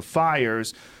because of the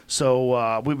fires.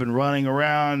 So we've been running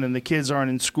around, and the kids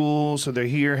aren't in school, so they're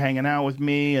here hanging out with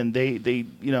me, and they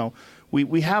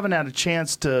we haven't had a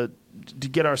chance to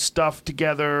get our stuff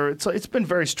together. It's been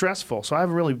very stressful, so I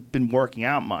haven't really been working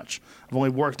out much. I've only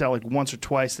worked out like once or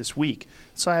twice this week,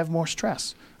 so I have more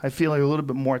stress. I feel like a little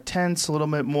bit more tense, a little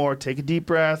bit more take a deep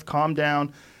breath, calm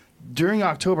down. During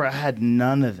October, I had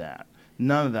none of that.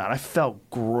 I felt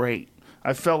great.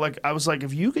 I felt like I was like,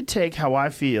 if you could take how I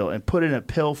feel and put it in a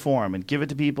pill form and give it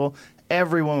to people,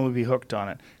 everyone would be hooked on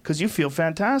it because you feel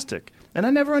fantastic. And I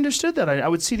never understood that. I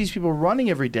would see these people running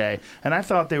every day, and I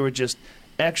thought they were just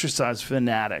exercise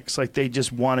fanatics. Like they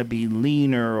just want to be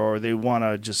leaner, or they want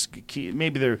to just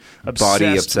maybe they're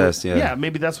obsessed. Yeah,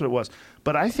 maybe that's what it was.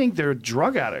 But I think they're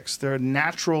drug addicts. They're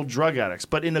natural drug addicts,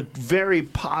 but in a very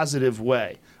positive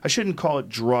way. I shouldn't call it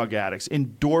drug addicts.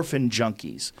 Endorphin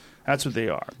junkies. That's what they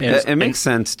are. It makes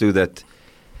sense, too, that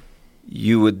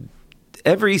you would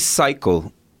every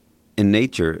cycle in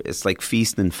nature, it's like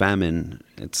feast and famine.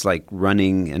 It's like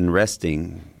running and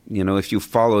resting. If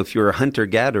you're a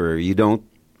hunter-gatherer, you don't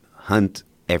hunt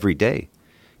every day.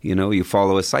 You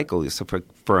follow a cycle. So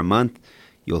for a month,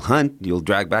 you'll hunt, you'll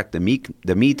drag back the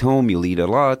meat home, you'll eat a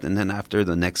lot, and then after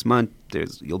the next month,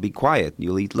 you'll be quiet,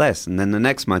 you'll eat less, and then the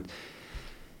next month.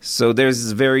 So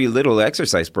there's very little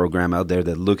exercise program out there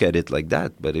that look at it like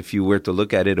that. But if you were to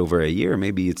look at it over a year,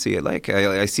 maybe you'd see it like,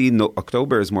 I see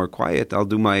October is more quiet. I'll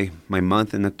do my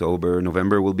month in October.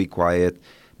 November will be quiet,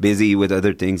 busy with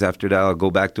other things. After that, I'll go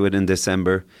back to it in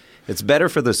December. It's better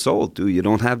for the soul, too. You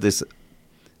don't have this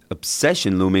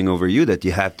obsession looming over you that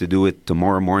you have to do it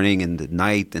tomorrow morning and at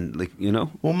night and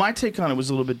Well, my take on it was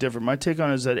a little bit different. My take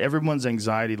on it is that everyone's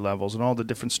anxiety levels and all the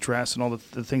different stress and all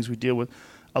the things we deal with,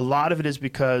 a lot of it is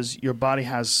because your body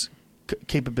has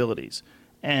capabilities,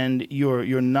 and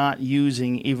you're not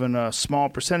using even a small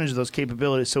percentage of those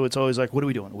capabilities. So it's always like, what are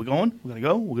we doing? Are we going? We're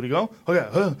going to go?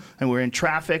 Okay. And we're in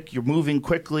traffic. You're moving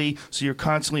quickly, so you're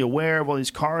constantly aware of all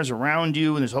these cars around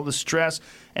you, and there's all this stress,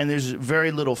 and there's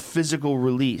very little physical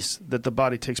release that the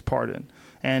body takes part in.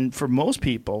 And for most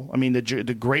people, I mean, the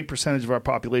great percentage of our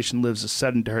population lives a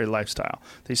sedentary lifestyle.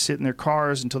 They sit in their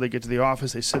cars until they get to the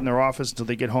office. They sit in their office until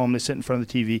they get home. They sit in front of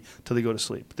the TV until they go to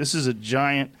sleep. This is a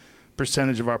giant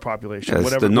percentage of our population,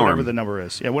 whatever the number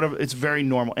is. Yeah, whatever. It's very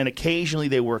normal. And occasionally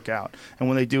they work out. And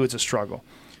when they do, it's a struggle.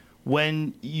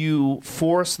 When you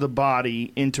force the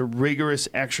body into rigorous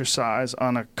exercise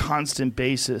on a constant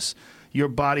basis, your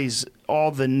body's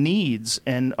all the needs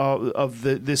and of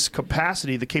this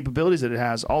capacity, the capabilities that it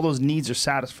has, all those needs are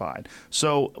satisfied.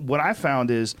 So what I found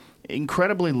is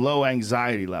incredibly low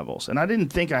anxiety levels. And I didn't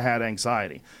think I had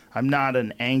anxiety. I'm not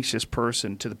an anxious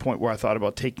person to the point where I thought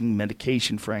about taking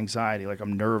medication for anxiety, like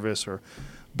I'm nervous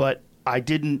but I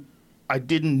didn't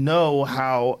know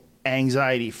how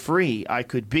anxiety-free I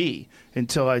could be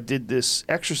until I did this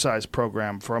exercise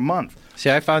program for a month.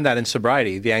 See, I found that in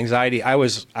sobriety. The anxiety,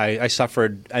 I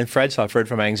suffered, and Fred suffered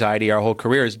from anxiety our whole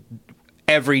careers.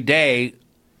 Every day,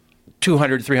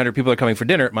 200, 300 people are coming for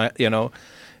dinner.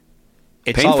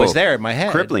 It's painful. Always there in my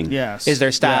head. Crippling. Yes. Is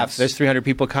there staff? Yes. There's 300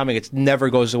 people coming. It never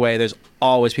goes away. There's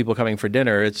always people coming for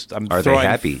dinner. Are they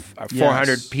happy?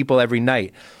 400 people every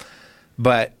night.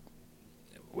 But,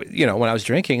 when I was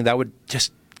drinking, that would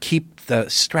just keep the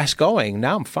stress going.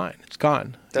 Now I'm fine. It's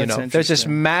gone. There's this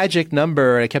magic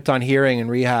number I kept on hearing in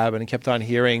rehab and I kept on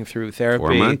hearing through therapy.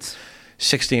 4 months.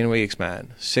 16 weeks,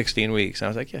 man. 16 weeks. And I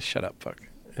was like, yeah, shut up, fuck.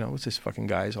 You know, what's this fucking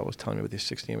guy's always telling me with these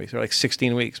 16 weeks? They're like,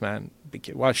 16 weeks, man.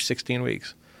 Watch 16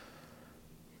 weeks.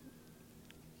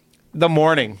 The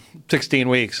morning, 16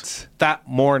 weeks. That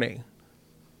morning.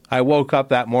 I woke up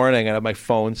that morning and my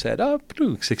phone said,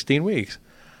 16 weeks.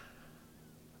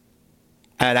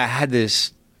 And I had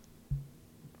this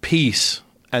peace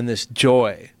and this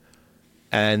joy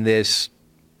and this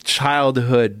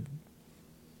childhood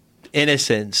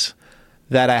innocence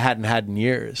that I hadn't had in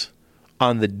years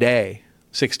on the day,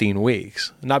 16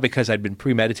 weeks. Not because I'd been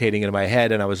premeditating it in my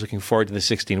head and I was looking forward to the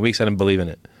 16 weeks. I didn't believe in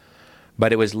it.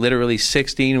 But it was literally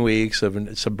 16 weeks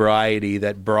of sobriety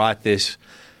that brought this.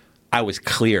 I was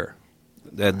clear.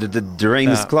 The drain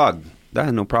is clogged.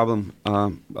 No problem.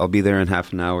 I'll be there in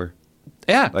half an hour.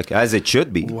 Yeah. Like, as it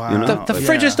should be. Wow. You know? The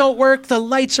fridges don't work. The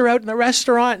lights are out in the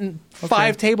restaurant and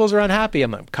 5 tables are unhappy.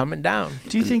 I'm coming down.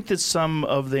 Do you think that some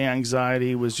of the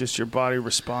anxiety was just your body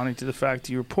responding to the fact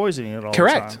that you were poisoning it all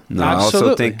Correct. the time? No, I also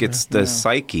Absolutely. think it's the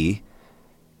psyche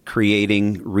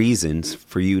creating reasons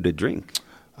for you to drink.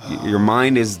 Your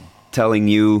mind is telling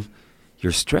you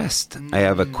you're stressed. I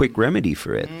have a quick remedy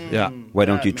for it. Yeah. Why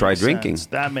don't you try makes drinking? sense.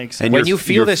 That makes sense. And When you're- you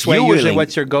feel you're this way, usually fueling-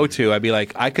 what's your go-to? I'd be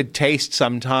like, I could taste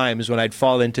sometimes when I'd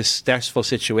fall into stressful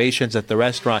situations at the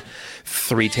restaurant.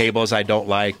 3 tables I don't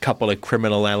like, couple of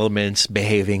criminal elements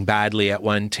behaving badly at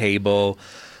one table,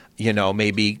 you know,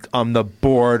 maybe on the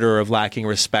border of lacking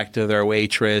respect to their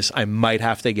waitress. I might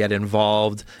have to get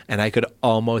involved, and I could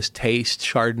almost taste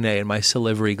Chardonnay in my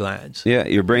salivary glands. Yeah,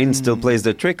 your brain still plays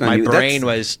the trick on My you. brain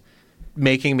was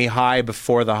making me high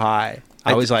before the high.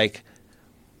 I was like,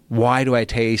 why do I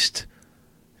taste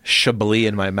Chablis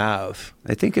in my mouth?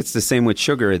 I think it's the same with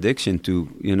sugar addiction too,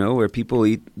 you know, where people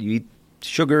you eat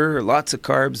sugar, lots of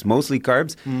carbs, mostly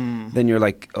carbs. Then you're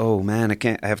like, oh man,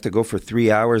 I have to go for 3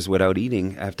 hours without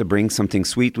eating. I have to bring something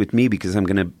sweet with me because I'm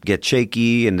going to get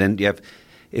shaky. And then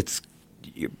it's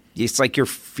like you're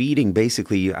feeding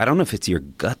basically, I don't know if it's your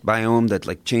gut biome that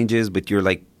like changes, but you're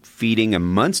like feeding a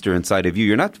monster inside of you.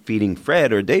 You're not feeding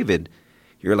Fred or David.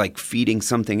 You're like feeding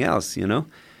something else, you know?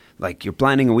 Like you're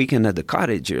planning a weekend at the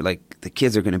cottage. You're like, the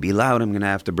kids are going to be loud. I'm going to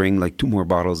have to bring like 2 more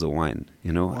bottles of wine,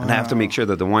 you know? And I have to make sure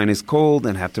that the wine is cold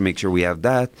and I have to make sure we have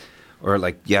that. Or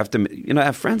like you have to, you know, I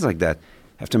have friends like that.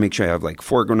 I have to make sure I have like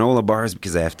 4 granola bars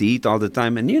because I have to eat all the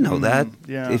time. And you know that.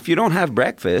 Yeah. If you don't have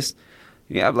breakfast,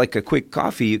 you have like a quick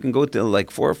coffee, you can go till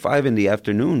like 4 or 5 in the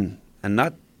afternoon and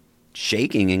not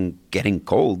shaking and getting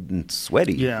cold and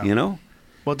sweaty, you know?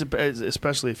 Well, it depends,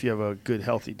 especially if you have a good,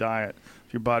 healthy diet.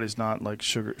 If your body's not like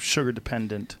sugar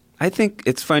dependent. I think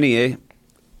it's funny, eh?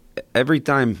 Every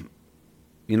time,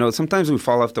 you know, sometimes we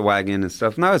fall off the wagon and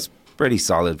stuff. Now it's pretty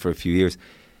solid for a few years.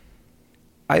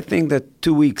 I think that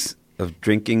 2 weeks of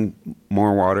drinking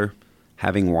more water,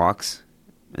 having walks,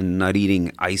 and not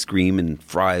eating ice cream and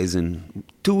fries, and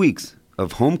 2 weeks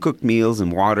of home-cooked meals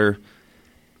and water,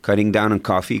 cutting down on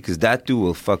coffee, because that too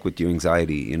will fuck with your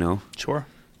anxiety, you know? Sure.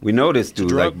 We noticed too,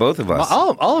 like both of us.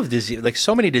 All of disease, like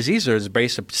so many diseases, are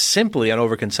based simply on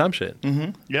overconsumption.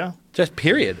 Mm-hmm. Yeah. Just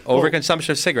period. Overconsumption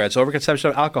of cigarettes,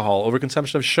 overconsumption of alcohol,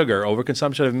 overconsumption of sugar,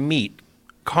 overconsumption of meat,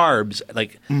 carbs.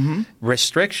 Like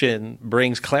restriction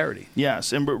brings clarity.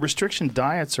 Yes, and restriction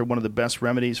diets are one of the best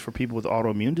remedies for people with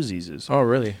autoimmune diseases. Oh,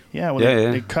 really? Yeah,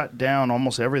 they cut down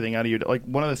almost everything out of your like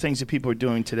one of the things that people are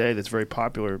doing today that's very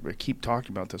popular. I keep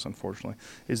talking about this, unfortunately,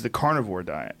 is the carnivore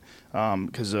diet.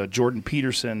 Because Jordan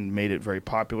Peterson made it very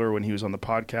popular when he was on the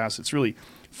podcast. It's really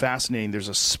fascinating. There's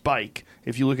a spike.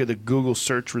 If you look at the Google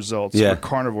search results for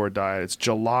carnivore diet, it's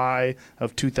July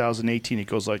of 2018. It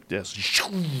goes like this.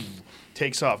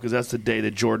 Takes off because that's the day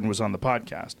that Jordan was on the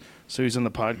podcast. So he's on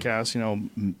the podcast, you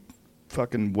know,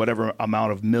 fucking whatever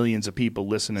amount of millions of people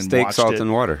listen and Steak, watched salt, it.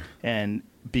 and water. And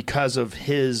because of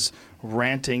his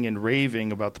ranting and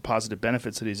raving about the positive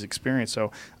benefits that he's experienced.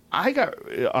 So I got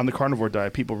on the carnivore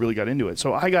diet, people really got into it.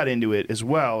 So I got into it as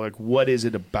well. Like, what is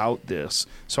it about this?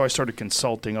 So I started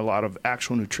consulting a lot of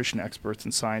actual nutrition experts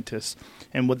and scientists.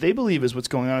 And what they believe is what's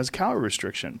going on is calorie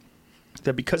restriction.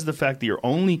 That because of the fact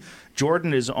that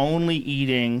Jordan is only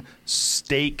eating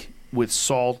steak with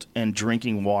salt and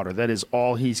drinking water. That is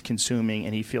all he's consuming,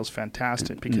 and he feels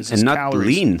fantastic because his and not calories,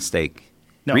 lean steak.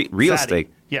 no, real fatty. steak.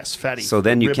 Yes, fatty. So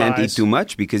then you can't eat Ribeyes. too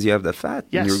much because you have the fat.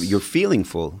 Yes. You're feeling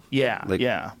full. Yeah, Like-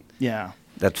 yeah.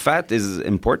 That fat is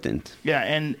important. Yeah,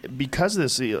 and because of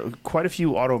this, quite a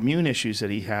few autoimmune issues that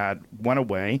he had went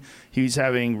away. He was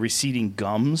having receding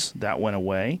gums. That went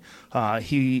away.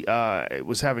 He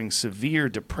was having severe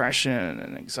depression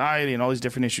and anxiety and all these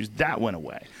different issues. That went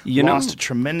away. Lost a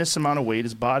tremendous amount of weight.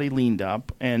 His body leaned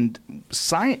up. And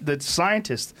the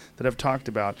scientists that I've talked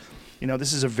about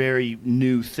this is a very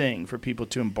new thing for people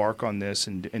to embark on this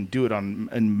and do it on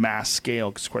mass scale,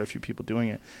 because quite a few people doing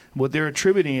it. What they're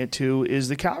attributing it to is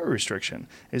the calorie restriction.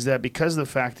 Is that because of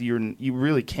the fact that you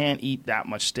really can't eat that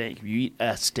much steak. If you eat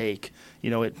a steak,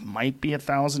 it might be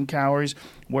 1,000 calories.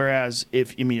 Whereas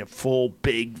if you mean a full,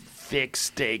 big, thick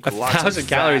steak, lots of 1,000 fat,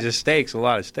 calories a steak's a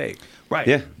lot of steak. right?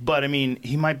 Yeah. But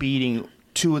he might be eating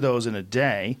 2 of those in a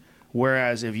day.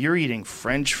 Whereas if you're eating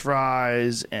French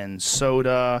fries and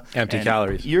soda, Empty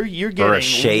calories. you're getting Or a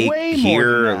shake way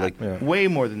here, more than that. like- Way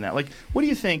more than that. Like, what do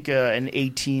you think an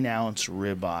 18-ounce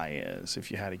ribeye is, if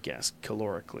you had to guess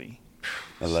calorically?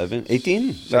 11,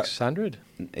 18, 600?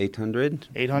 800.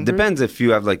 800? Depends if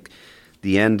you have like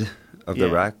the end of the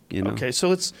Yeah. rack. Okay, so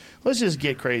let's just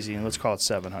get crazy and let's call it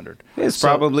 700. It's So-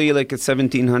 probably like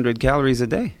 1,700 calories a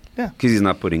day. Yeah. Because he's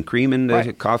not putting cream in the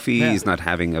Right. coffee. Yeah. He's not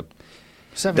having a.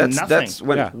 nothing. that's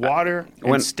when- Yeah. Water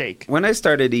and steak. When I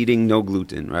started eating no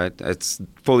gluten, right? It's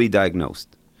fully diagnosed,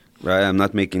 right? I'm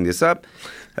not making this up.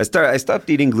 I stopped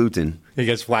eating gluten. He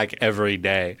gets flack every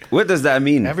day. What does that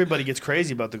mean? Everybody gets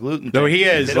crazy about the gluten. No, thing. he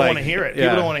is, They don't like- want to hear it. yeah.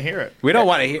 People don't want to hear it. We don't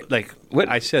want to hear, What?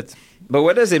 I said, But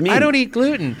what does it mean? I don't eat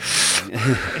gluten.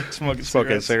 Smoking Smoking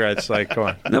cigarettes. cigarettes, like, come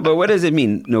on. No, but what does it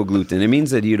mean? No gluten. It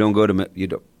means that you don't go to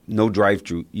no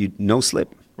drive-through. No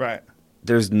slip. Right.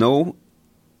 There's no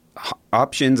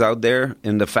options out there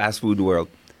in the fast food world.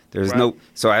 There's Right. no.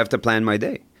 So I have to plan my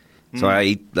day. So I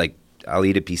eat I'll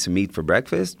eat a piece of meat for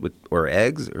breakfast or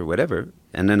eggs or whatever,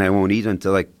 and then I won't eat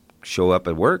until I show up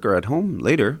at work or at home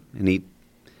later and eat.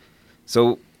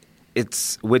 So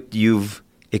it's what you've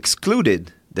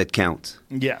excluded that counts.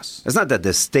 Yes. It's not that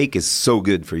the steak is so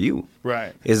good for you.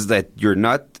 Right. Is that you're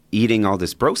not eating all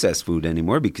this processed food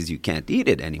anymore because you can't eat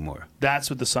it anymore. That's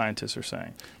what the scientists are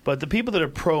saying. But the people that are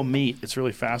pro-meat, it's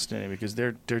really fascinating because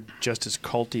they're just as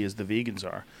culty as the vegans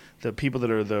are. The people that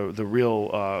are the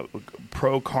real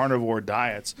pro-carnivore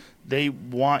diets, they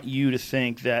want you to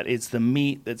think that it's the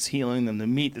meat that's healing them, the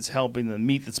meat that's helping them, the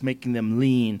meat that's making them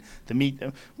lean, the meat.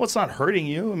 Well, it's not hurting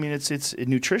you. It's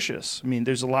nutritious.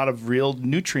 There's a lot of real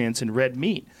nutrients in red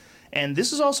meat. And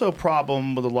this is also a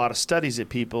problem with a lot of studies that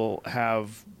people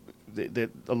have, that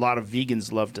a lot of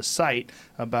vegans love to cite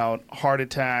about heart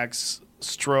attacks,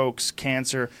 strokes,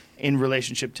 cancer in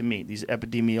relationship to meat. These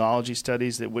epidemiology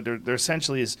studies that they're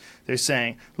essentially they're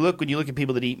saying, look, when you look at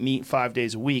people that eat meat 5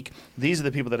 days a week, these are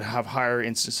the people that have higher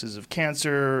instances of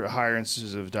cancer, higher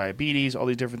instances of diabetes, all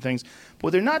these different things. But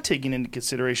what they're not taking into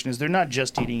consideration is they're not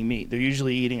just eating meat. They're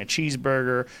usually eating a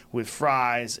cheeseburger with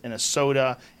fries and a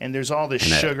soda, and there's all this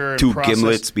And sugar and 2 processed-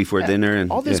 gimlets before dinner.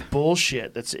 And all this yeah.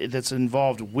 bullshit that's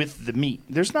involved with the meat.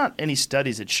 There's not any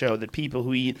studies that show that people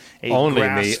who eat a Only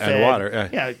grass-fed, meat and water,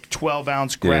 yeah.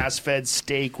 12-ounce grass-fed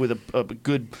steak with a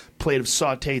good plate of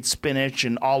sautéed spinach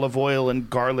and olive oil and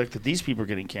garlic, that these people are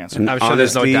getting cancer. And I'm sure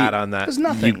there's no honestly, data on that. There's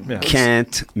nothing. You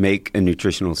can't make a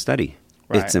nutritional study.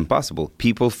 Right. It's impossible.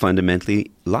 People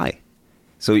fundamentally lie.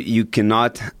 So you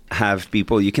cannot have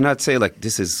people, you cannot say like,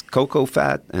 this is cocoa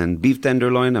fat and beef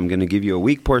tenderloin. I'm going to give you a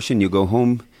week portion. You go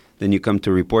home, then you come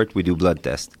to report, we do blood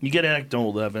test. You get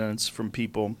anecdotal evidence from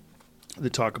people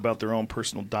that talk about their own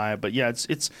personal diet, but yeah,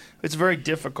 it's very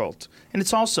difficult, and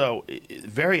it's also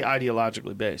very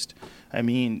ideologically based.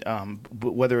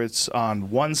 Whether it's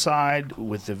on one side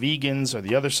with the vegans or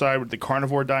the other side with the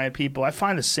carnivore diet people, I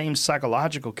find the same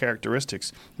psychological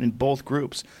characteristics in both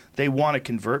groups. They want to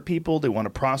convert people, they want to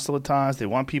proselytize, they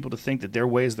want people to think that their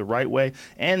way is the right way,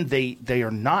 and they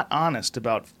are not honest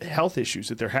about health issues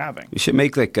that they're having. We should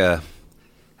make like a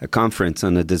conference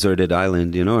on a deserted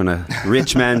island, in a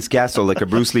rich man's castle, like a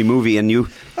Bruce Lee movie, and you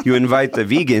invite the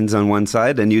vegans on one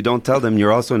side, and you don't tell them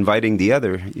you're also inviting the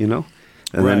other,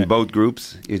 And Right. then both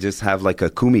groups, you just have like a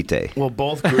kumite. Well,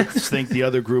 both groups think the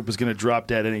other group is going to drop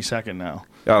dead any second now.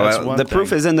 Oh, That's well, one the thing.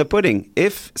 proof is in the pudding.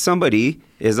 If somebody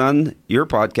is on your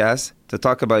podcast to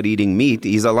talk about eating meat,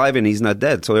 he's alive and he's not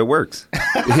dead, so it works.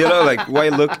 Why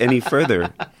look any further?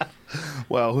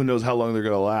 Well, who knows how long they're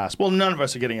going to last. Well, none of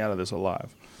us are getting out of this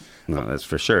alive. No, that's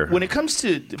for sure. When it comes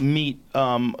to meat,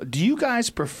 do you guys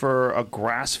prefer a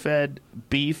grass-fed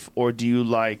beef or do you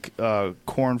like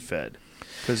corn-fed?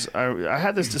 Because I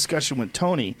had this discussion with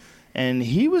Tony, and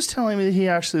he was telling me that he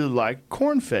actually liked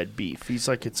corn-fed beef. He's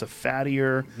like, it's a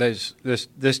fattier.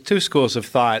 There's 2 schools of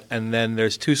thought, and then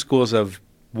there's 2 schools of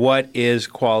what is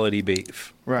quality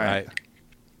beef. Right.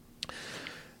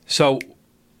 So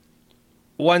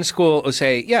one school will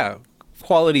say, yeah,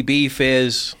 quality beef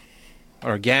is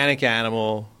organic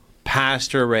animal,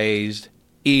 pasture-raised,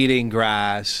 eating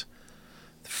grass,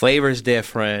 the flavor's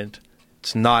different,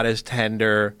 it's not as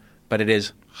tender, but it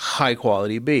is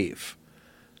high-quality beef.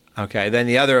 Okay, then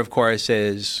the other, of course,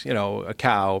 is a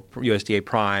cow, USDA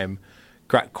prime,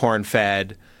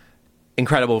 corn-fed,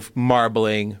 incredible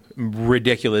marbling,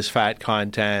 ridiculous fat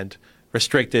content,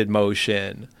 restricted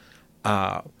motion.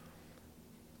 I'd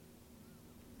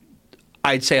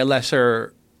say a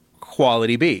lesser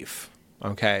quality beef,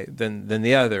 okay, than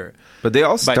the other. But they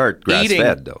all start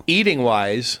grass-fed, though.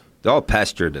 Eating-wise, They're all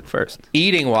pastured at first.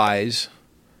 Eating-wise,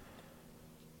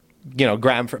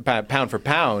 pound for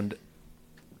pound,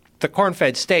 the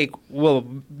corn-fed steak will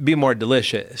be more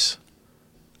delicious,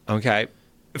 okay,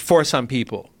 for some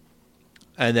people.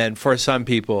 And then for some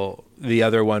people, the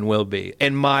other one will be.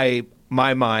 In my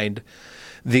mind,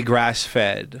 the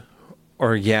grass-fed,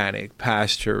 organic,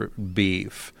 pasture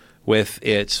beef with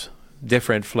its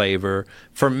different flavor,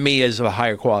 for me, is a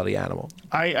higher quality animal.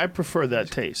 I prefer that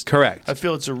taste. Correct. I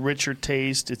feel it's a richer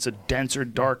taste. It's a denser,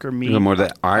 darker meat. More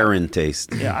that iron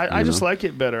taste. Yeah, I just like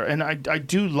it better. And I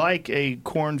do like a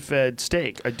corn-fed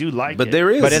steak. I do like it. But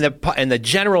there is. But in the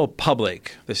general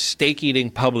public, the steak-eating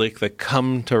public that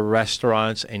come to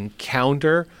restaurants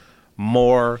encounter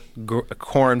more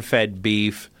corn-fed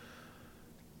beef,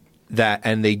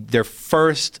 their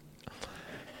first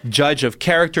judge of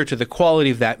character to the quality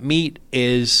of that meat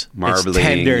is marbling, its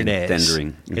tenderness.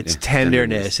 tendering. It's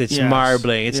tenderness. It's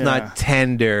marbling. It's not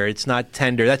tender. It's not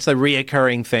tender. That's the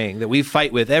reoccurring thing that we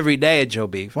fight with every day at Joe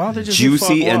Beef. Why don't they just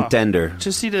juicy and tender?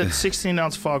 Just eat a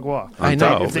 16-ounce fog walk. I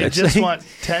know. If they just want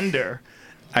tender.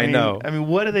 I know. I mean,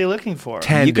 what are they looking for?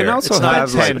 Tender. You can also it's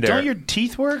have not tender. Don't your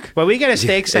teeth work? When we get a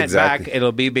steak sent exactly. back,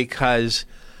 it'll be because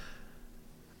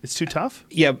It's too tough?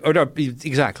 Yeah, or no,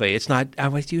 exactly. It's not. I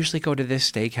would usually go to this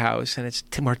steakhouse, and it's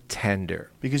more tender.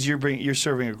 Because you're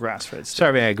serving a grass-fed steak.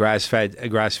 Serving a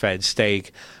grass-fed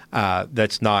steak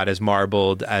that's not as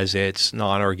marbled as its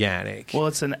non-organic. Well,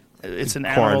 it's an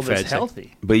animal that's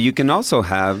healthy. But you can also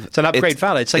have it's an upgrade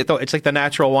fella. It's like the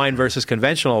natural wine versus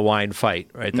conventional wine fight,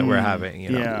 right? That we're having.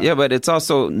 Yeah, but it's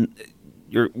also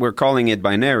we're calling it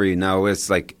binary now. It's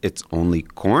like it's only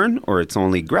corn or it's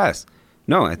only grass.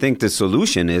 No, I think the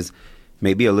solution is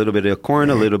maybe a little bit of corn,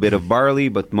 a little bit of barley,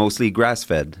 but mostly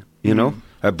grass-fed. You know,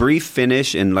 a brief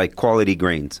finish in like quality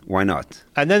grains. Why not?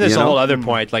 And then there's a whole other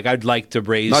point. Like I'd like to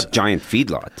raise not giant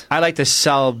feedlot. I like to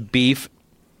sell beef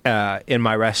in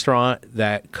my restaurant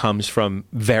that comes from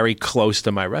very close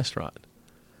to my restaurant.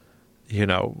 You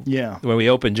know, when we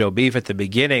opened Joe Beef at the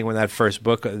beginning, when the first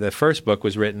book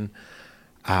was written.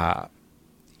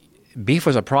 Beef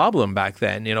was a problem back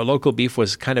then. You know, local beef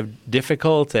was kind of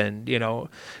difficult, and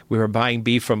we were buying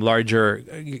beef from larger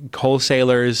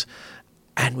wholesalers,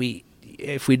 and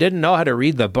if we didn't know how to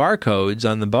read the barcodes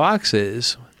on the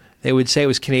boxes, they would say it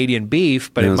was Canadian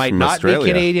beef, but it might not Australia.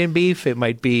 be Canadian beef. It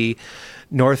might be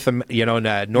northern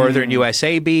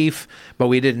USA beef, but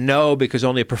we didn't know because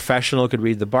only a professional could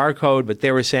read the barcode. But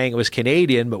they were saying it was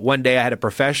Canadian. But one day I had a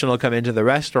professional come into the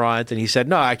restaurant and he said,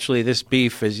 "No, actually, this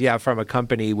beef is from a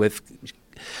company with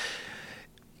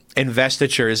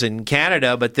investitures in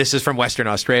Canada, but this is from Western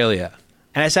Australia."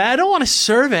 And I said, "I don't want to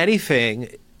serve anything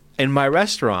in my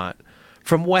restaurant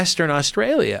from Western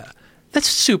Australia. That's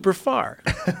super far."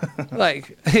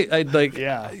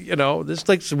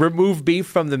 Just remove beef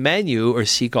from the menu or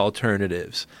seek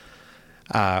alternatives.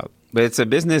 But it's a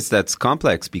business that's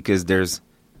complex because there's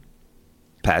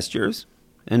pastures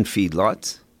and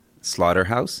feedlots,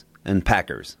 slaughterhouse and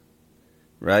packers,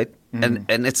 right? And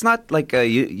it's not like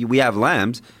we have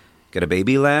lambs. Got a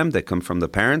baby lamb that come from the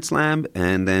parent's lamb,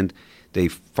 and then they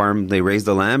raise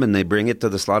the lamb and they bring it to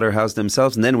the slaughterhouse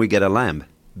themselves, and then we get a lamb.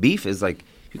 Beef is like.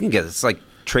 It's like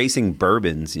tracing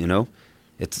bourbons,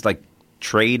 It's like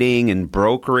trading and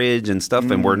brokerage and stuff,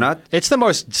 and we're not. It's the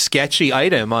most sketchy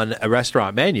item on a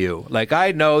restaurant menu. Like,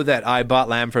 I know that I bought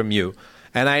lamb from you,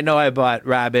 and I know I bought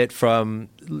rabbit from,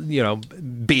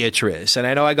 Beatrice, and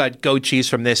I know I got goat cheese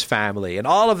from this family. And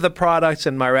all of the products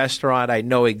in my restaurant, I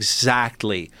know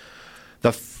exactly.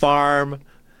 The farm,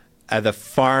 the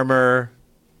farmer.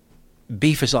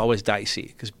 Beef is always dicey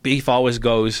because beef always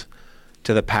goes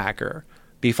to the packer.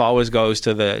 Beef always goes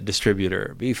to the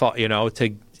distributor.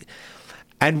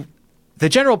 And the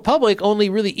general public only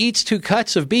really eats 2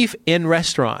 cuts of beef in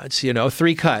restaurants.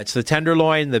 3 cuts: the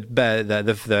tenderloin, the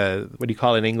what do you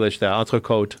call it in English? The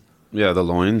entrecôte. Yeah, the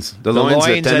loins, the loins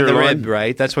and the rib.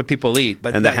 Right, that's what people eat.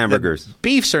 But and the hamburgers. The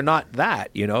beefs are not that.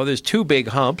 There's 2 big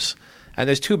humps, and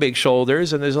there's 2 big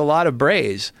shoulders, and there's a lot of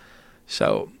braise.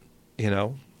 So,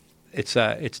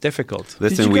 it's difficult.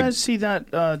 Listen, did you guys see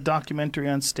that documentary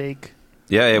on steak?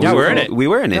 Yeah, we were in it. We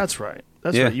were in it. That's right.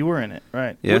 Right. You were in it,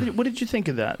 right? Yeah. What did you think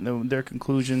of that? Their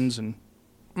conclusions and.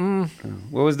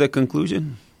 What was the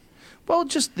conclusion? Well,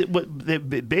 just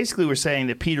basically we're saying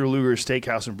that Peter Luger's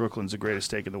Steakhouse in Brooklyn is the greatest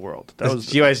steak in the world. That was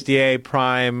USDA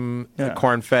prime,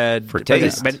 corn-fed. For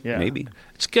taste, yeah. maybe.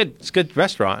 It's good. It's a good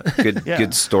restaurant.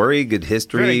 Good story, good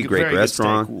history, great very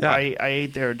restaurant. Good steak. I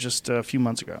ate there just a few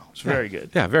months ago. It's very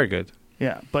good. Yeah, very good.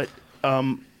 Yeah, but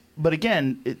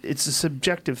again, it's a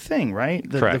subjective thing, right?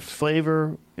 The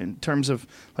flavor in terms of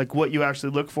like what you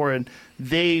actually look for, and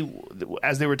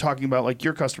as they were talking about, like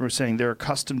your customer was saying, they're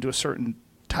accustomed to a certain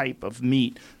type of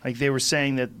meat. Like they were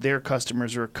saying that their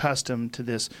customers are accustomed to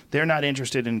this. They're not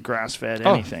interested in grass-fed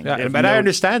anything. Yeah, but I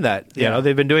understand that. You know,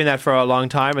 they've been doing that for a long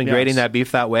time and grading Yes. that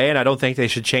beef that way, and I don't think they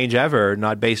should change ever,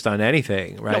 not based on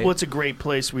anything, right? No, well, it's a great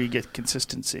place where you get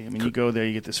consistency. I mean, you go there,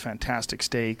 you get this fantastic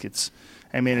steak. It's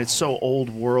so old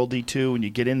worldy too. When you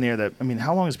get in there,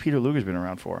 how long has Peter Luger's been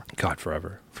around for? God,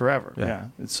 forever. Forever. Yeah. Yeah.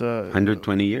 It's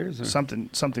 120 years? Or?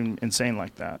 something insane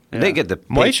like that. And they get the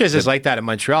Moish's is like that in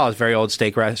Montreal. It's a very old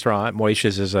steak restaurant.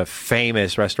 Moish's is a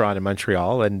famous restaurant in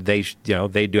Montreal, and they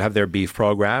do have their beef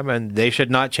program, and they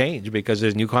should not change because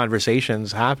there's new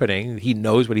conversations happening. He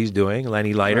knows what he's doing,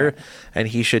 Lenny Leiter, Right. and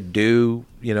he should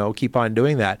keep on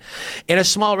doing that. In a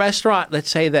small restaurant, let's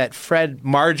say that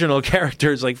marginal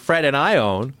characters like Fred and I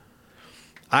own,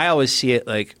 I always see it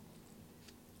like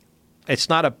it's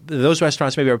not those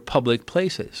restaurants maybe are public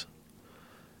places.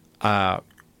 My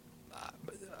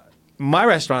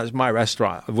restaurant is my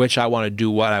restaurant, of which I want to do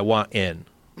what I want in,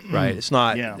 right? It's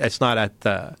not. Yeah. It's not at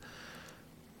the.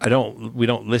 We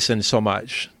don't listen so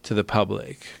much to the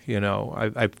public.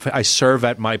 I serve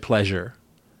at my pleasure,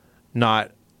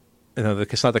 not.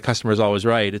 It's not the customer's always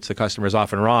right. It's the customer's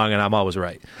often wrong, and I'm always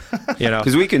right.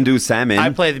 Because we can do salmon,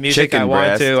 I play the music chicken I want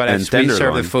breast, to, and we serve the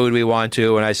tenderloin. food we want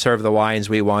to, and I serve the wines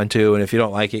we want to. And if you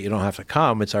don't like it, you don't have to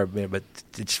come. But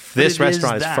this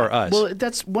restaurant is for us. Well,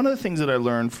 that's one of the things that I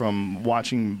learned from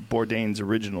watching Bourdain's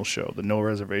original show, the No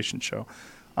Reservation show.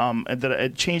 That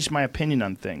it changed my opinion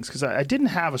on things because I didn't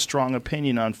have a strong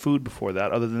opinion on food before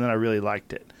that, other than that I really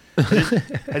liked it.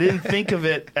 I didn't think of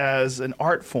it as an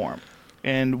art form.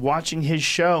 And watching his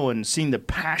show and seeing the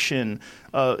passion,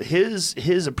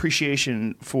 his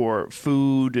appreciation for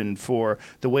food and for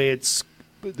the way it's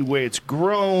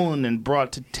grown and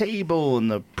brought to table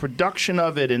and the production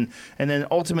of it and then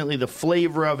ultimately the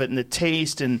flavor of it and the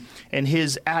taste and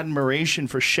his admiration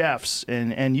for chefs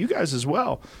and you guys as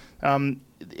well.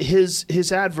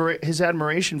 His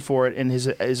admiration for it and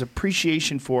his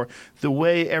appreciation for the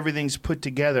way everything's put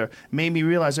together made me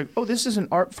realize, like, oh, this is an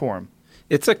art form.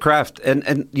 It's a craft.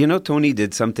 And Tony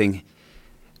did something.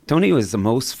 Tony was the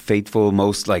most faithful,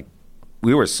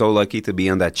 we were so lucky to be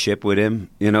on that ship with him,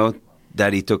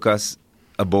 that he took us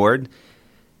aboard.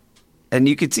 And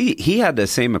you could see he had the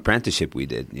same apprenticeship we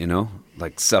did,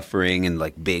 like suffering and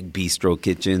like big bistro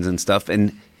kitchens and stuff.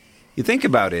 And you think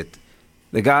about it,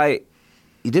 the guy,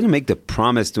 he didn't make the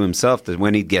promise to himself that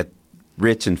when he'd get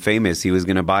rich and famous, he was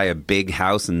going to buy a big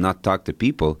house and not talk to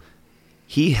people.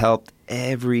 He helped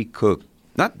every cook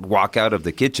not walk out of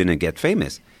the kitchen and get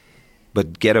famous,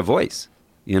 but get a voice,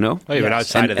 Well, even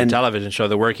outside of the and television show,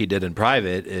 the work he did in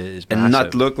private is massive. And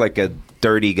not look like a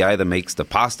dirty guy that makes the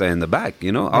pasta in the back,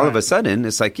 All of a sudden,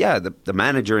 it's like, the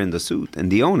manager in the suit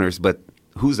and the owners, but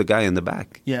who's the guy in the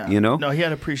back? Yeah. No, he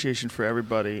had appreciation for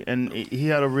everybody, and he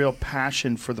had a real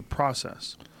passion for the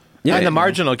process. Yeah, and the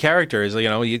marginal characters,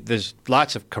 there's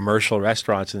lots of commercial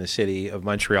restaurants in the city of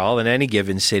Montreal, in any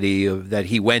given city that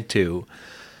he went to.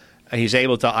 And he's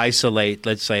able to isolate,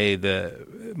 let's say, the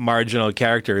marginal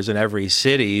characters in every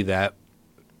city that,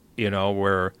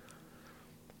 we're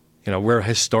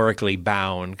historically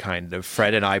bound, kind of.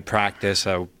 Fred and I practice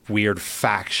a weird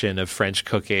faction of French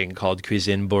cooking called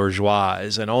cuisine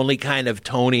bourgeoise, and only kind of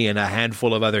Tony and a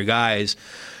handful of other guys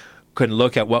can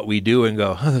look at what we do and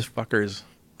go, oh, those fuckers,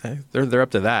 they're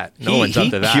up to that. No one's up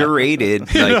to that. He curated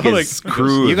his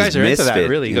crew. You guys are into that, misfit,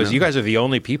 really. He goes, you guys are the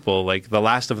only people, like the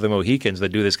last of the Mohicans, that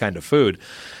do this kind of food.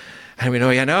 And we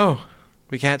know,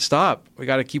 we can't stop. We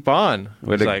got to keep on.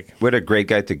 What a great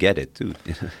guy to get it, too.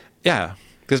 Yeah,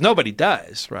 because nobody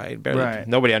does, right? Right.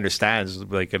 Nobody understands,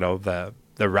 the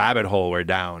rabbit hole we're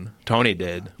down. Tony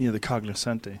did. Yeah, the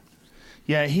cognoscente.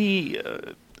 Yeah, he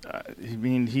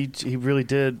really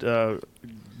did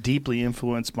deeply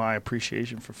influence my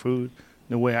appreciation for food,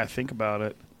 the way I think about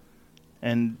it.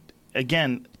 And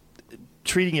again,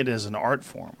 treating it as an art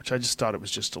form, which I just thought it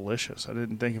was just delicious. I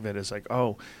didn't think of it as like,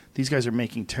 oh, these guys are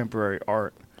making temporary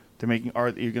art. They're making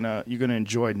art that you're gonna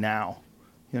enjoy now,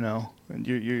 And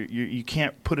you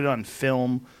can't put it on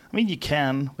film. I mean, you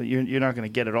can, but you're not going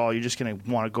to get it all. You're just going to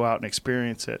want to go out and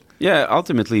experience it. Yeah,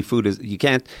 ultimately, food is, you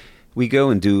can't, we go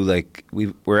and do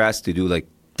we're asked to do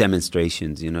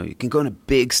demonstrations. You can go on a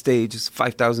big stage, just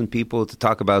 5,000 people to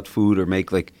talk about food or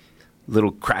make like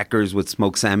little crackers with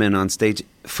smoked salmon on stage.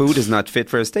 Food is not fit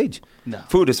for a stage. No.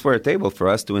 Food is for a table for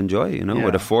us to enjoy,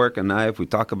 with a fork, a knife. We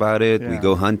talk about it. We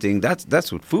go hunting.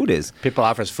 That's what food is. People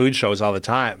offer us food shows all the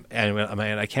time, and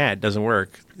I can't. It doesn't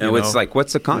work. It's like,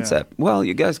 what's the concept? Yeah. Well,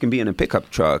 you guys can be in a pickup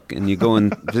truck, and you go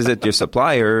and visit your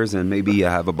suppliers, and maybe you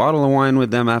have a bottle of wine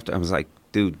with them after. I was like,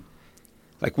 dude,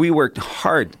 like we worked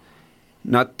hard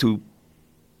not to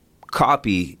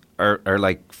copy our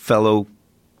like fellow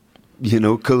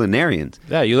culinarians.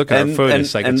 Yeah, you look at our food,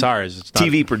 it's like it's ours. It's not.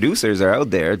 TV producers are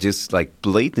out there just like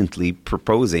blatantly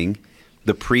proposing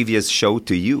the previous show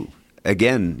to you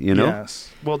again,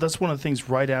 Yes. Well, that's one of the things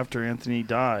right after Anthony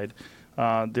died.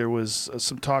 There was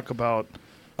some talk about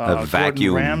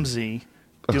Gordon Ramsay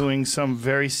doing some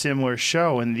very similar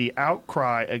show, and the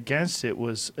outcry against it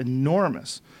was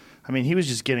enormous. I mean, he was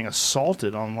just getting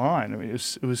assaulted online. I mean,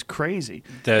 it was crazy.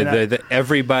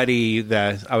 Everybody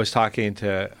that I was talking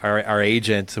to, our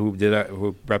agent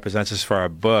who represents us for our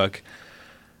book,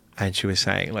 and she was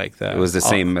saying like it was the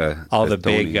same. All the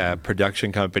big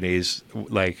production companies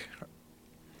like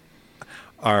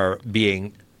are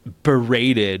being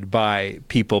berated by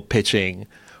people pitching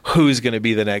who's going to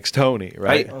be the next Tony,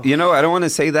 right? I don't want to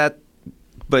say that,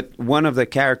 but one of the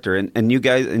character and you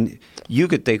guys and you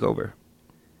could take over.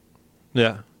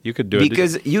 Yeah, you could do it.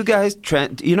 Because you guys,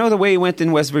 the way he went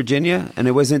in West Virginia, and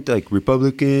it wasn't like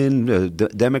Republican,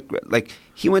 Democrat. Like,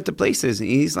 he went to places, and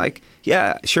he's like,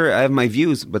 yeah, sure, I have my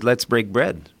views, but let's break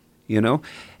bread,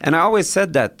 And I always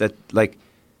said that like,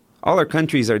 all our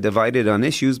countries are divided on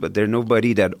issues, but there's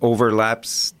nobody that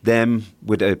overlaps them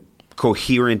with a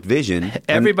coherent vision.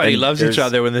 Everybody loves each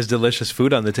other when there's delicious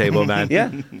food on the table, man.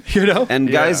 Yeah.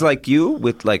 And guys like you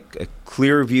with like a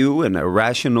clear view and a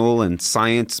rational and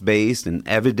science-based and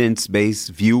evidence-based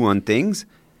view on things,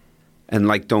 and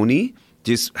like Tony,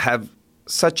 just have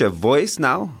such a voice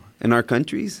now in our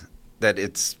countries that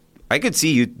I could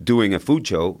see you doing a food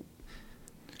show.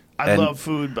 I love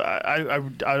food, but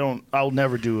I'll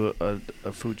never do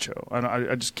a food show.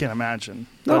 I just can't imagine.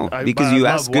 No, because you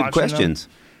ask good questions.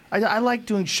 I like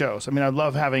doing shows. I mean, I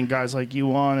love having guys like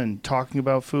you on and talking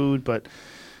about food, but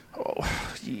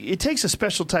it takes a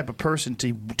special type of person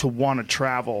to want to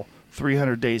travel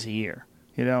 300 days a year,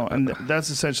 and that's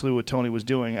essentially what Tony was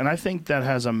doing. And I think that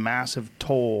has a massive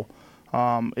toll.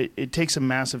 It takes a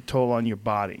massive toll on your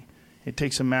body. It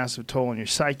takes a massive toll on your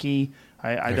psyche.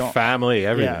 Your family,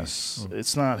 everything. Yes,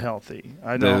 it's not healthy.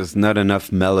 There's not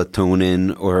enough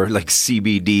melatonin or like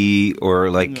CBD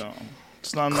or like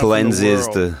it's not cleanses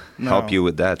to help you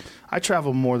with that. I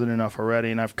travel more than enough already,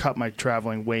 and I've cut my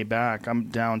traveling way back. I'm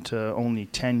down to only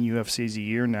 10 UFCs a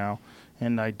year now,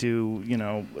 and I do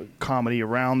comedy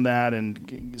around that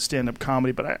and stand-up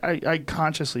comedy. But I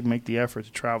consciously make the effort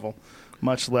to travel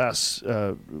much less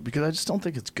because I just don't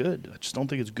think it's good. I just don't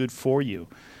think it's good for you,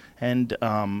 and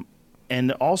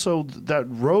also that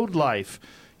road life,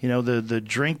 the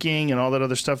drinking and all that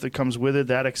other stuff that comes with it,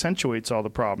 that accentuates all the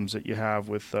problems that you have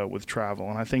with travel.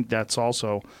 And I think that's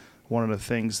also one of the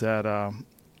things that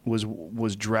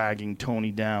was dragging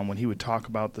Tony down when he would talk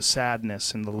about the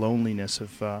sadness and the loneliness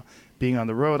of being on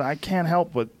the road. I can't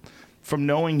help but, from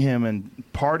knowing him and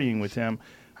partying with him,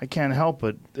 I can't help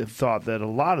but have thought that a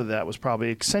lot of that was probably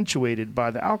accentuated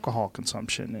by the alcohol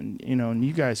consumption. And and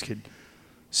you guys could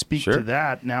speak to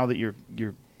that now that you're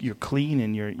clean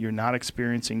and you're not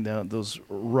experiencing those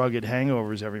rugged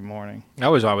hangovers every morning. I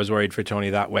was always worried for Tony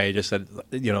that way, just that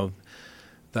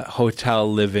that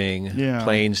hotel living,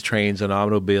 planes, trains, and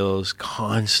automobiles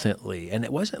constantly, and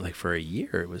it wasn't like for a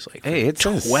year. It was like it's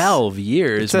 12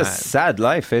 years. It's a sad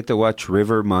life to watch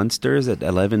river monsters at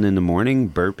 11 in the morning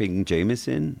burping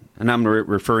Jameson, and I'm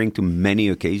referring to many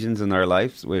occasions in our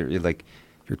lives where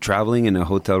you're traveling in a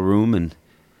hotel room and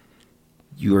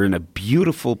you're in a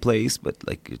beautiful place, but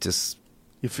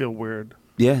you feel weird.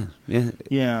 Yeah.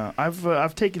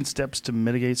 I've taken steps to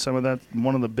mitigate some of that.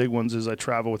 One of the big ones is I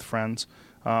travel with friends.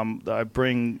 I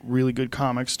bring really good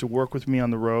comics to work with me on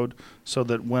the road, so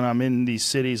that when I'm in these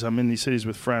cities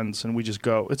with friends, and we just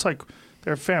go. It's like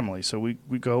they're family, so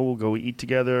we'll go eat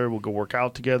together, we'll go work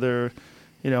out together,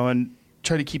 and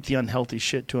try to keep the unhealthy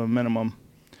shit to a minimum.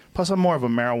 Plus, I'm more of a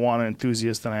marijuana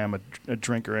enthusiast than I am a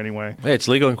drinker anyway. Hey, it's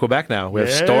legal in Quebec now. We have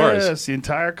stores. Yes, the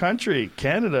entire country.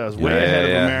 Canada is way ahead of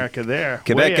America there.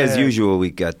 Quebec, as usual, we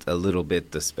got a little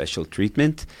bit the special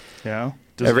treatment. Yeah.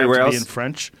 Does Everywhere it have to else, be in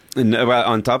French? Well,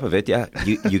 on top of it,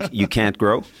 you can't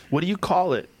grow. What do you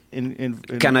call it? In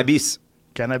Cannabis.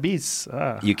 Cannabis.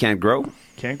 You can't grow.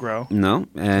 Can't grow. No,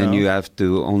 and No. you have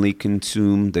to only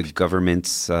consume the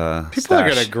government's People are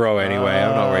stash. going to grow anyway.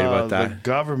 I'm not worried about The that.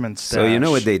 government stash. So you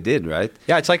know what they did, right?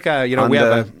 Yeah, it's like, we On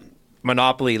have a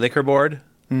monopoly liquor board.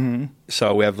 Mm-hmm.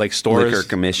 So we have like stores.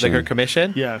 Liquor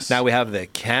commission. Yes. Now we have the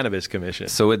cannabis commission.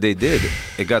 So what they did,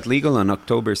 it got legal on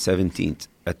October 17th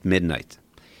at midnight.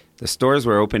 The stores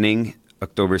were opening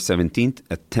October 17th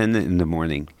at 10 in the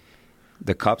morning.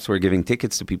 The cops were giving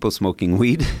tickets to people smoking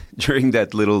weed during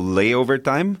that little layover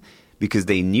time because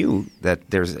they knew that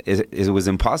it was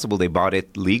impossible. They bought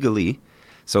it legally.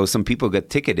 So some people got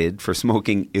ticketed for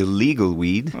smoking illegal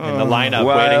weed. In the lineup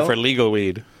Well- waiting for legal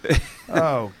weed.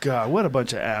 Oh, God. What a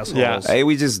bunch of assholes. Yeah. Hey,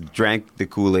 we just drank the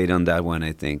Kool-Aid on that one,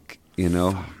 I think. You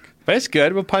know? But it's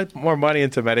good. We'll put more money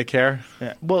into Medicare.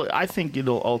 Yeah. Well, I think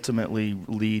it'll ultimately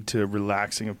lead to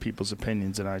relaxing of people's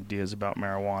opinions and ideas about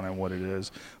marijuana and what it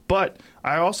is. But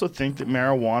I also think that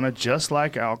marijuana, just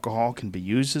like alcohol, can be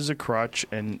used as a crutch,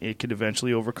 and it could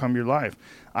eventually overcome your life.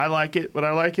 I like it, but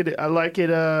I like it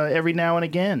every now and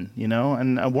again, you know.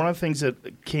 And one of the things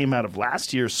that came out of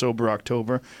last year's Sober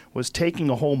October was taking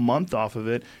a whole month off of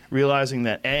it, realizing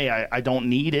that I don't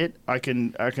need it. I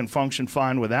can function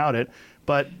fine without it.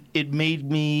 But it made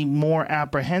me more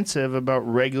apprehensive about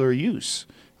regular use.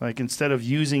 Like, instead of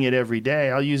using it every day,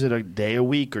 I'll use it a day a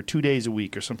week or 2 days a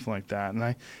week or something like that.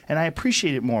 And I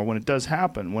appreciate it more when it does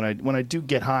happen. When I do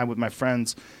get high with my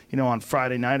friends, you know, on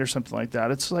Friday night or something like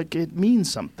that, it's like it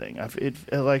means something.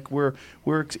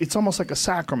 It's almost like a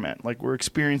sacrament. Like we're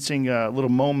experiencing a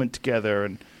little moment together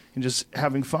and just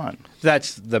having fun.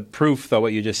 That's the proof, though.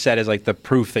 What you just said is like the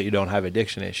proof that you don't have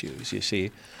addiction issues, you see.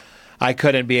 I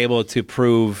couldn't be able to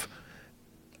prove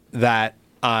that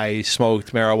I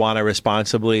smoked marijuana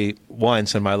responsibly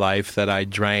once in my life, that I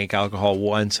drank alcohol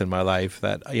once in my life,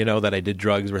 that that I did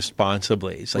drugs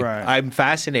responsibly. It's like Right. I'm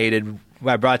fascinated.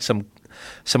 I brought some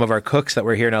of our cooks that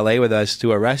were here in LA with us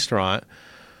to a restaurant,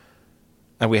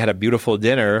 and we had a beautiful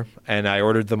dinner, and I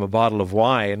ordered them a bottle of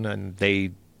wine, and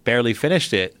they barely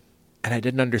finished it, and I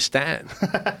didn't understand.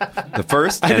 The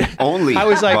first and only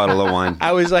bottle of wine.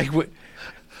 I was like,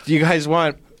 do you guys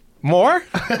want more?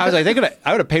 I was like,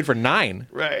 I would have paid for 9.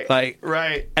 Right.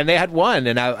 Right. And they had 1,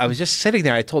 and I was just sitting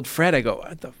there. I told Fred, I go,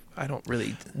 I don't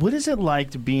really. What is it like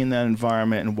to be in that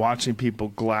environment and watching people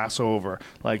glass over?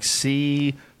 Like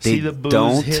see the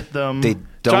booze hit them. They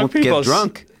Drunk don't people get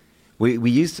drunk.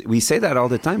 We say that all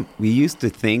the time. We used to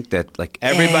think that like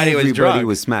Everybody was drunk.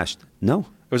 was smashed. No,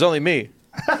 It was only me.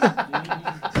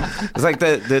 it's like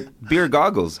the beer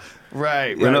goggles.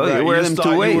 Right. You know, you wear You them just two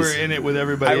thought ways. You were in it with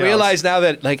everybody I else. realize now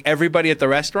that like everybody at the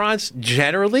restaurants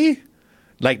generally,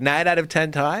 like 9 out of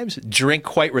 10 times, drink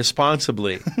quite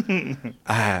responsibly.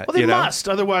 Well, they must.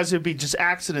 Otherwise, it'd be just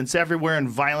accidents everywhere and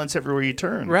violence everywhere you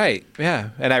turn. Right,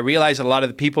 yeah. And I realize a lot of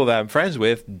the people that I'm friends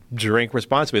with drink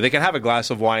responsibly. They can have a glass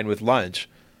of wine with lunch.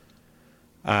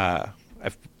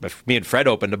 If me and Fred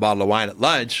opened a bottle of wine at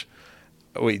lunch,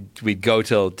 we'd go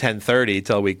till 10:30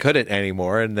 till we couldn't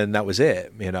anymore, and then that was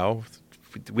it, you know.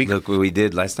 Look what we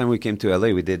did last time we came to LA.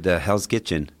 We did Hell's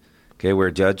Kitchen. Okay,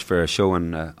 we're judged for a show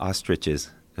on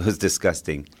ostriches. It was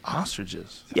disgusting.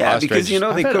 Ostriches. Yeah, Ostrich. because they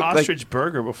I've had cook ostrich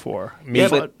burger before. Yeah,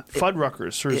 but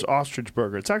Fuddruckers serves ostrich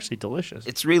burger. It's actually delicious.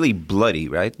 it's really bloody,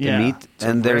 right? Yeah, The meat. it's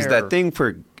And there's rare. that thing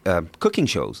for cooking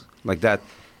shows like that.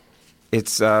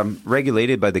 It's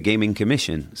regulated by the Gaming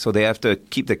Commission, so they have to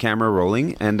keep the camera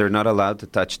rolling, and they're not allowed to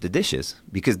touch the dishes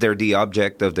because they're the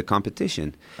object of the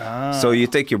competition. So you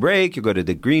take your break, you go to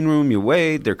the green room, you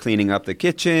wait, they're cleaning up the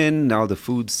kitchen, now the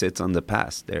food sits on the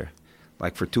pass there,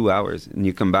 like for 2 hours. And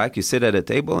you come back, you sit at a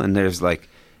table, and there's like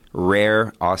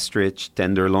rare ostrich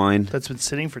tenderloin. That's been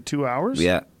sitting for 2 hours?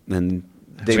 Yeah, and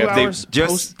 2 hours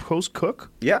just post cook?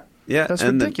 yeah. That's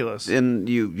and ridiculous. And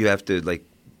you have to like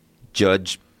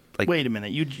judge. Like, Wait a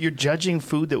minute. You're judging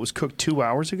food that was cooked 2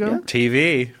 hours ago?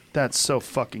 TV. That's so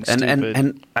fucking and stupid.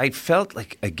 and I felt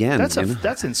like again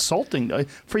That's insulting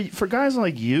for guys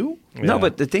like you. No, Yeah.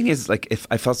 but the thing is, like, if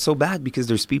I felt so bad because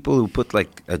there's people who put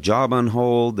like a job on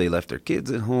hold, they left their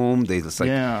kids at home, they just like,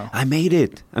 Yeah. I made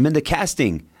it, I'm in the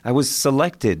casting, I was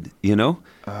selected,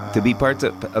 to be part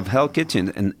of Hell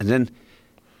Kitchen, and then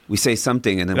we say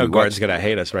something, and then we Gordon's watch. gonna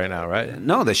hate us right now, right?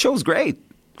 No, the show's great.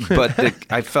 But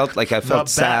I felt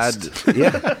sad. best.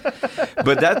 Yeah.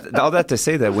 But all that to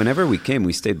say that whenever we came,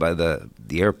 we stayed by the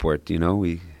airport.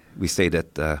 We stayed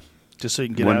at Just so you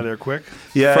can get out of there quick.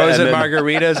 Frozen and then-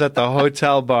 margaritas at the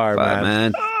hotel bar,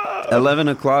 man. 11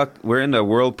 o'clock, we're in the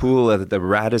whirlpool at the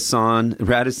Radisson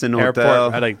Hotel,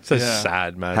 Airport. It's just Yeah.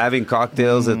 sad, man. having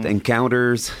cocktails at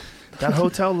Encounters. That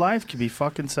hotel life can be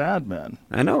fucking sad, man.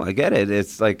 I know, I get it.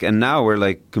 It's like, and now we're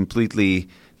like completely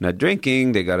not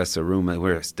drinking. They got us a room. We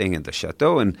were staying at the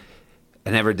chateau, and I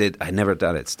never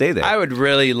thought I'd stay there. I would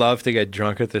really love to get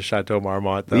drunk at the Chateau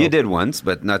Marmont, though. You did once,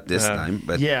 but not this time.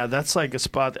 But yeah, that's like a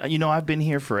spot. I've been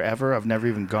here forever. I've never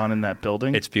even gone in that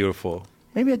building. It's beautiful.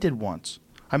 Maybe I did once.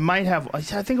 I might have. I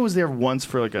think I was there once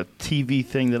for like a TV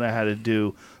thing that I had to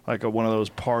do, like one of those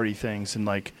party things in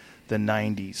like the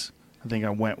 90s. I think I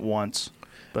went once.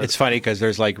 But It's funny because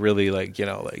there's like really like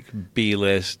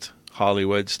B-list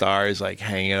Hollywood stars like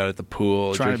hanging out at the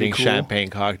pool, Trying to be drinking cool. champagne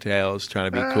cocktails,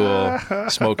 trying to be cool,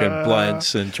 smoking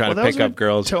blunts, and trying to that was pick up where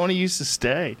girls. Tony used to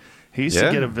stay. He used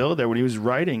to get a villa there when he was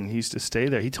writing. He used to stay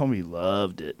there. He told me he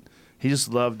loved it. He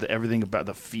just loved everything about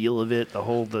the feel of it, the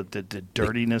whole the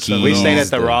dirtiness of it. We all. stayed at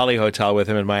the Raleigh Hotel with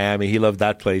him in Miami. He loved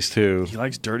that place too. He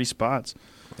likes dirty spots.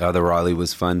 the Raleigh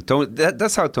was fun.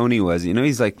 That's how Tony was.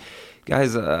 He's like,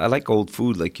 guys, I like old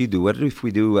food like you do. What if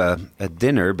we do a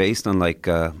dinner based on like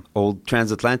old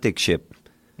transatlantic ship,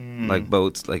 like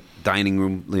boats, like dining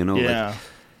room, Yeah. Like,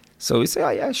 so we say, oh,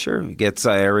 yeah, sure. He gets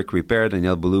Eric repaired and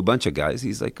Baloo, a bunch of guys.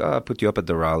 He's like, I'll put you up at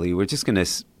the Raleigh. We're just going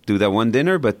to do that one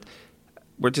dinner, but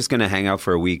we're just going to hang out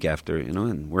for a week after,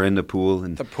 and we're in the pool.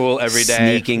 And The pool every day.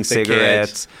 Sneaking with the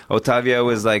cigarettes. kids. Otavia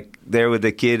was like there with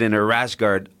the kid in her rash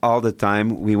guard all the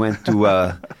time. We went to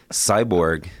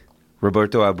Cyborg,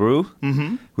 Roberto Abreu.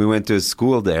 Mm-hmm. We went to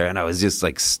school there, and I was just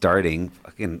like starting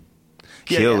fucking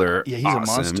killer. Yeah, he's awesome. a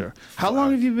monster. How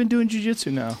long have you been doing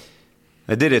jiu-jitsu now?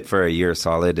 I did it for a year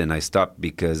solid, and I stopped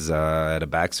because I had a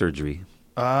back surgery.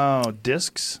 Oh,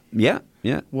 discs? Yeah.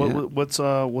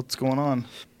 What's going on?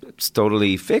 It's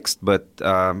totally fixed, but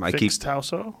I keep Fixed how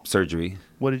so? surgery.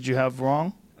 What did you have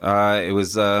wrong? It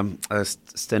was a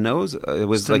stenose. It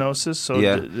was Stenosis, so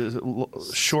yeah.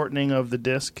 the shortening of the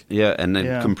disc. Yeah, and then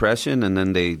Yeah. compression, and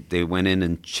then they went in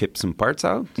and chipped some parts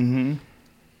out. Mm-hmm.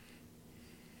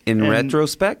 In And-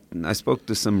 retrospect, I spoke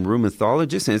to some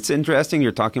rheumatologists, and it's interesting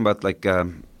you're talking about like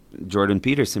Jordan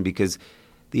Peterson, because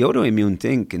the autoimmune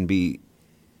thing can be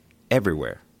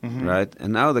everywhere, right?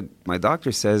 And now my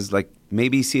doctor says like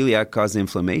maybe celiac caused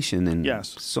inflammation in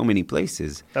Yes. so many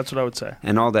places. That's what I would say.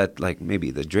 And all that, like maybe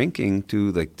the drinking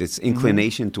too, like this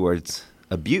inclination towards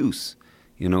abuse,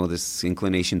 this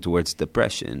inclination towards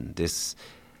depression, this,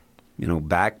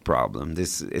 back problem.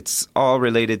 It's all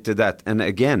related to that. And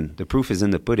again, the proof is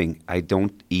in the pudding. I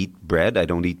don't eat bread. I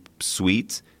don't eat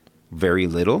sweets, very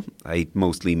little. I eat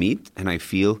mostly meat, and I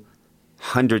feel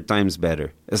 100 times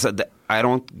better. I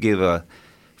don't give a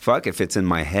fuck if it's in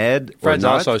my head Fred's or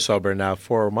not. also sober now.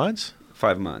 4 months?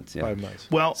 5 months, yeah. 5 months.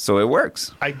 Well, So it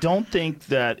works. I don't think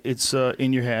that it's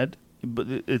in your head, but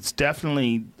it's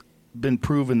definitely been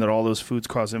proven that all those foods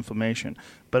cause inflammation.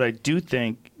 But I do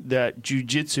think that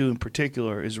jiu-jitsu in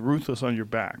particular is ruthless on your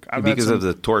back. Because of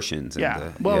the torsions. And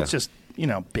Yeah. It's just,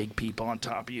 big people on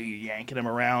top of you. You're yanking them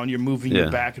around. You're moving your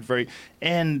Yeah. back.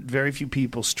 And very few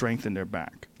people strengthen their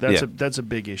back. That's a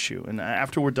big issue. And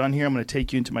after we're done here, I'm going to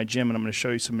take you into my gym and I'm going to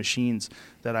show you some machines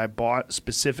that I bought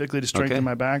specifically to strengthen Okay.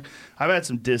 my back. I've had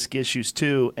some disc issues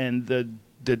too, and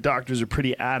the doctors are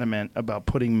pretty adamant about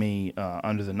putting me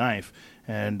under the knife.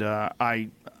 And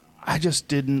I just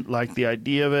didn't like the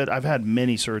idea of it. I've had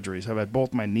many surgeries. I've had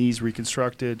both my knees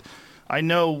reconstructed. I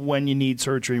know when you need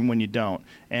surgery and when you don't.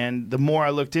 And the more I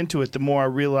looked into it, the more I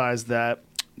realized that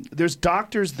there's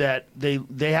doctors that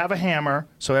they have a hammer,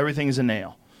 so everything is a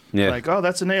nail. Yeah. Like, oh,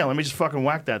 that's a nail. Let me just fucking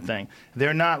whack that thing.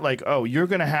 They're not like, oh, you're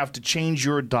going to have to change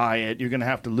your diet. You're going to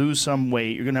have to lose some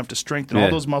weight. You're going to have to strengthen all Yeah.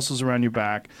 those muscles around your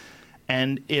back.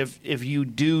 And if you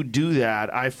do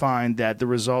that, I find that the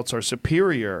results are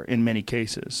superior in many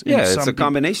cases. In Yeah, it's some a people-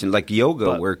 combination. Like yoga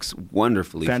But- works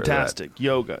wonderfully Fantastic.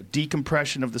 Yoga.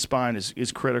 Decompression of the spine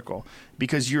is critical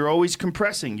because you're always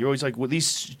compressing. You're always like, well,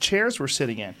 these chairs we're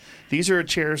sitting in, these are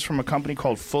chairs from a company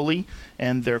called Fully,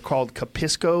 and they're called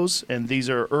Capiscos, and these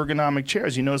are ergonomic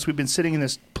chairs. You notice we've been sitting in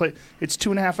this place. It's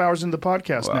 2.5 hours into the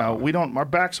podcast now. Our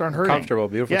backs aren't hurting. Comfortable,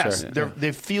 beautiful yes, chair.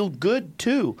 They feel good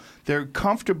too. They're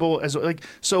comfortable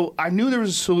so I knew there was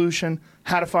a solution.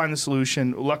 How to find the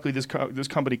solution. Luckily, this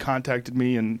company contacted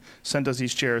me and sent us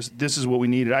these chairs. This is what we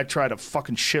needed. I tried a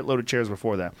fucking shitload of chairs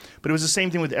before that. But it was the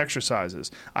same thing with exercises.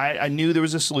 I knew there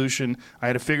was a solution. I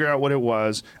had to figure out what it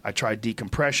was. I tried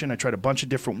decompression. I tried a bunch of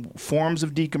different forms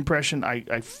of decompression.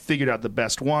 I figured out the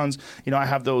best ones. I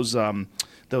have those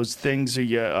things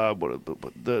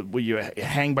where you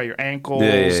hang by your ankles.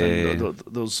 Yeah.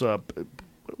 Those,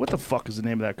 what the fuck is the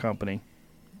name of that company?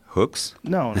 Hooks?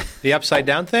 No. The upside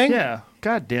down thing? Yeah.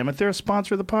 God damn it. They're a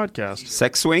sponsor of the podcast.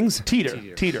 Sex swings?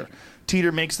 Teeter.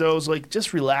 Teeter makes those, like,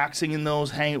 just relaxing in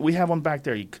those. We have one back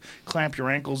there. You clamp your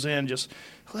ankles in, just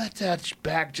let that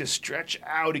back just stretch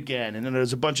out again. And then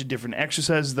there's a bunch of different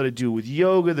exercises that I do with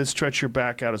yoga that stretch your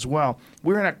back out as well.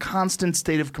 We're in a constant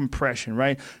state of compression,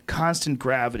 right? Constant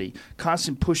gravity,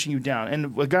 constant pushing you down.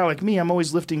 And a guy like me, I'm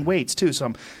always lifting weights too. So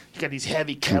you got these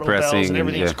heavy kettlebells and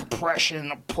everything's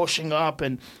compression and pushing up.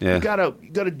 And you gotta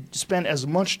spend as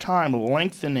much time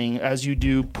lengthening as you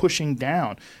do pushing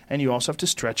down. And you also have to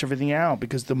stretch everything out,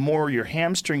 because the more your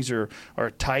hamstrings are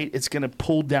tight, it's going to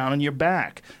pull down on your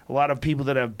back. A lot of people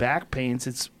that have back pains,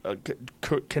 it's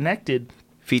connected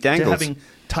feet to ankles. having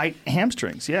tight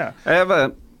hamstrings. Yeah. I have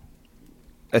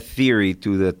a theory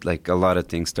too that like a lot of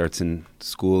things starts in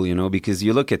school, you know, because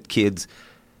you look at kids.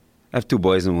 I have 2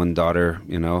 boys and 1 daughter,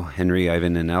 you know, Henry,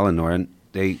 Ivan, and Eleanor, and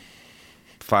they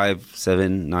 5,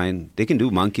 7, 9, they can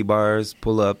do monkey bars,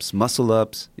 pull-ups,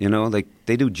 muscle-ups, you know, like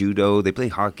they do judo, they play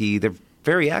hockey, they're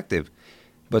very active.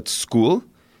 But school,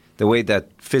 the way that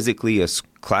physically a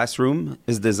classroom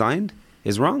is designed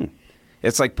is wrong.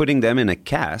 It's like putting them in a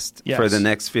cast for the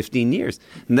next 15 years.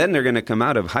 And then they're going to come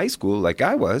out of high school like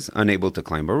I was, unable to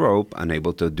climb a rope,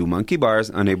 unable to do monkey bars,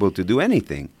 unable to do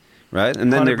anything. Right?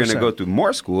 And then 100%. They're going to go to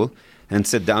more school and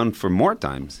sit down for more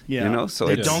times. Yeah. You know? So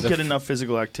they don't get enough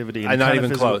physical activity. And not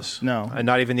even close. No. And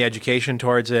not even the education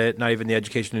towards it, not even the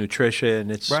education of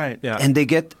nutrition. It's right. Yeah. And they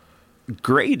get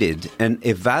graded and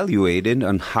evaluated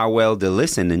on how well they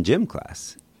listen in gym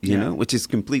class, you know, which is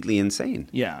completely insane.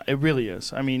 Yeah, it really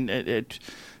is. I mean, it's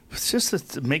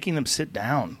just making them sit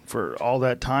down for all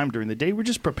that time during the day. We're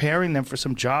just preparing them for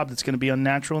some job that's going to be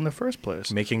unnatural in the first place.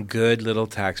 Making good little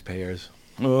taxpayers.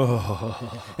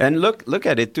 Oh. And look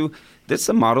at it too. This is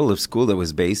a model of school that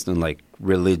was based on like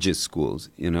religious schools,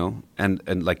 you know, and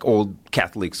like old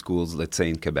Catholic schools, let's say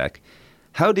in Quebec.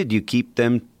 How did you keep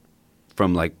them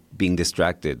from like being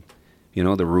distracted? You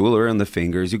know, the ruler and the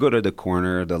fingers, you go to the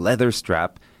corner, the leather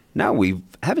strap. Now we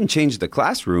haven't changed the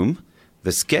classroom,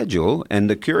 the schedule, and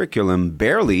the curriculum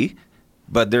barely,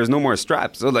 but there's no more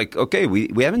straps. So like, okay,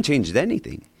 we haven't changed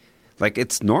anything. Like,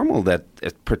 it's normal that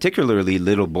particularly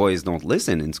little boys don't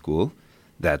listen in school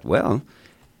that well.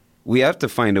 We have to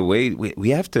find a way. We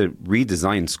have to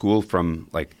redesign school from,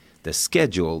 like, the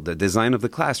schedule, the design of the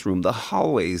classroom, the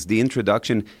hallways, the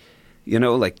introduction. You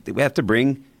know, like, we have to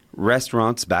bring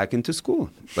restaurants back into school,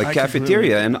 like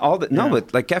cafeteria and all that. No,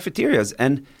 but like cafeterias.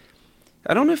 And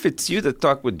I don't know if it's you that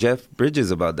talked with Jeff Bridges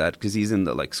about that, because he's in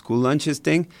the, like, school lunches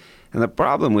thing. And the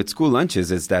problem with school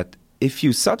lunches is that if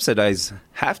you subsidize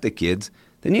half the kids,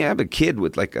 then you have a kid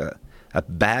with like a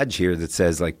badge here that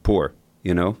says like poor,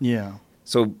 you know? Yeah.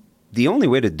 So the only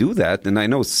way to do that, and I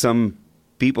know some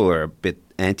people are a bit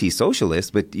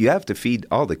anti-socialist, but you have to feed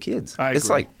all the kids. It's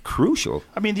like crucial.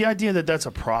 I mean, the idea that that's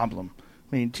a problem.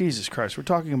 I mean, Jesus Christ, we're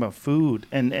talking about food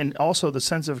and also the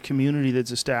sense of community that's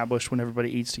established when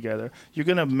everybody eats together. You're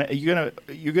gonna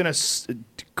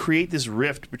create this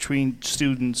rift between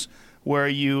students where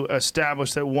you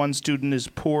establish that one student is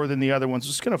poorer than the other one. So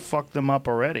it's going to fuck them up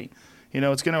already. You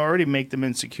know, it's going to already make them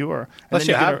insecure. Plus,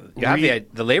 you have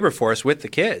the labor force with the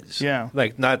kids. Yeah.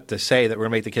 Like, not to say that we're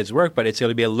going to make the kids work, but it's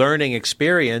going to be a learning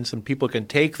experience, and people can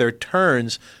take their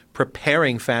turns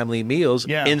preparing family meals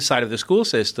inside of the school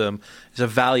system is a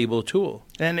valuable tool.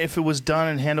 And if it was done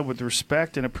and handled with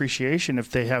respect and appreciation,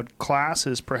 if they had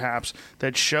classes perhaps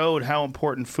that showed how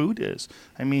important food is.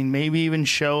 I mean, maybe even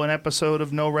show an episode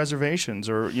of No Reservations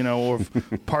or, you know, or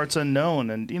Parts Unknown,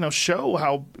 and, you know, show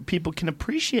how people can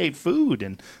appreciate food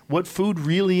and what food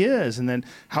really is, and then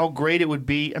how great it would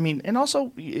be. I mean, and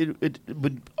also it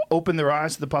would open their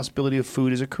eyes to the possibility of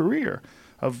food as a career.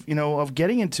 Of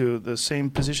getting into the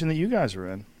same position that you guys are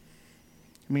in.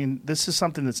 I mean, this is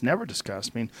something that's never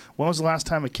discussed. I mean, when was the last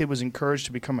time a kid was encouraged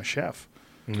to become a chef?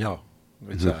 No.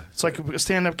 It's like a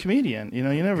stand-up comedian. You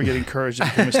know, you never get encouraged to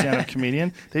become a stand-up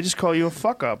comedian. They just call you a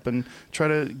fuck-up and try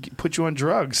to put you on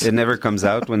drugs. It never comes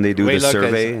out when they do the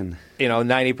survey. And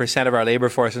 90% of our labor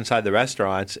force inside the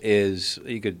restaurants is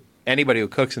anybody who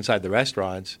cooks inside the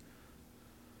restaurants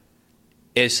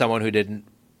is someone who didn't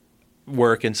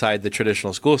work inside the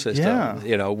traditional school system. Yeah.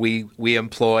 You know, we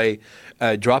employ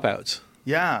dropouts.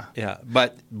 Yeah. Yeah.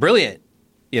 But brilliant.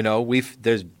 You know,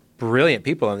 there's brilliant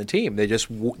people on the team.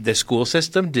 The school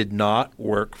system did not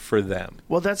work for them.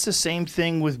 Well, that's the same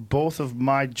thing with both of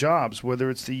my jobs, whether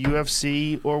it's the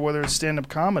UFC or whether it's stand-up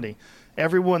comedy.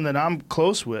 Everyone that I'm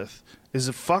close with is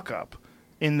a fuck-up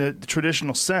in the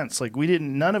traditional sense. Like,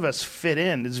 none of us fit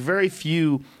in. There's very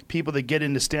few people that get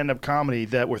into stand-up comedy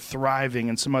that were thriving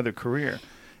in some other career.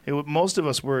 Most of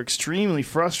us were extremely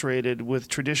frustrated with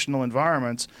traditional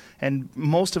environments, and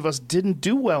most of us didn't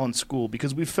do well in school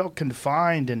because we felt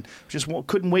confined and just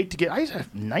couldn't wait to get. I used to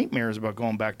have nightmares about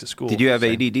going back to school. Did you have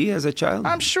ADD as a child?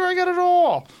 I'm sure I got it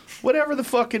all. Whatever the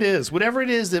fuck it is. Whatever it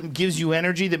is that gives you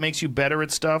energy, that makes you better at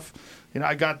stuff,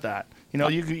 I got that.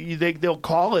 They'll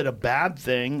call it a bad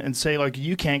thing and say, like,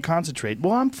 you can't concentrate.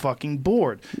 Well, I'm fucking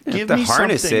bored. You Give have me to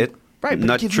harness something. it, right, but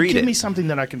not treat give it. me something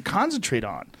that I can concentrate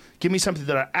on. Give me something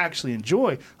that I actually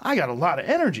enjoy. I got a lot of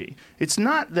energy. It's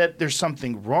not that there's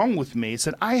something wrong with me. It's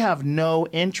that I have no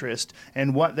interest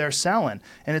in what they're selling.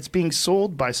 And it's being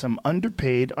sold by some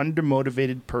underpaid,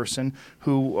 undermotivated person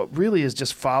who really is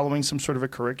just following some sort of a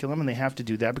curriculum, and they have to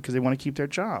do that because they want to keep their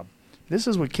job. This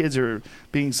is what kids are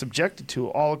being subjected to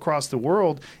all across the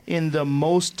world in the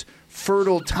most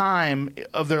fertile time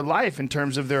of their life in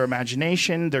terms of their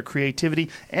imagination, their creativity,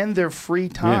 and their free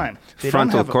time. Yeah.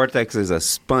 Frontal cortex is a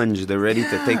sponge. They're ready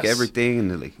to take everything. And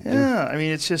they're like, I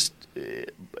mean, it's just...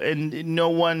 And no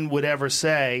one would ever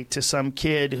say to some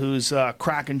kid who's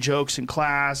cracking jokes in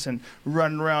class and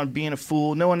running around being a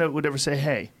fool, no one would ever say,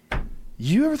 hey,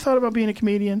 you ever thought about being a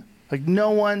comedian? Like, no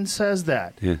one says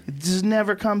that. Yeah. It just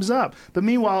never comes up. But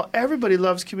meanwhile, everybody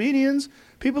loves comedians.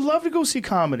 People love to go see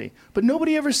comedy. But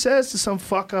nobody ever says to some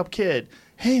fuck-up kid,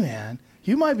 hey, man,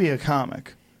 you might be a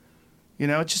comic. It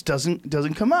just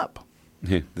doesn't come up.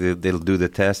 yeah, they'll do the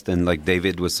test, and like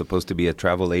David was supposed to be a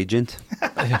travel agent.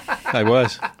 I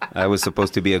was. I was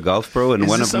supposed to be a golf pro, and Is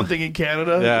one this of something in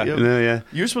Canada? Yeah. yeah.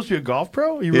 You're supposed to be a golf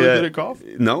pro? Are you really good at golf?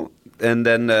 No. And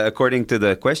then, according to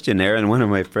the questionnaire, and one of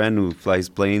my friend who flies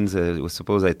planes was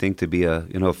supposed, I think, to be a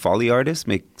Foley artist,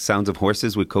 make sounds of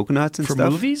horses with coconuts and For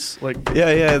stuff. movies? Like,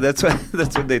 Yeah. That's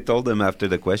what they told him after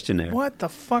the questionnaire. what the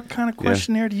fuck kind of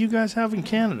questionnaire do you guys have in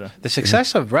Canada? The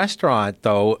success of restaurant,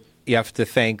 though, you have to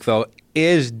think, though,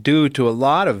 is due to a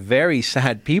lot of very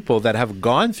sad people that have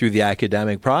gone through the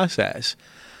academic process.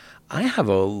 I have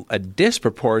a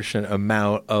disproportionate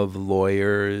amount of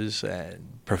lawyers and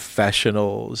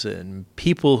professionals and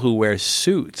people who wear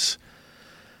suits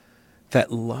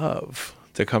that love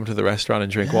to come to the restaurant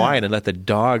and drink wine and let the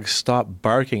dogs stop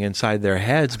barking inside their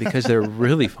heads because they're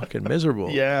really fucking miserable.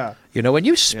 Yeah. When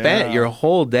you spent your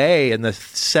whole day in the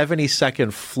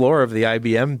 72nd floor of the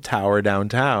IBM tower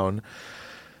downtown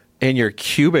in your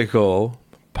cubicle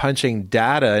punching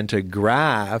data into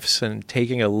graphs and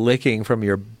taking a licking from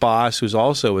your boss who's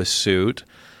also a suit.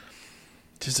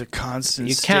 Just a constant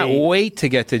You can't state. wait to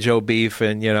get to Joe Beef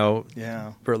and,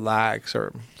 Yeah. relax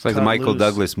or It's like the Cut Michael loose.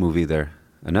 Douglas movie there.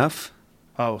 Enough?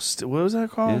 Oh, what was that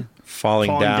called? Yeah.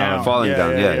 falling down. Falling Yeah,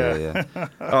 down, yeah, yeah.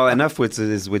 Oh, enough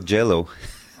is with J-Lo.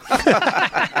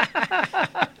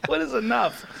 What is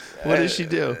enough? What does she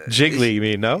do? Jiggly, you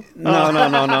mean, no? No.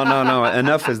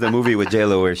 Enough is the movie with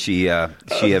J-Lo where she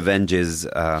avenges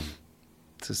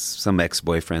some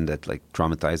ex-boyfriend that like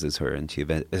traumatizes her, and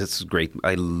it's great.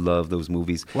 I love those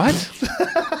movies. What?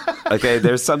 Okay,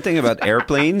 there's something about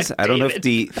airplanes. I don't know if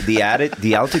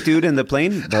the altitude in the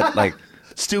plane, but like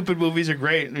Stupid movies are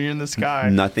great when you're in the sky.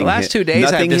 nothing. The last 2 days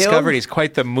I've Notting Hill? discovered he's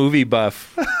quite the movie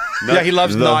buff. Yeah, he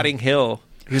loves Notting Hill.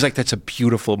 He was like, that's a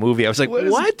beautiful movie. I was like, What?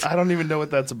 what? I don't even know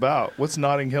what that's about. What's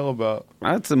Notting Hill about?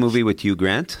 That's a movie with Hugh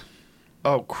Grant.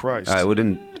 Oh, Christ.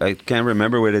 I can't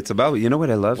remember what it's about. You know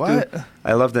what I love? What? Too?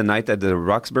 I love the night at the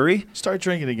Roxbury. Start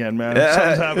drinking again, man.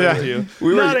 Something's happening to you.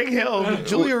 We were- Notting Hill,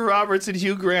 Julia Roberts and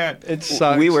Hugh Grant. It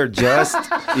sucks. We were just,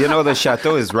 the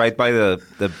chateau is right by the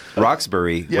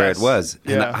Roxbury where it Yes. was.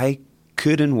 And Yeah. I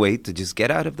couldn't wait to just get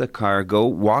out of the car, go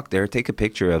walk there, take a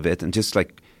picture of it, and just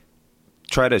like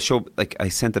try to show, like I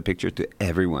sent a picture to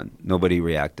everyone. Nobody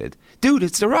reacted. Dude,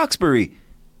 it's the Roxbury.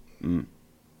 You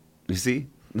see?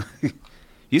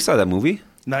 You saw that movie?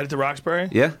 Night at the Roxbury?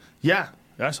 Yeah? Yeah.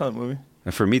 I saw that movie.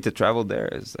 And for me to travel there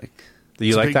is like, Did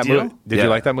you It's a like big that deal? movie? Did Yeah. you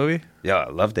like that movie? yeah, I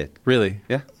loved it. Really?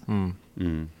 Yeah.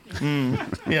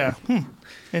 Yeah.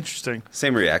 Interesting.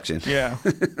 Same reaction. Yeah.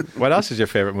 What else is your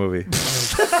favorite movie?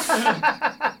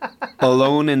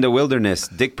 Alone in the Wilderness,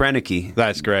 Dick Proenneke.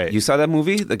 That's great. You saw that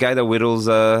movie? The guy that whittles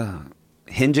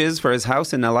hinges for his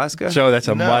house in Alaska? Joe, that's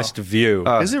a No. must view.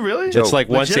 Is it really? It's like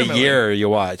once a Legitimately. year you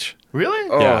watch. Really?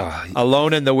 Oh, Yeah.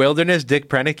 Alone in the Wilderness, Dick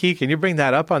Proenneke. Can you bring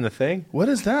that up on the thing? What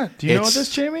is that? Do you know what It's-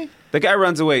 this, Jamie? The guy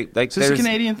runs away. Like Is this a there's-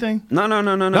 Canadian thing? No. No,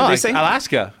 They like say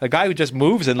Alaska. A guy who just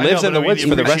moves and I lives know, in but the I woods mean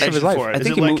for the rest of his life. for it. I Is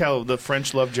think it he like moved- how the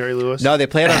French love Jerry Lewis? No, they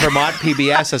play it on Vermont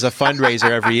PBS as a fundraiser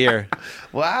every year.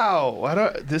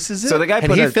 Wow. This is it. So the guy And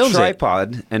put he a films it.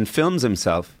 tripod and films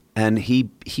himself, and he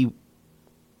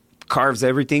carves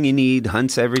everything you need,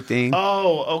 hunts everything.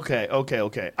 Oh, okay.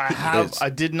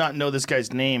 I did not know this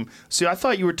guy's name. See, I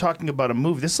thought you were talking about a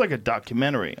movie. This is like a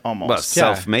documentary almost. Well,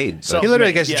 self-made. So- He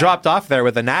literally gets Yeah. dropped off there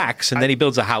with an axe, and then he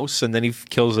builds a house, and then he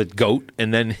kills a goat,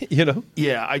 and then,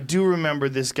 Yeah, I do remember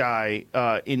this guy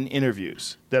in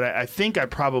interviews that I think I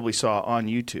probably saw on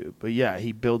YouTube. But yeah,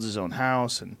 he builds his own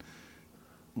house and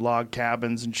log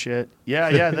cabins and shit.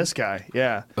 Yeah, this guy.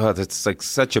 Yeah. Oh, that's like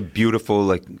such a beautiful,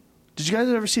 like, Did you guys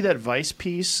ever see that Vice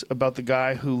piece about the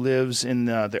guy who lives in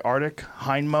the Arctic,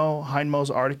 Hindmo's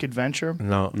Arctic Adventure?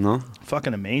 no?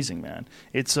 Fucking amazing, man.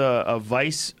 It's a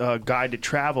Vice guide to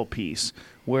travel piece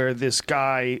where this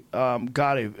guy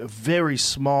got a very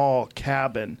small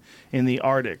cabin in the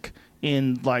Arctic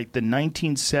in like the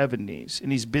 1970s,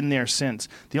 and he's been there since.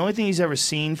 The only thing he's ever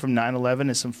seen from 9/11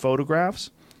 is some photographs.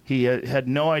 He had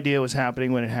no idea what was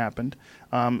happening when it happened.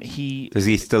 Does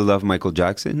he still love Michael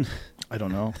Jackson? I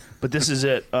don't know, but this is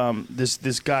it.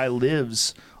 This guy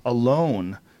lives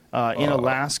alone in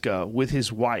Alaska with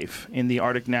his wife in the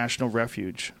Arctic National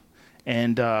Refuge,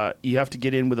 and you have to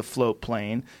get in with a float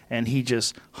plane. And he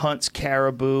just hunts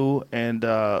caribou and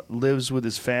lives with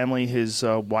his family. His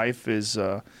wife is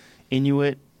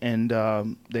Inuit, and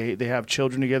they have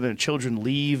children together. And children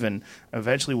leave, and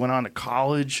eventually went on to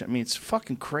college. I mean, it's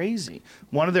fucking crazy.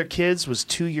 One of their kids was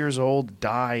 2 years old,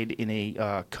 died in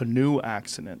a canoe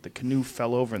accident. The canoe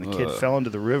fell over, and the kid fell into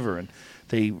the river. And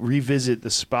they revisit the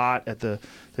spot at the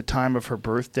time of her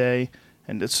birthday,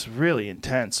 and it's really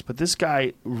intense. But this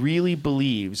guy really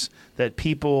believes that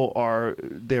people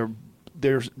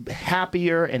they're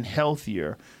happier and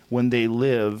healthier when they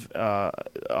live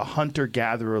a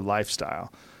hunter-gatherer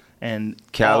lifestyle. And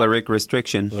Caloric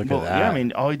restriction. Look at that. yeah, I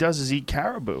mean, all he does is eat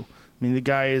caribou. I mean, the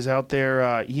guy is out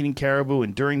there eating caribou,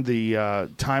 and during the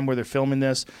time where they're filming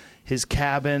this, his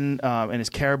cabin and his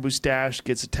caribou stash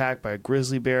gets attacked by a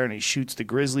grizzly bear, and he shoots the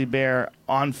grizzly bear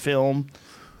on film.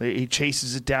 He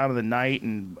chases it down in the night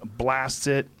and blasts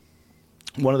it.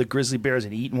 One of the grizzly bears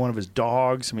had eaten one of his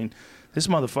dogs. I mean, this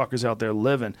motherfucker's out there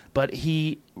living, but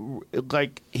he's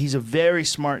a very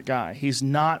smart guy. He's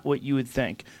not what you would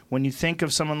think. When you think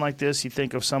of someone like this, you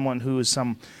think of someone who is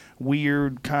some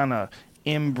weird kind of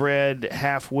inbred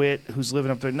half-wit who's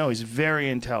living up there. No, he's very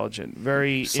intelligent,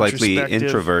 very Slightly introspective.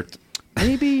 introvert.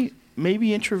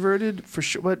 Maybe introverted for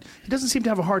sure, but he doesn't seem to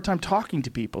have a hard time talking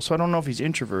to people, so I don't know if he's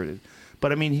introverted.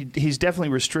 But I mean, he's definitely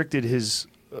restricted his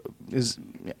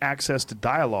access to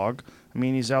dialogue. I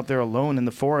mean, he's out there alone in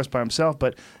the forest by himself,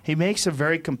 but he makes a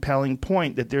very compelling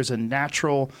point that there's a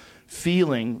natural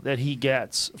feeling that he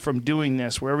gets from doing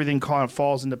this where everything kind of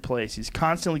falls into place. He's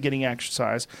constantly getting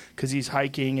exercise because he's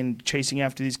hiking and chasing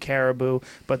after these caribou,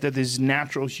 but that there's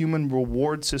natural human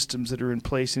reward systems that are in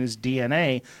place in his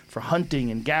DNA for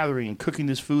hunting and gathering and cooking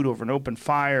this food over an open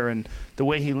fire. And the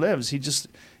way he lives, he just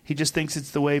thinks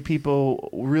it's the way people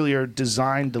really are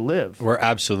designed to live. We're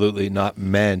absolutely not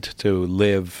meant to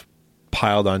live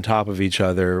piled on top of each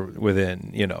other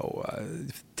within,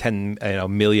 10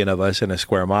 million of us in a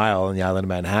square mile in the island of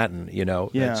Manhattan. Yeah.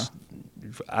 That's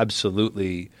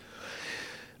absolutely.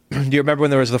 Do you remember when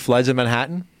there was the floods in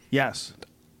Manhattan? Yes.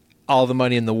 All the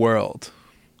money in the world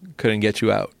couldn't get you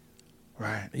out.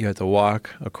 Right. You had to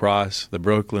walk across the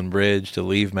Brooklyn Bridge to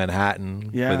leave Manhattan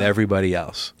Yeah. with everybody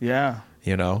else. Yeah.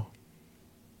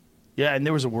 Yeah, and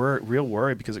there was a real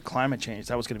worry because of climate change.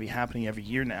 That was going to be happening every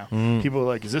year now. People were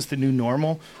like, is this the new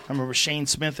normal? I remember Shane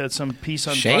Smith had some piece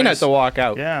on Shane Vice. had to walk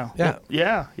out. Yeah.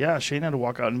 Yeah. Yeah, Shane had to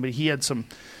walk out. But he had some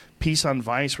piece on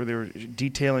Vice where they were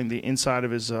detailing the inside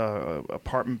of his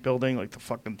apartment building. Like the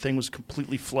fucking thing was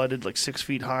completely flooded, like 6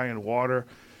 feet high in water.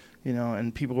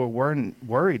 And people were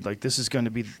worried. Like, this is going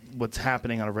to be what's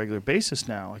happening on a regular basis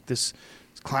now. Like, this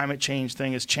climate change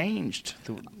thing has changed.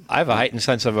 I have a heightened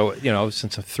sense of,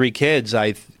 since of 3 kids,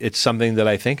 it's something that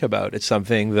I think about. It's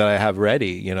something that I have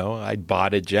ready. I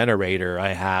bought a generator.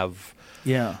 I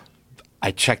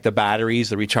check the batteries,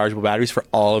 the rechargeable batteries for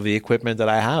all of the equipment that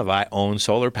I have. I own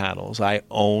solar panels. I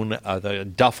own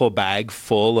the duffel bag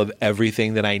full of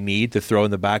everything that I need to throw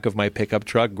in the back of my pickup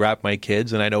truck, grab my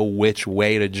kids, and I know which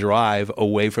way to drive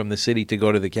away from the city to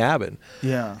go to the cabin.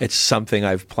 Yeah. It's something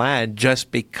I've planned just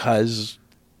because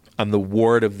I'm the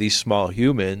ward of these small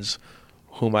humans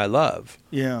whom I love.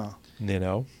 Yeah.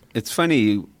 It's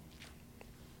funny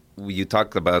you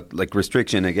talked about like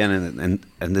restriction again,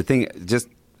 and the thing just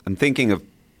I'm thinking of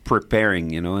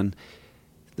preparing, and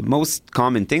the most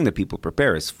common thing that people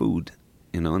prepare is food,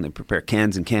 and they prepare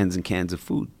cans and cans and cans of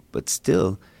food, but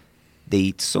still they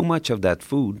eat so much of that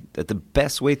food that the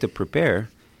best way to prepare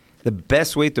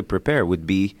would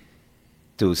be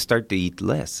to start to eat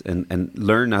less and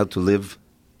learn how to live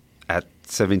at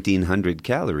 1,700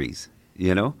 calories,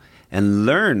 and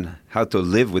learn how to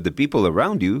live with the people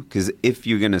around you. Because if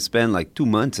you're going to spend like 2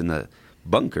 months in a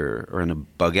bunker or in a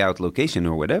bug out location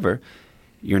or whatever,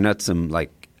 you're not some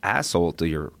like asshole to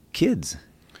your kids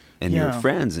and your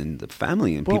friends and the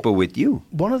family and people with you.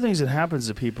 One of the things that happens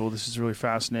to people, this is really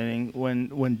fascinating,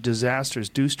 when disasters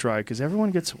do strike, is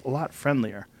everyone gets a lot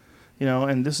friendlier.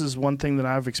 And this is one thing that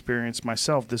I've experienced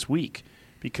myself this week,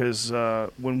 because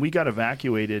when we got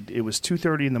evacuated, it was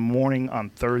 2:30 in the morning on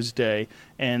Thursday,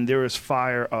 and there was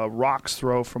fire a rock's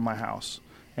throw from my house.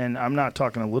 And I'm not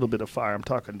talking a little bit of fire. I'm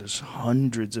talking just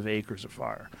hundreds of acres of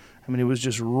fire. I mean, it was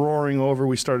just roaring over.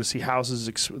 We started to see houses,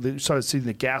 started seeing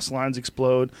the gas lines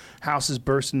explode, houses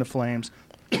burst into flames,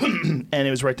 and it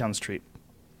was right down the street.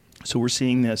 So we're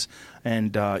seeing this,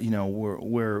 and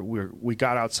we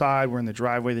got outside. We're in the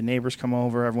driveway. The neighbors come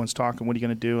over. Everyone's talking. What are you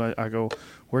going to do? I go,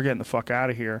 we're getting the fuck out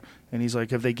of here. And he's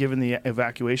like, have they given the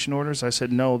evacuation orders? I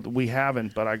said, no, we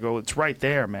haven't. But I go, it's right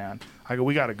there, man. I go,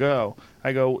 we got to go.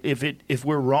 I go, if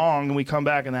we're wrong and we come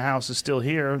back and the house is still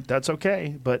here, that's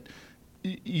okay. But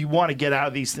you want to get out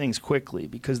of these things quickly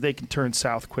because they can turn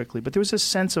south quickly. But there was a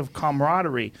sense of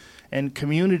camaraderie and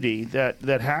community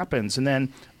that happens. And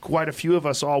then quite a few of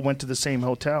us all went to the same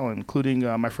hotel, including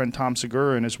my friend Tom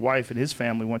Segura and his wife and his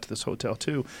family went to this hotel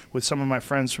too, with some of my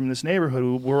friends from this neighborhood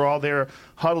who were all there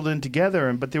huddled in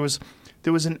together. But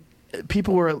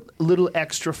people were a little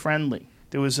extra friendly.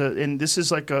 There was there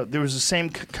was the same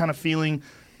kind of feeling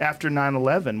after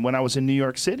 9/11 when I was in New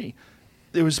York City.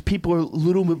 There was people a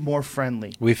little bit more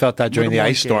friendly. We felt that during the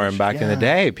ice storm back in the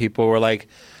day. People were like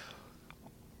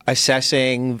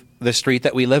assessing the street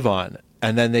that we live on.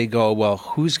 And then they go, well,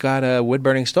 who's got a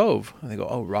wood-burning stove? And they go,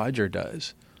 oh, Roger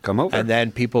does. Come over. And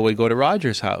then people would go to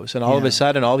Roger's house. And all of a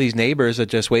sudden, all these neighbors that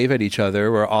just wave at each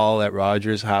other were all at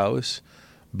Roger's house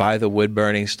by the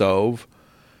wood-burning stove,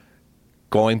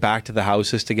 going back to the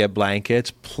houses to get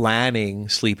blankets, planning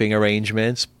sleeping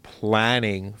arrangements,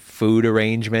 planning food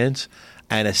arrangements,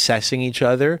 and assessing each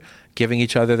other, giving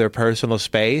each other their personal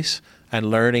space,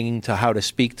 and learning how to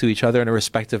speak to each other in a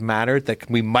respectful manner, that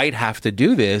we might have to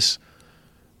do this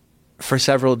for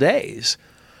several days.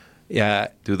 Yeah,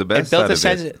 do the best. It built out a of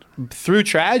sense it. Through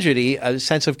tragedy. A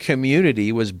sense of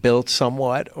community was built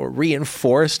somewhat, or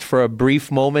reinforced for a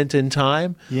brief moment in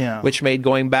time. Yeah, which made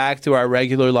going back to our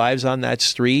regular lives on that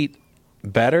street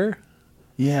better.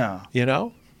 Yeah,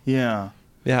 Yeah.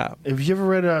 Yeah. Have you ever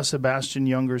read Sebastian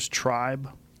Junger's Tribe?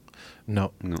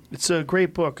 No. It's a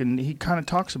great book, and he kind of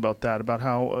talks about that, about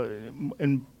how,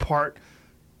 in part,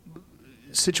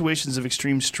 situations of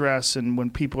extreme stress and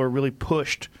when people are really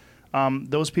pushed,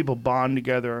 those people bond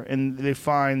together, and they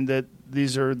find that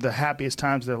these are the happiest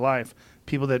times of their life.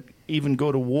 People that even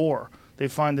go to war, they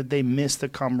find that they miss the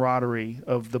camaraderie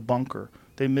of the bunker.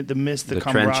 They miss the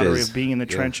camaraderie trenches. of being in the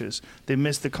trenches. They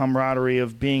miss the camaraderie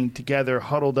of being together,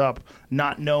 huddled up,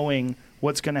 not knowing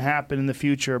what's going to happen in the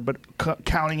future, but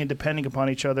counting and depending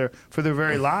upon each other for their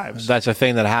very lives. That's a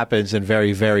thing that happens in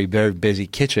very, very, very busy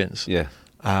kitchens. Yeah.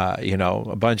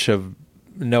 A bunch of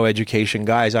no education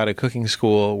guys out of cooking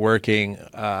school working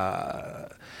a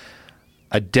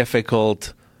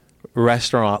difficult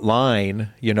restaurant line.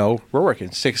 We're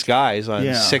working 6 guys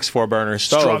on 6 4-burner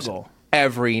stoves. Struggle.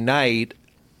 Every night,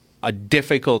 a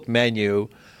difficult menu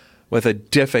with a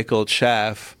difficult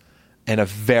chef in a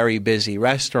very busy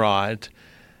restaurant.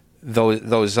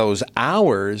 Those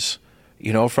hours,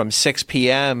 from 6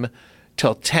 p.m.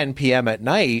 till 10 p.m. at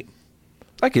night.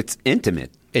 Like it's intimate.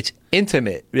 It's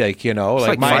intimate. Like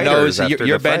like my fighters nose, after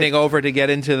you're the bending fight. over to get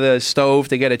into the stove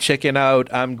to get a chicken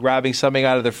out. I'm grabbing something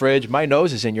out of the fridge. My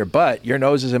nose is in your butt. Your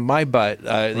nose is in my butt.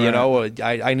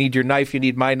 I need your knife. You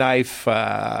need my knife.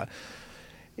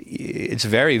 It's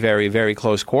very, very, very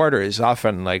close quarters.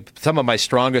 Often, like some of my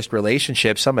strongest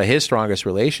relationships, some of his strongest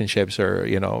relationships are,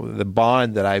 the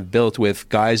bond that I've built with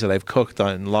guys that I've cooked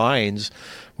on lines,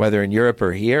 whether in Europe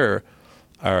or here,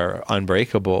 are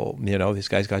unbreakable. These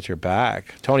guys got your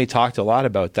back. Tony talked a lot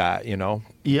about that,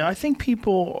 Yeah, I think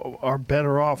people are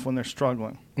better off when they're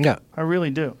struggling. Yeah. I really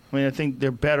do. I mean, I think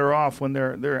they're better off when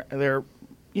they're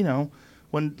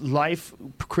when life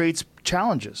creates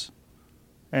challenges.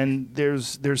 And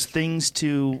there's things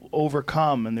to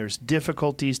overcome, and there's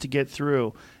difficulties to get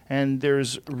through, and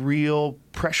there's real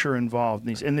pressure involved in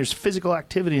these, and there's physical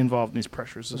activity involved in these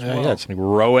pressures as well. Yeah, it's like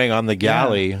rowing on the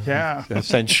galley. Yeah. The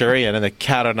Centurion and the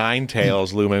cat o' nine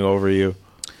tails looming over you.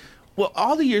 Well,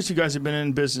 all the years you guys have been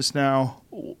in business now,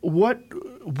 what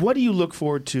do you look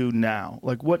forward to now?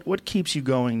 Like, what keeps you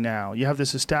going now? You have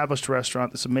this established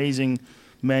restaurant, this amazing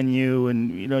menu,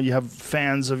 and you have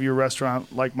fans of your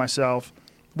restaurant like myself.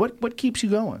 What keeps you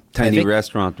going? Tiny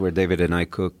restaurant where David and I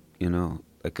cook You know,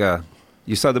 like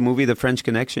you saw the movie The French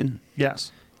Connection?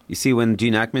 Yes. You see when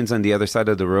Gene Hackman's on the other side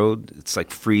of the road, it's like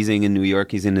freezing in New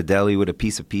York. He's in a deli with a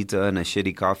piece of pizza and a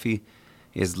shitty coffee.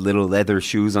 He has little leather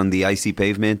shoes on the icy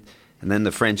pavement. And then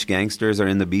the French gangsters are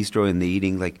in the bistro and they're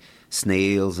eating like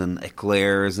snails and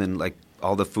eclairs and like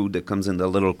all the food that comes in the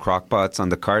little crock pots on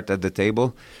the cart at the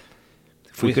table.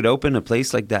 If we could open a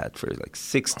place like that for like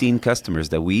 16 customers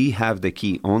that we have the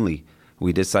key only,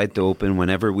 we decide to open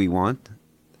whenever we want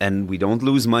and we don't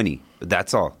lose money. But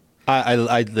that's all.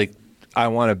 I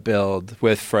want to build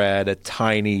with Fred a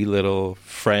tiny little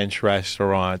French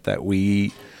restaurant that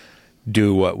we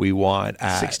do what we want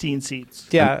at. 16 seats.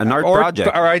 Yeah. An art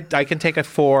project. Or I can take a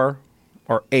 4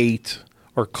 or 8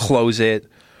 or close it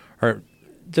or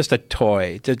just a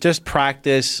toy to just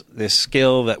practice this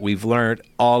skill that we've learned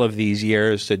all of these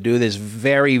years to do this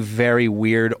very, very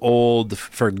weird, old,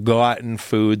 forgotten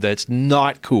food that's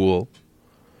not cool,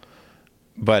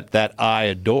 but that I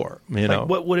adore. You know,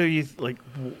 what are you like?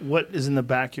 What is in the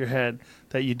back of your head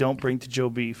that you don't bring to Joe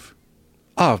Beef?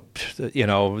 Oh, you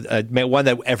know, one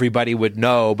that everybody would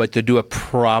know, but to do a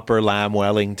proper lamb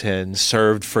Wellington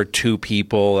served for 2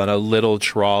 people and a little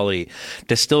trolley,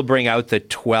 to still bring out the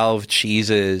 12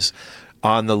 cheeses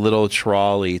on the little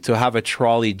trolley, to have a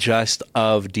trolley just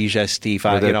of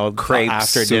digestif, you know, crepes,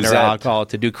 after dinner Suzette. alcohol,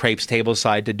 to do crepes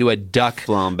tableside, to do a duck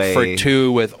Flambé. for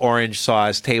 2 with orange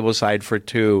sauce, tableside for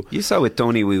 2. You saw with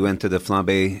Tony, we went to the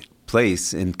Flambé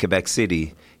place in Quebec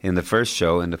City in the first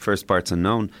show, in the first Parts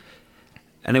Unknown.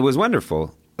 And it was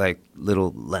wonderful, like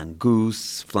little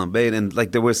langouste, flambé, and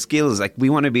like there were skills. Like we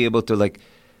want to be able to like,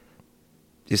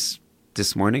 this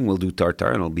morning we'll do tartare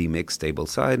and it'll be mixed table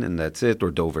side and that's it, or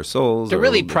Dover soles. To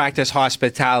really practice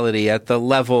hospitality at the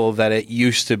level that it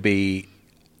used to be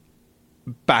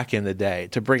back in the day.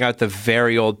 To bring out the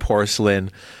very old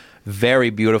porcelain, very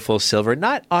beautiful silver,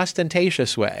 not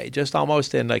ostentatious way, just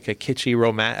almost in like a kitschy,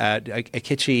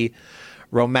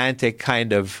 romantic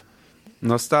kind of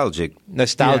nostalgic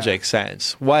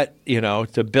sense. What, you know,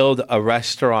 to build a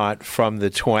restaurant from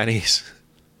the 20s,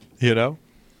 you know,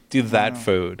 do that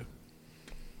food.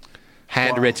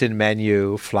 Handwritten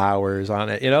menu, flowers on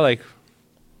it, you know, like.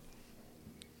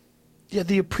 Yeah,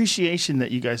 the appreciation that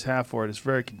you guys have for it is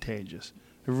very contagious.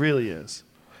 It really is.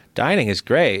 Dining is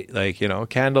great. Like, you know,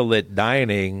 candlelit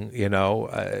dining, you know,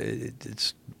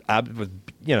 it's,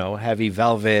 you know, heavy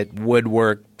velvet,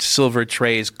 woodwork, silver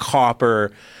trays,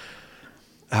 copper.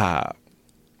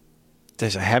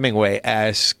 There's a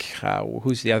Hemingway-esque,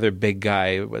 who's the other big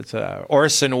guy? With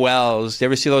Orson Welles. Do you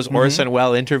ever see those Orson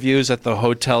Welles interviews at the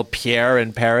Hotel Pierre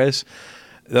in Paris?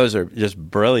 Those are just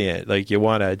brilliant. Like you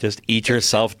want to just eat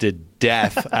yourself to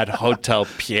death at Hotel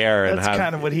Pierre. That's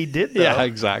kind of what he did, though. Yeah,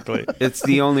 exactly. It's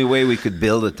the only way we could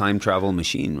build a time travel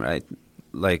machine, right?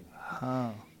 Like,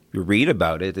 you read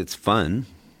about it, it's fun.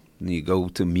 And you go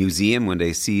to a museum when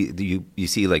they see you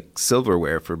see like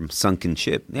silverware from sunken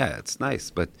ship. Yeah, it's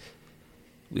nice, but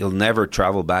we'll never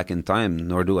travel back in time,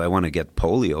 nor do I want to get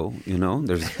polio, you know?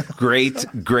 There's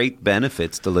great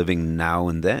benefits to living now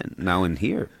and then, now and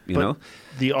here, you know?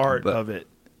 The art of it.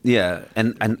 Yeah,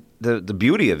 and the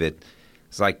beauty of it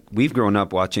is like we've grown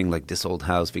up watching like This Old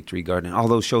House, Victory Garden, all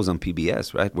those shows on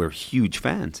PBS, right? We're huge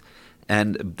fans.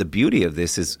 And the beauty of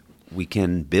this is we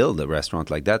can build a restaurant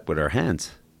like that with our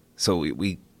hands. So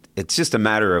we it's just a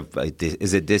matter of,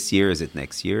 is it this year, is it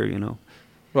next year, you know?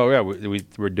 Well, yeah,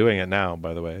 we're doing it now,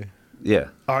 by the way. Yeah.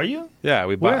 Are you? Yeah,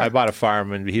 I bought a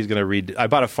farm, and he's going to I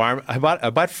bought a farm. I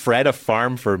bought Fred a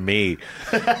farm for me.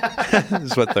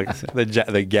 That's what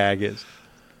the gag is.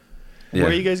 Yeah.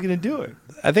 Where are you guys going to do it?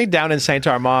 I think down in Saint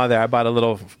Armand there. I bought a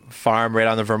little farm right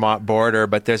on the Vermont border,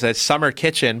 but there's a summer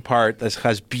kitchen part that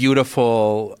has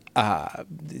beautiful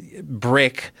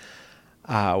brick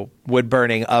wood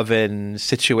burning oven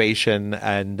situation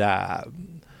and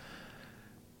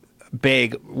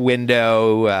big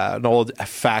window, an old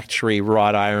factory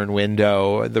wrought iron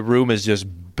window. The room is just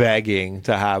begging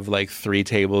to have like 3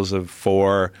 tables of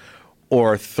 4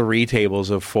 or 3 tables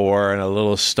of 4 and a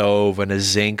little stove and a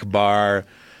zinc bar.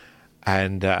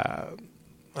 And I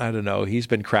don't know, he's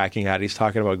been cracking out. He's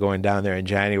talking about going down there in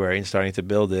January and starting to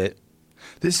build it.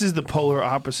 This is the polar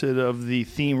opposite of the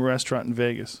theme restaurant in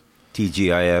Vegas.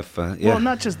 TGIF. Yeah. Well,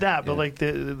 not just that, but like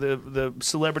the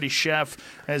celebrity chef,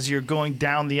 as you're going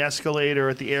down the escalator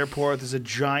at the airport, there's a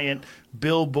giant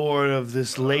billboard of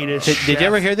this latest chef. Did you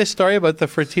ever hear this story about the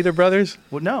Fertitta brothers?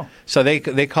 Well, no. So they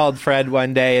called Fred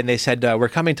one day and they said, we're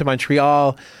coming to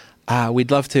Montreal. We'd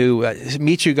love to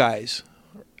meet you guys.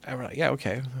 And we're like, yeah,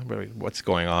 okay. What's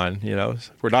going on?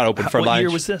 We're not open for lunch. What year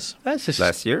was this? That's just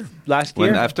Last year.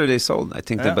 When after they sold, I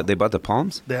think they bought the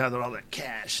Palms. They had all that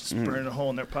cash, just burning a hole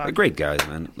in their They're pocket. great guys,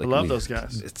 man. I love those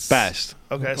guys. It's best.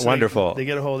 Okay, so wonderful. They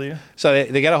get a hold of you. So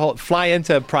they get fly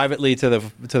into privately to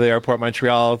the airport,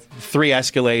 Montreal. 3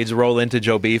 Escalades roll into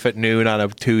Joe Beef at noon on a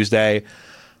Tuesday.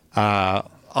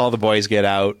 All the boys get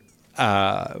out,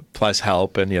 plus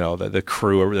help and the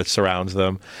crew that surrounds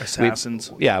them.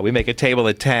 Assassins. We make a table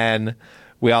at 10.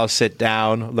 We all sit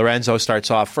down. Lorenzo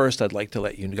starts off first. I'd like to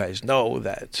let you guys know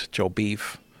that Joe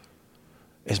Beef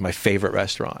is my favorite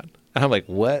restaurant. And I'm like,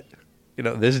 what?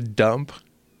 This dump.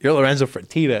 You're Lorenzo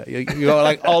Fertitta. You go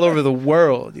like all over the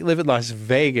world. You live in Las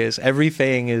Vegas.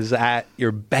 Everything is at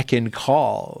your beck and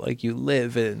call. Like you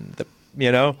live in the.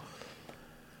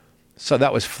 So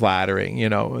that was flattering,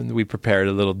 and we prepared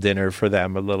a little dinner for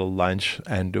them, a little lunch,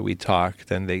 and we talked,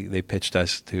 and they pitched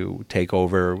us to take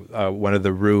over one of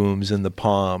the rooms in the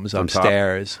Palms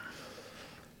upstairs.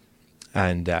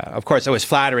 And, of course, it was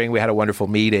flattering. We had a wonderful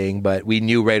meeting, but we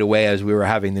knew right away as we were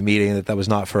having the meeting that was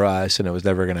not for us, and it was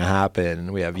never going to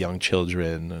happen. We have young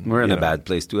children. And, we're in a bad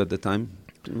place, too, at the time.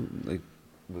 It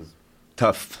was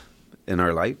tough in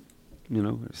our life,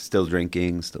 We're still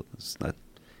drinking, it's not...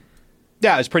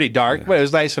 Yeah, it was pretty dark, but it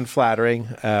was nice and flattering.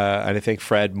 And I think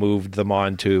Fred moved them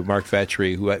on to Mark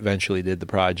Vetri, who eventually did the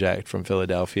project from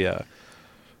Philadelphia.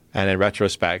 And in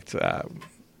retrospect, it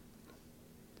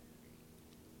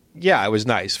was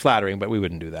nice, flattering, but we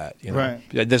wouldn't do that. Right.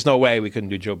 There's no way we couldn't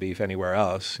do Joe Beef anywhere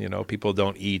else. People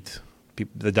don't eat.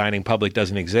 The dining public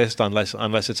doesn't exist unless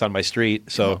it's on my street.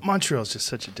 So Montreal is just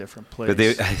such a different place. But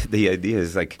the idea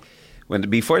is like...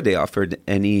 Before they offered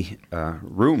any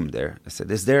room there, I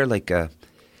said, is there like a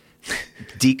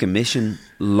decommissioned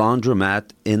laundromat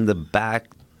in the back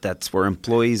that's for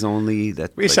employees only?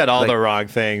 We said all the wrong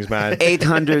things, man.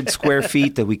 800 square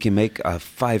feet that we can make a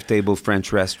 5-table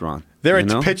French restaurant. They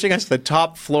were pitching us the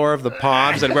top floor of the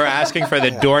Palms, and we're asking for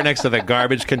the door next to the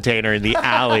garbage container in the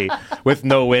alley with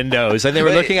no windows. And they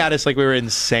were looking at us like we were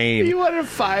insane. You want a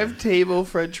 5-table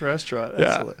French restaurant?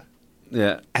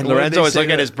 Yeah. And Lorenzo was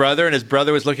looking at his brother, and his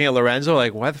brother was looking at Lorenzo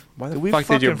like, why the fuck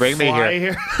did you bring me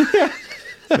here?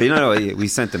 But we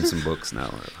sent them some books now.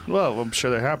 Well, I'm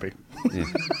sure they're happy. Yeah.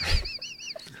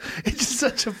 It's just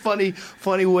such a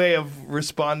funny way of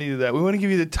responding to that. We want to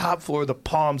give you the top floor of the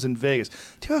Palms in Vegas.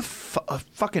 Do you have a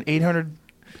fucking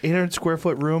 800 square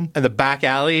foot room? And the back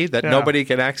alley that nobody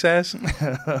can access?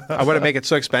 I want to make it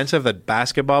so expensive that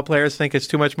basketball players think it's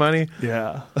too much money?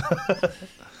 Yeah.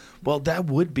 Well, that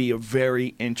would be a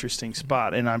very interesting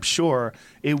spot, and I'm sure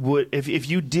it would. If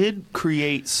you did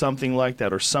create something like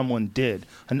that, or someone did,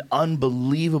 an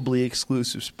unbelievably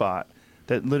exclusive spot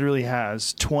that literally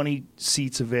has 20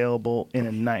 seats available in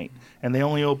a night, and they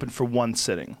only open for one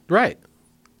sitting. Right.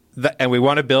 And we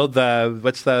want to build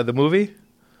what's the movie?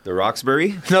 The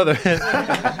Roxbury? No,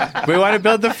 we want to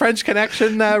build the French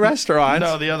Connection restaurant.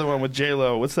 No, the other one with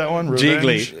J-Lo. What's that one?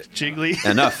 Jiggly.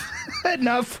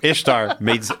 Enough. Ishtar.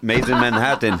 Maids in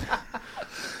Manhattan.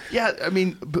 Yeah, I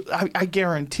mean, I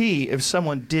guarantee if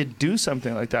someone did do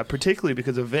something like that, particularly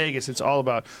because of Vegas, it's all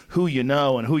about who you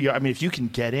know and I mean, if you can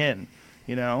get in,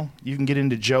 you can get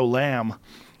into Joe Lamb.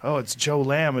 Oh, it's Joe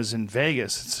Lamb is in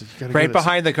Vegas. Right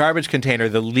behind the garbage container,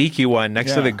 the leaky one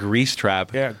next to the grease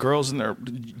trap. Yeah, girls in their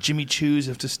Jimmy Choos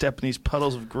have to step in these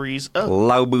puddles of grease.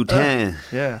 Louboutin.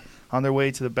 Yeah, on their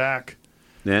way to the back.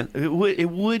 Yeah. It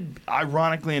would,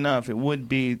 ironically enough, it would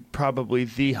be probably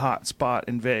the hot spot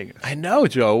in Vegas. I know,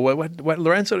 Joe. What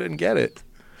Lorenzo didn't get it.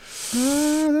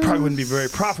 Probably wouldn't be very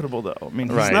profitable, though. I mean,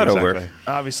 it's not over.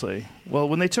 Obviously. Well,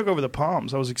 when they took over the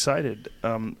Palms, I was excited.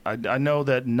 I know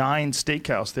that 9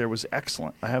 Steakhouse there was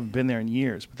excellent. I haven't been there in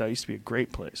years, but that used to be a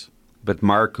great place. But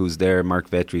Mark, who's there,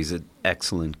 Mark Vetri, is an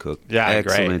excellent cook. Yeah,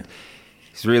 excellent. Great.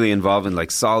 He's really involved in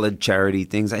solid charity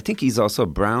things. I think he's also a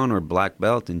brown or black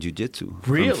belt in jiu-jitsu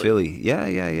really? From Philly. Yeah.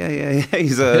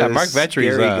 He's a Mark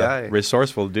Vetri's scary a guy.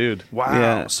 Resourceful dude. Wow.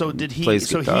 Yeah. So did he? Plays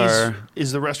guitar.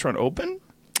 Is the restaurant open?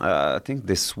 I think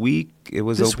this week it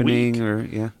was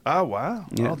opening. Oh wow!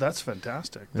 Yeah. Oh, that's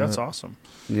fantastic. That's awesome.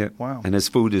 Yeah. Wow. And his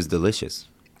food is delicious.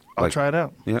 I'll try it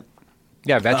out. Yeah.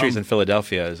 Yeah, Vetri's in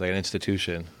Philadelphia is like an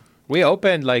institution. We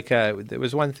opened there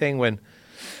was one thing when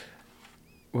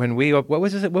we what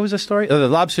was the story? Oh, the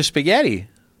lobster spaghetti.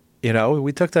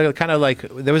 We took the kind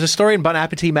of there was a story in Bon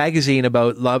Appetit magazine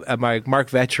about Mark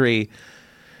Vetri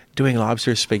doing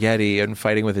lobster spaghetti and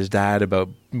fighting with his dad about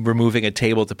removing a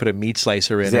table to put a meat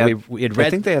slicer in. I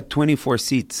think they had 24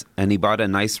 seats, and he bought a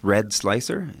nice red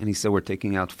slicer, and he said, we're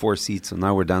taking out 4 seats, so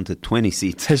now we're down to 20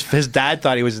 seats. His dad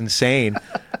thought he was insane,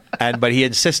 but he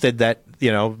insisted that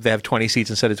they have 20 seats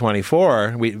instead of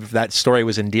 24. That story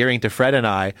was endearing to Fred and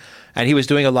I. And he was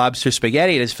doing a lobster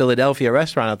spaghetti at his Philadelphia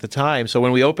restaurant at the time. So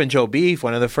when we opened Joe Beef,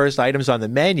 one of the first items on the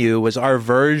menu was our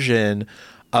version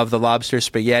of the lobster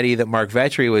spaghetti that Mark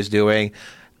Vetri was doing.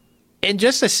 And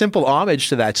just a simple homage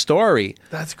to that story.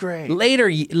 That's great. Later,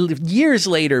 years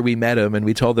later, we met him and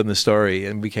we told him the story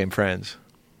and became friends.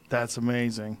 That's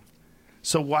amazing.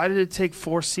 So why did it take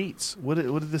 4 seats? What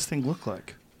did this thing look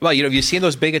like? Well, have you seen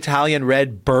those big Italian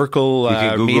red Burkle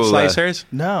meat slicers?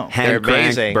 No. They're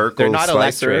amazing. Burkle They're not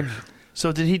slicer. electric.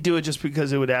 So did he do it just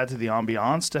because it would add to the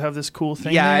ambiance to have this cool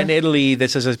thing? Yeah, there? in Italy,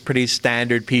 this is a pretty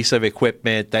standard piece of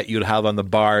equipment that you'd have on the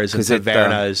bars and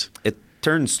tavernas. It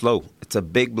turns slow. It's a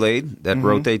big blade that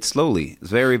rotates slowly. It's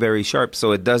very, very sharp,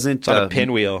 so it doesn't... It's on a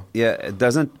pinwheel. Yeah, it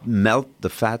doesn't melt the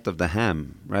fat of the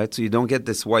ham, right? So you don't get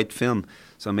this white film.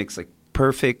 So it makes like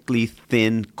perfectly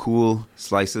thin, cool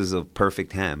slices of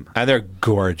perfect ham. And they're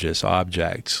gorgeous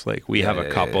objects. Like, we have a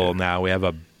couple now. We have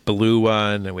a blue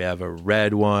one and we have a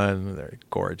red one. They're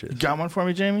gorgeous. Got one for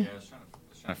me, Jamie? Yeah, I was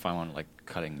trying to find one like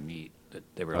cutting meat that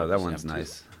they were. Oh, that one's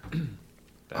nice.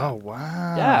 Oh,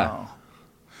 wow. Yeah.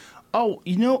 Oh,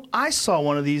 I saw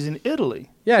one of these in Italy.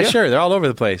 Yeah, sure. They're all over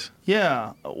the place.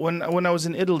 Yeah, when I was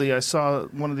in Italy, I saw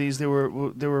one of these. They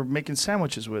were making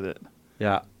sandwiches with it.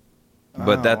 Yeah.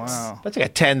 But Oh, that's... wow. That's like a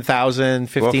 $10,000,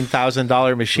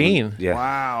 $15,000 machine. Yeah.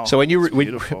 Wow. So when you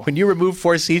beautiful. when you remove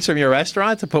 4 seats from your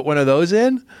restaurant to put one of those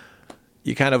in,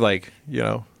 you kind of like,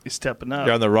 You're stepping up.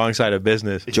 you're on the wrong side of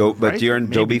business. Joe, but Right? you're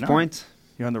in Joe Maybe Beef not. points?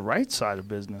 You're on the right side of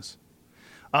business.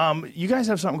 You guys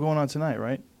have something going on tonight,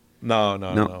 right? No.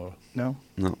 No? No.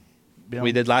 Bill?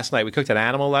 We did last night. We cooked an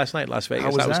animal last night in Las Vegas. How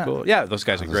was that was that? cool. Yeah, those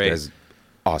guys are Those great. guys,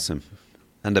 awesome.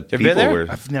 And the been people there? were...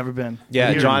 I've never been. Yeah,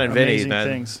 Hearing John and Vinny's, amazing man.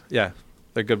 Things. Yeah,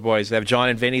 they're good boys. They have John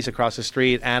and Vinny's across the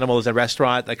street. Animal is a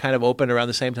restaurant that kind of opened around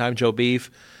the same time Joe Beef.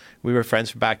 We were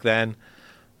friends back then.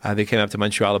 They came up to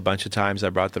Montreal a bunch of times. I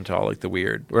brought them to all like the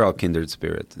weird. We're all kindred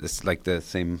spirit. It's like the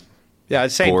same... Yeah,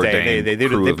 same thing. Bourdain They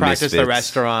crew of practice the misfits.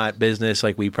 restaurant business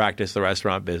like we practice the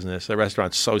restaurant business. The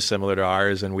restaurant's so similar to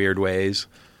ours in weird ways.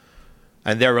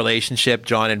 And their relationship,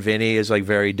 John and Vinny, is like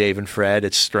very Dave and Fred.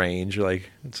 It's strange. Like,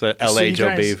 it's a So LA you Joe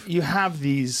guys, Beef. You have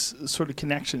these sort of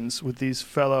connections with these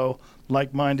fellow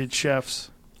like-minded chefs.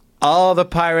 All the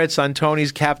pirates on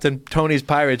Captain Tony's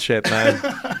pirate ship,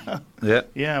 man. Yeah.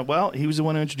 Yeah, well, he was the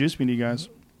one who introduced me to you guys.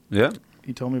 Yeah.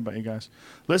 He told me about you guys.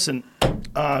 Listen,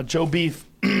 Joe Beef,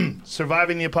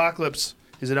 Surviving the Apocalypse.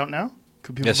 Is it out now?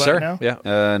 Could people Yes, buy sir. it now?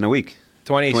 Yeah. In a week.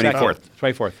 24th.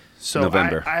 24th. So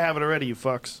November. I have it already, you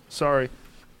fucks. Sorry.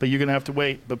 But you're going to have to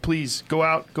wait. But please, go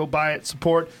out, go buy it,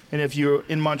 support. And if you're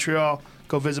in Montreal,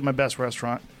 go visit my best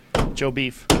restaurant, Joe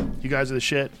Beef. You guys are the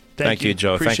shit. Thank you,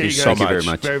 Joe. Thank Appreciate you you so guys Thank you very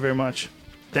much. very, very much.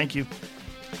 Thank you.